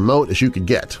about as remote as you could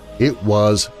get. It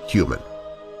was human.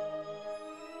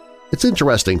 It's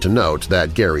interesting to note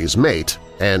that Gary's mate,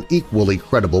 an equally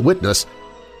credible witness,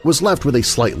 was left with a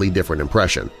slightly different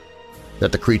impression,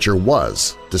 that the creature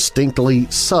was distinctly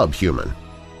subhuman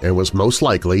and was most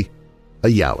likely a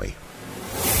Yowie.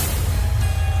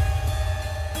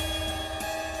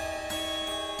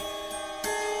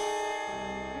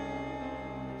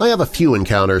 I have a few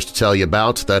encounters to tell you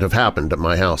about that have happened at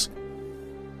my house.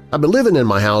 I've been living in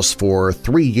my house for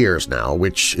 3 years now,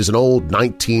 which is an old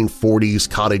 1940s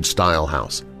cottage-style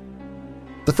house.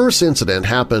 The first incident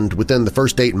happened within the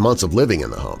first 8 months of living in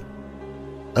the home.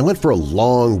 I went for a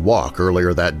long walk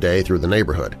earlier that day through the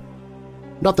neighborhood.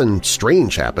 Nothing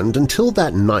strange happened until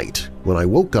that night when I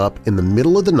woke up in the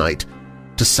middle of the night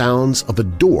to sounds of a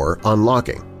door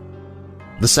unlocking.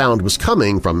 The sound was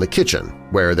coming from the kitchen,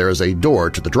 where there is a door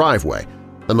to the driveway,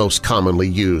 the most commonly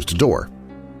used door.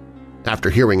 After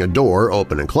hearing a door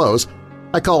open and close,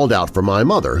 I called out for my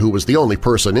mother, who was the only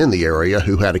person in the area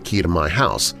who had a key to my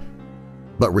house,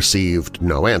 but received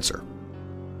no answer.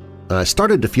 I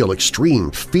started to feel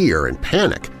extreme fear and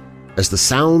panic as the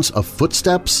sounds of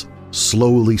footsteps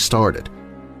slowly started.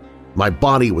 My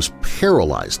body was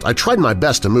paralyzed. I tried my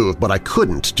best to move, but I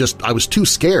couldn't, I was too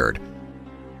scared.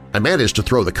 I managed to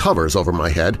throw the covers over my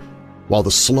head while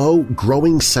the slow,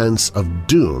 growing sense of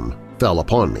doom fell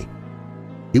upon me.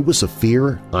 It was a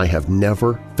fear I have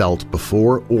never felt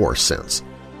before or since.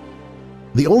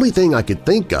 The only thing I could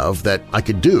think of that I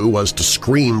could do was to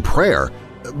scream prayer,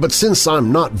 but since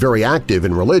I'm not very active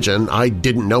in religion, I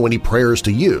didn't know any prayers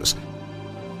to use.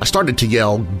 I started to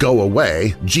yell, "Go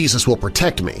away, Jesus will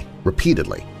protect me,"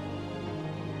 repeatedly.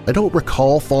 I don't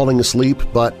recall falling asleep,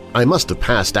 but I must have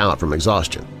passed out from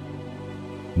exhaustion.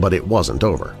 But it wasn't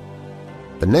over.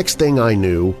 The next thing I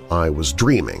knew, I was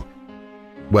dreaming.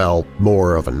 Well,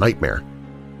 more of a nightmare.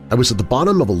 I was at the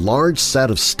bottom of a large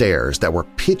set of stairs that were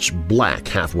pitch black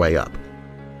halfway up.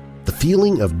 The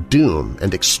feeling of doom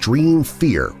and extreme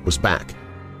fear was back.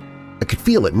 I could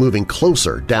feel it moving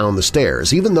closer down the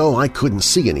stairs, even though I couldn't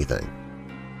see anything.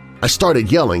 I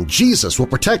started yelling, "Jesus will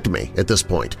protect me," at this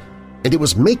point, and it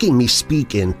was making me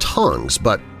speak in tongues,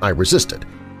 but I resisted.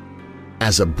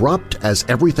 As abrupt as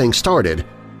everything started,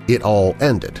 it all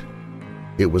ended.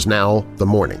 It was now the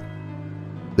morning.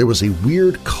 There was a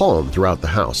weird calm throughout the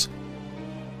house.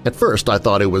 At first I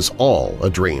thought it was all a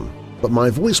dream, but my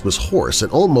voice was hoarse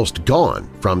and almost gone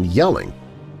from yelling,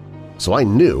 so I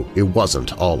knew it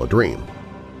wasn't all a dream.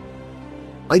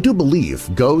 I do believe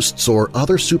ghosts or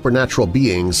other supernatural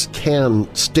beings can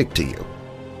stick to you.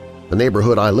 The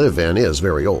neighborhood I live in is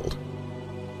very old.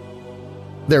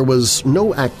 There was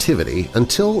no activity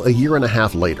until a year and a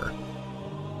half later.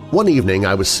 One evening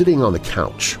I was sitting on the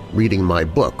couch reading my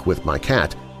book with my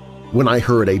cat when I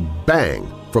heard a bang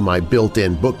from my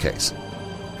built-in bookcase.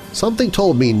 Something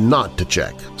told me not to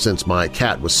check since my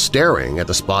cat was staring at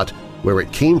the spot where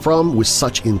it came from with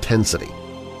such intensity.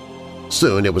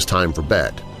 Soon it was time for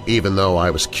bed. Even though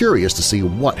I was curious to see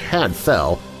what had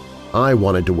fell, I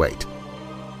wanted to wait.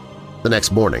 The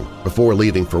next morning, before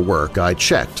leaving for work, I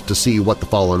checked to see what the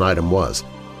fallen item was.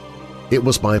 It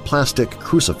was my plastic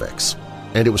crucifix,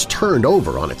 and it was turned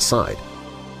over on its side.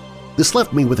 This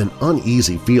left me with an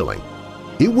uneasy feeling.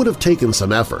 It would have taken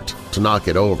some effort to knock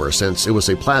it over since it was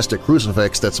a plastic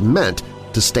crucifix that's meant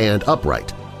to stand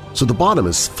upright, so the bottom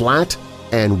is flat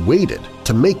and weighted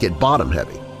to make it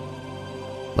bottom-heavy.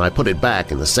 I put it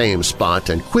back in the same spot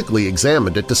and quickly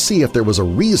examined it to see if there was a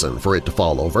reason for it to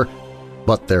fall over,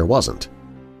 but there wasn't.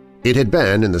 It had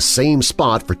been in the same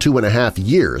spot for 2.5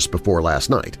 years before last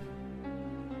night.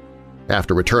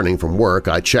 After returning from work,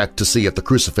 I checked to see if the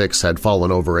crucifix had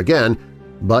fallen over again,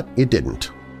 but it didn't.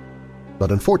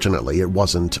 But unfortunately, it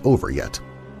wasn't over yet.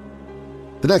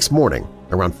 The next morning,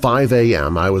 around 5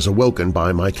 a.m., I was awoken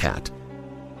by my cat.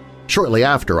 Shortly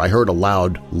after, I heard a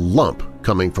loud lump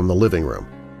coming from the living room.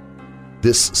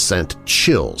 This sent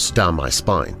chills down my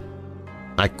spine.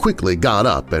 I quickly got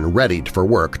up and readied for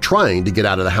work, trying to get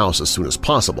out of the house as soon as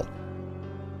possible.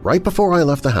 Right before I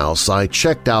left the house, I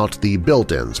checked out the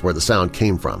built-ins where the sound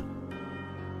came from.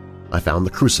 I found the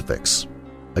crucifix,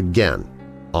 again,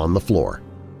 on the floor.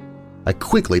 I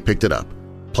quickly picked it up,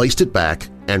 placed it back,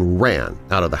 and ran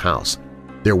out of the house.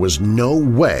 There was no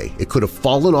way it could have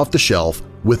fallen off the shelf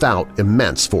without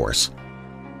immense force.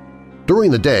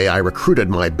 During the day, I recruited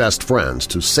my best friends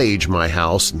to sage my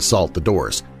house and salt the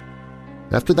doors.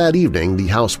 After that evening, the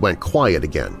house went quiet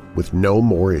again with no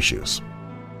more issues.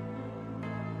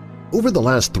 Over the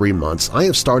last 3 months, I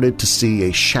have started to see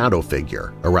a shadow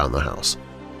figure around the house.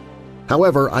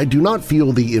 However, I do not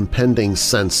feel the impending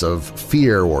sense of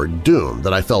fear or doom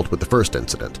that I felt with the first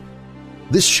incident.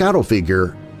 This shadow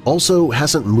figure also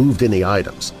hasn't moved any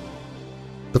items.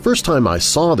 The first time I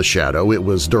saw the shadow, it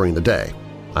was during the day.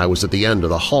 I was at the end of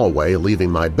the hallway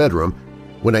leaving my bedroom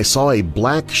when I saw a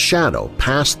black shadow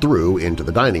pass through into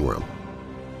the dining room.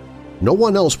 No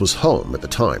one else was home at the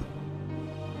time.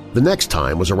 The next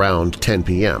time was around 10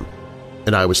 p.m.,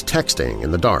 and I was texting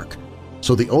in the dark,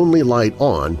 so the only light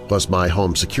on was my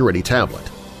home security tablet.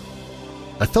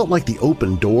 I felt like the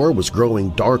open door was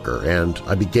growing darker, and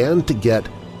I began to get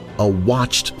a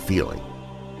watched feeling.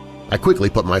 I quickly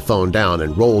put my phone down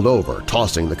and rolled over,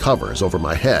 tossing the covers over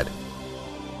my head.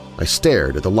 I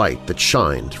stared at the light that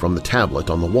shined from the tablet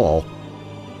on the wall,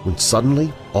 when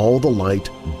suddenly all the light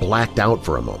blacked out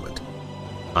for a moment.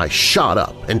 I shot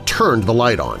up and turned the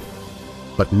light on,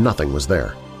 but nothing was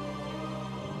there.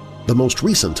 The most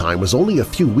recent time was only a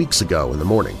few weeks ago in the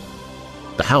morning.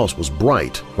 The house was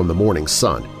bright from the morning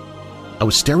sun. I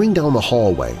was staring down the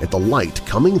hallway at the light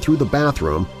coming through the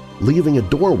bathroom, leaving a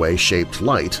doorway-shaped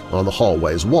light on the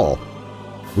hallway's wall,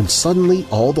 when suddenly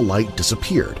all the light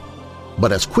disappeared,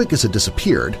 but as quick as it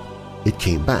disappeared, it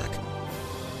came back.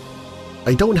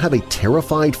 I don't have a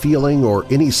terrified feeling or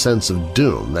any sense of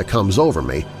doom that comes over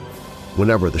me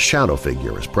whenever the shadow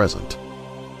figure is present.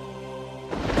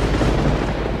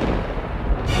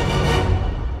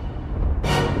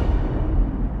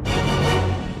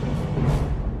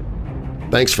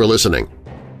 Thanks for listening.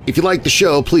 If you like the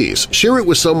show, please share it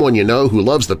with someone you know who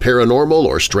loves the paranormal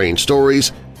or strange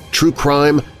stories, true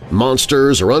crime,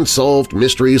 monsters, or unsolved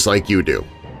mysteries like you do.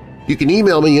 You can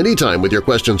email me anytime with your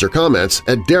questions or comments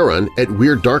at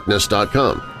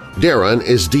darren@weirddarkness.com. Darren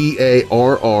is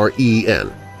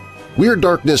D-A-R-R-E-N.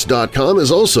 WeirdDarkness.com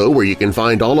is also where you can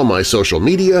find all of my social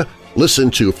media,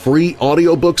 listen to free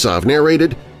audiobooks I've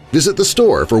narrated, visit the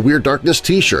store for Weird Darkness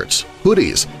t-shirts,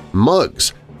 hoodies,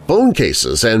 mugs, phone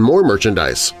cases, and more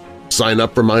merchandise. Sign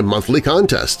up for my monthly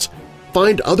contests,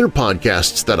 find other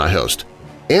podcasts that I host,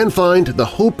 and find the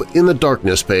Hope in the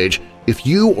Darkness page if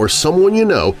you or someone you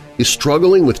know is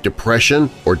struggling with depression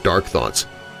or dark thoughts.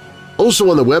 Also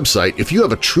on the website, if you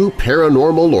have a true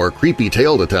paranormal or creepy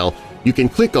tale to tell, you can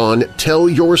click on Tell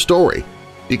Your Story.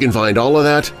 You can find all of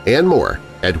that and more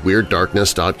at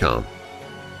WeirdDarkness.com.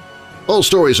 All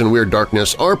stories in Weird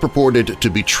Darkness are purported to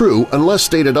be true unless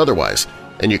stated otherwise,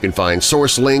 and you can find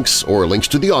source links or links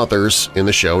to the authors in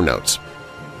the show notes.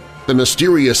 The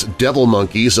Mysterious Devil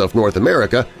Monkeys of North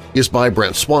America is by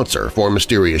Brent Swatzer for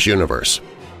Mysterious Universe.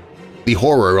 The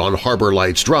Horror on Harbor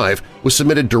Lights Drive was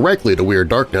submitted directly to Weird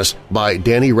Darkness by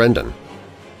Danny Rendon.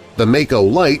 The Maco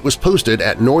Light was posted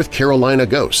at North Carolina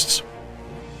Ghosts.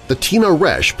 The Tina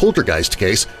Resch Poltergeist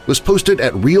Case was posted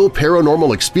at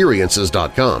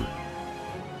realparanormalexperiences.com.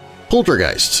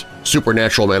 Poltergeists,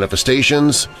 Supernatural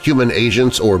Manifestations, Human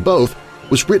Agents, or Both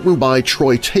was written by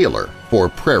Troy Taylor for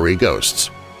Prairie Ghosts.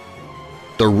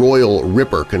 The Royal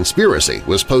Ripper Conspiracy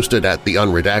was posted at The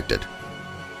Unredacted.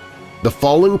 The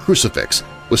Fallen Crucifix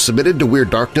was submitted to Weird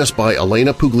Darkness by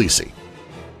Alana Puglisi.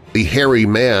 The Hairy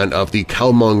Man of the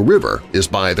Kowmung River is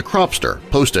by The Cropster,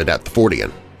 posted at The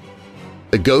Fortean.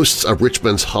 The Ghosts of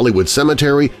Richmond's Hollywood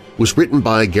Cemetery was written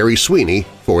by Gary Sweeney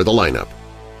for The Lineup.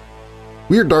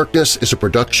 Weird Darkness is a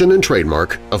production and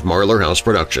trademark of Marlar House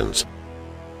Productions.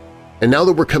 And now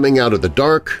that we're coming out of the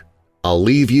dark, I'll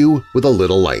leave you with a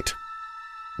little light.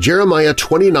 Jeremiah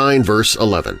 29 verse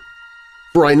 11.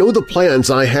 For I know the plans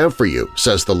I have for you,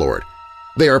 says the Lord.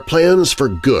 They are plans for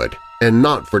good and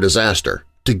not for disaster,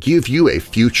 to give you a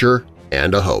future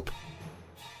and a hope.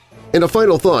 And a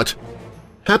final thought,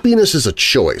 happiness is a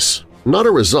choice, not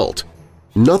a result.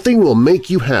 Nothing will make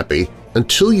you happy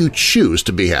until you choose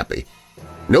to be happy.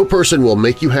 No person will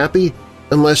make you happy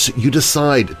unless you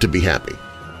decide to be happy.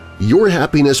 Your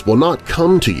happiness will not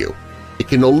come to you. It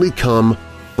can only come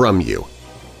from you.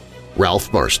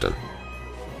 Ralph Marston.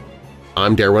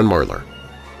 I'm Darren Marlar.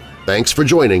 Thanks for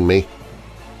joining me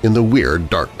in the Weird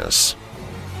Darkness.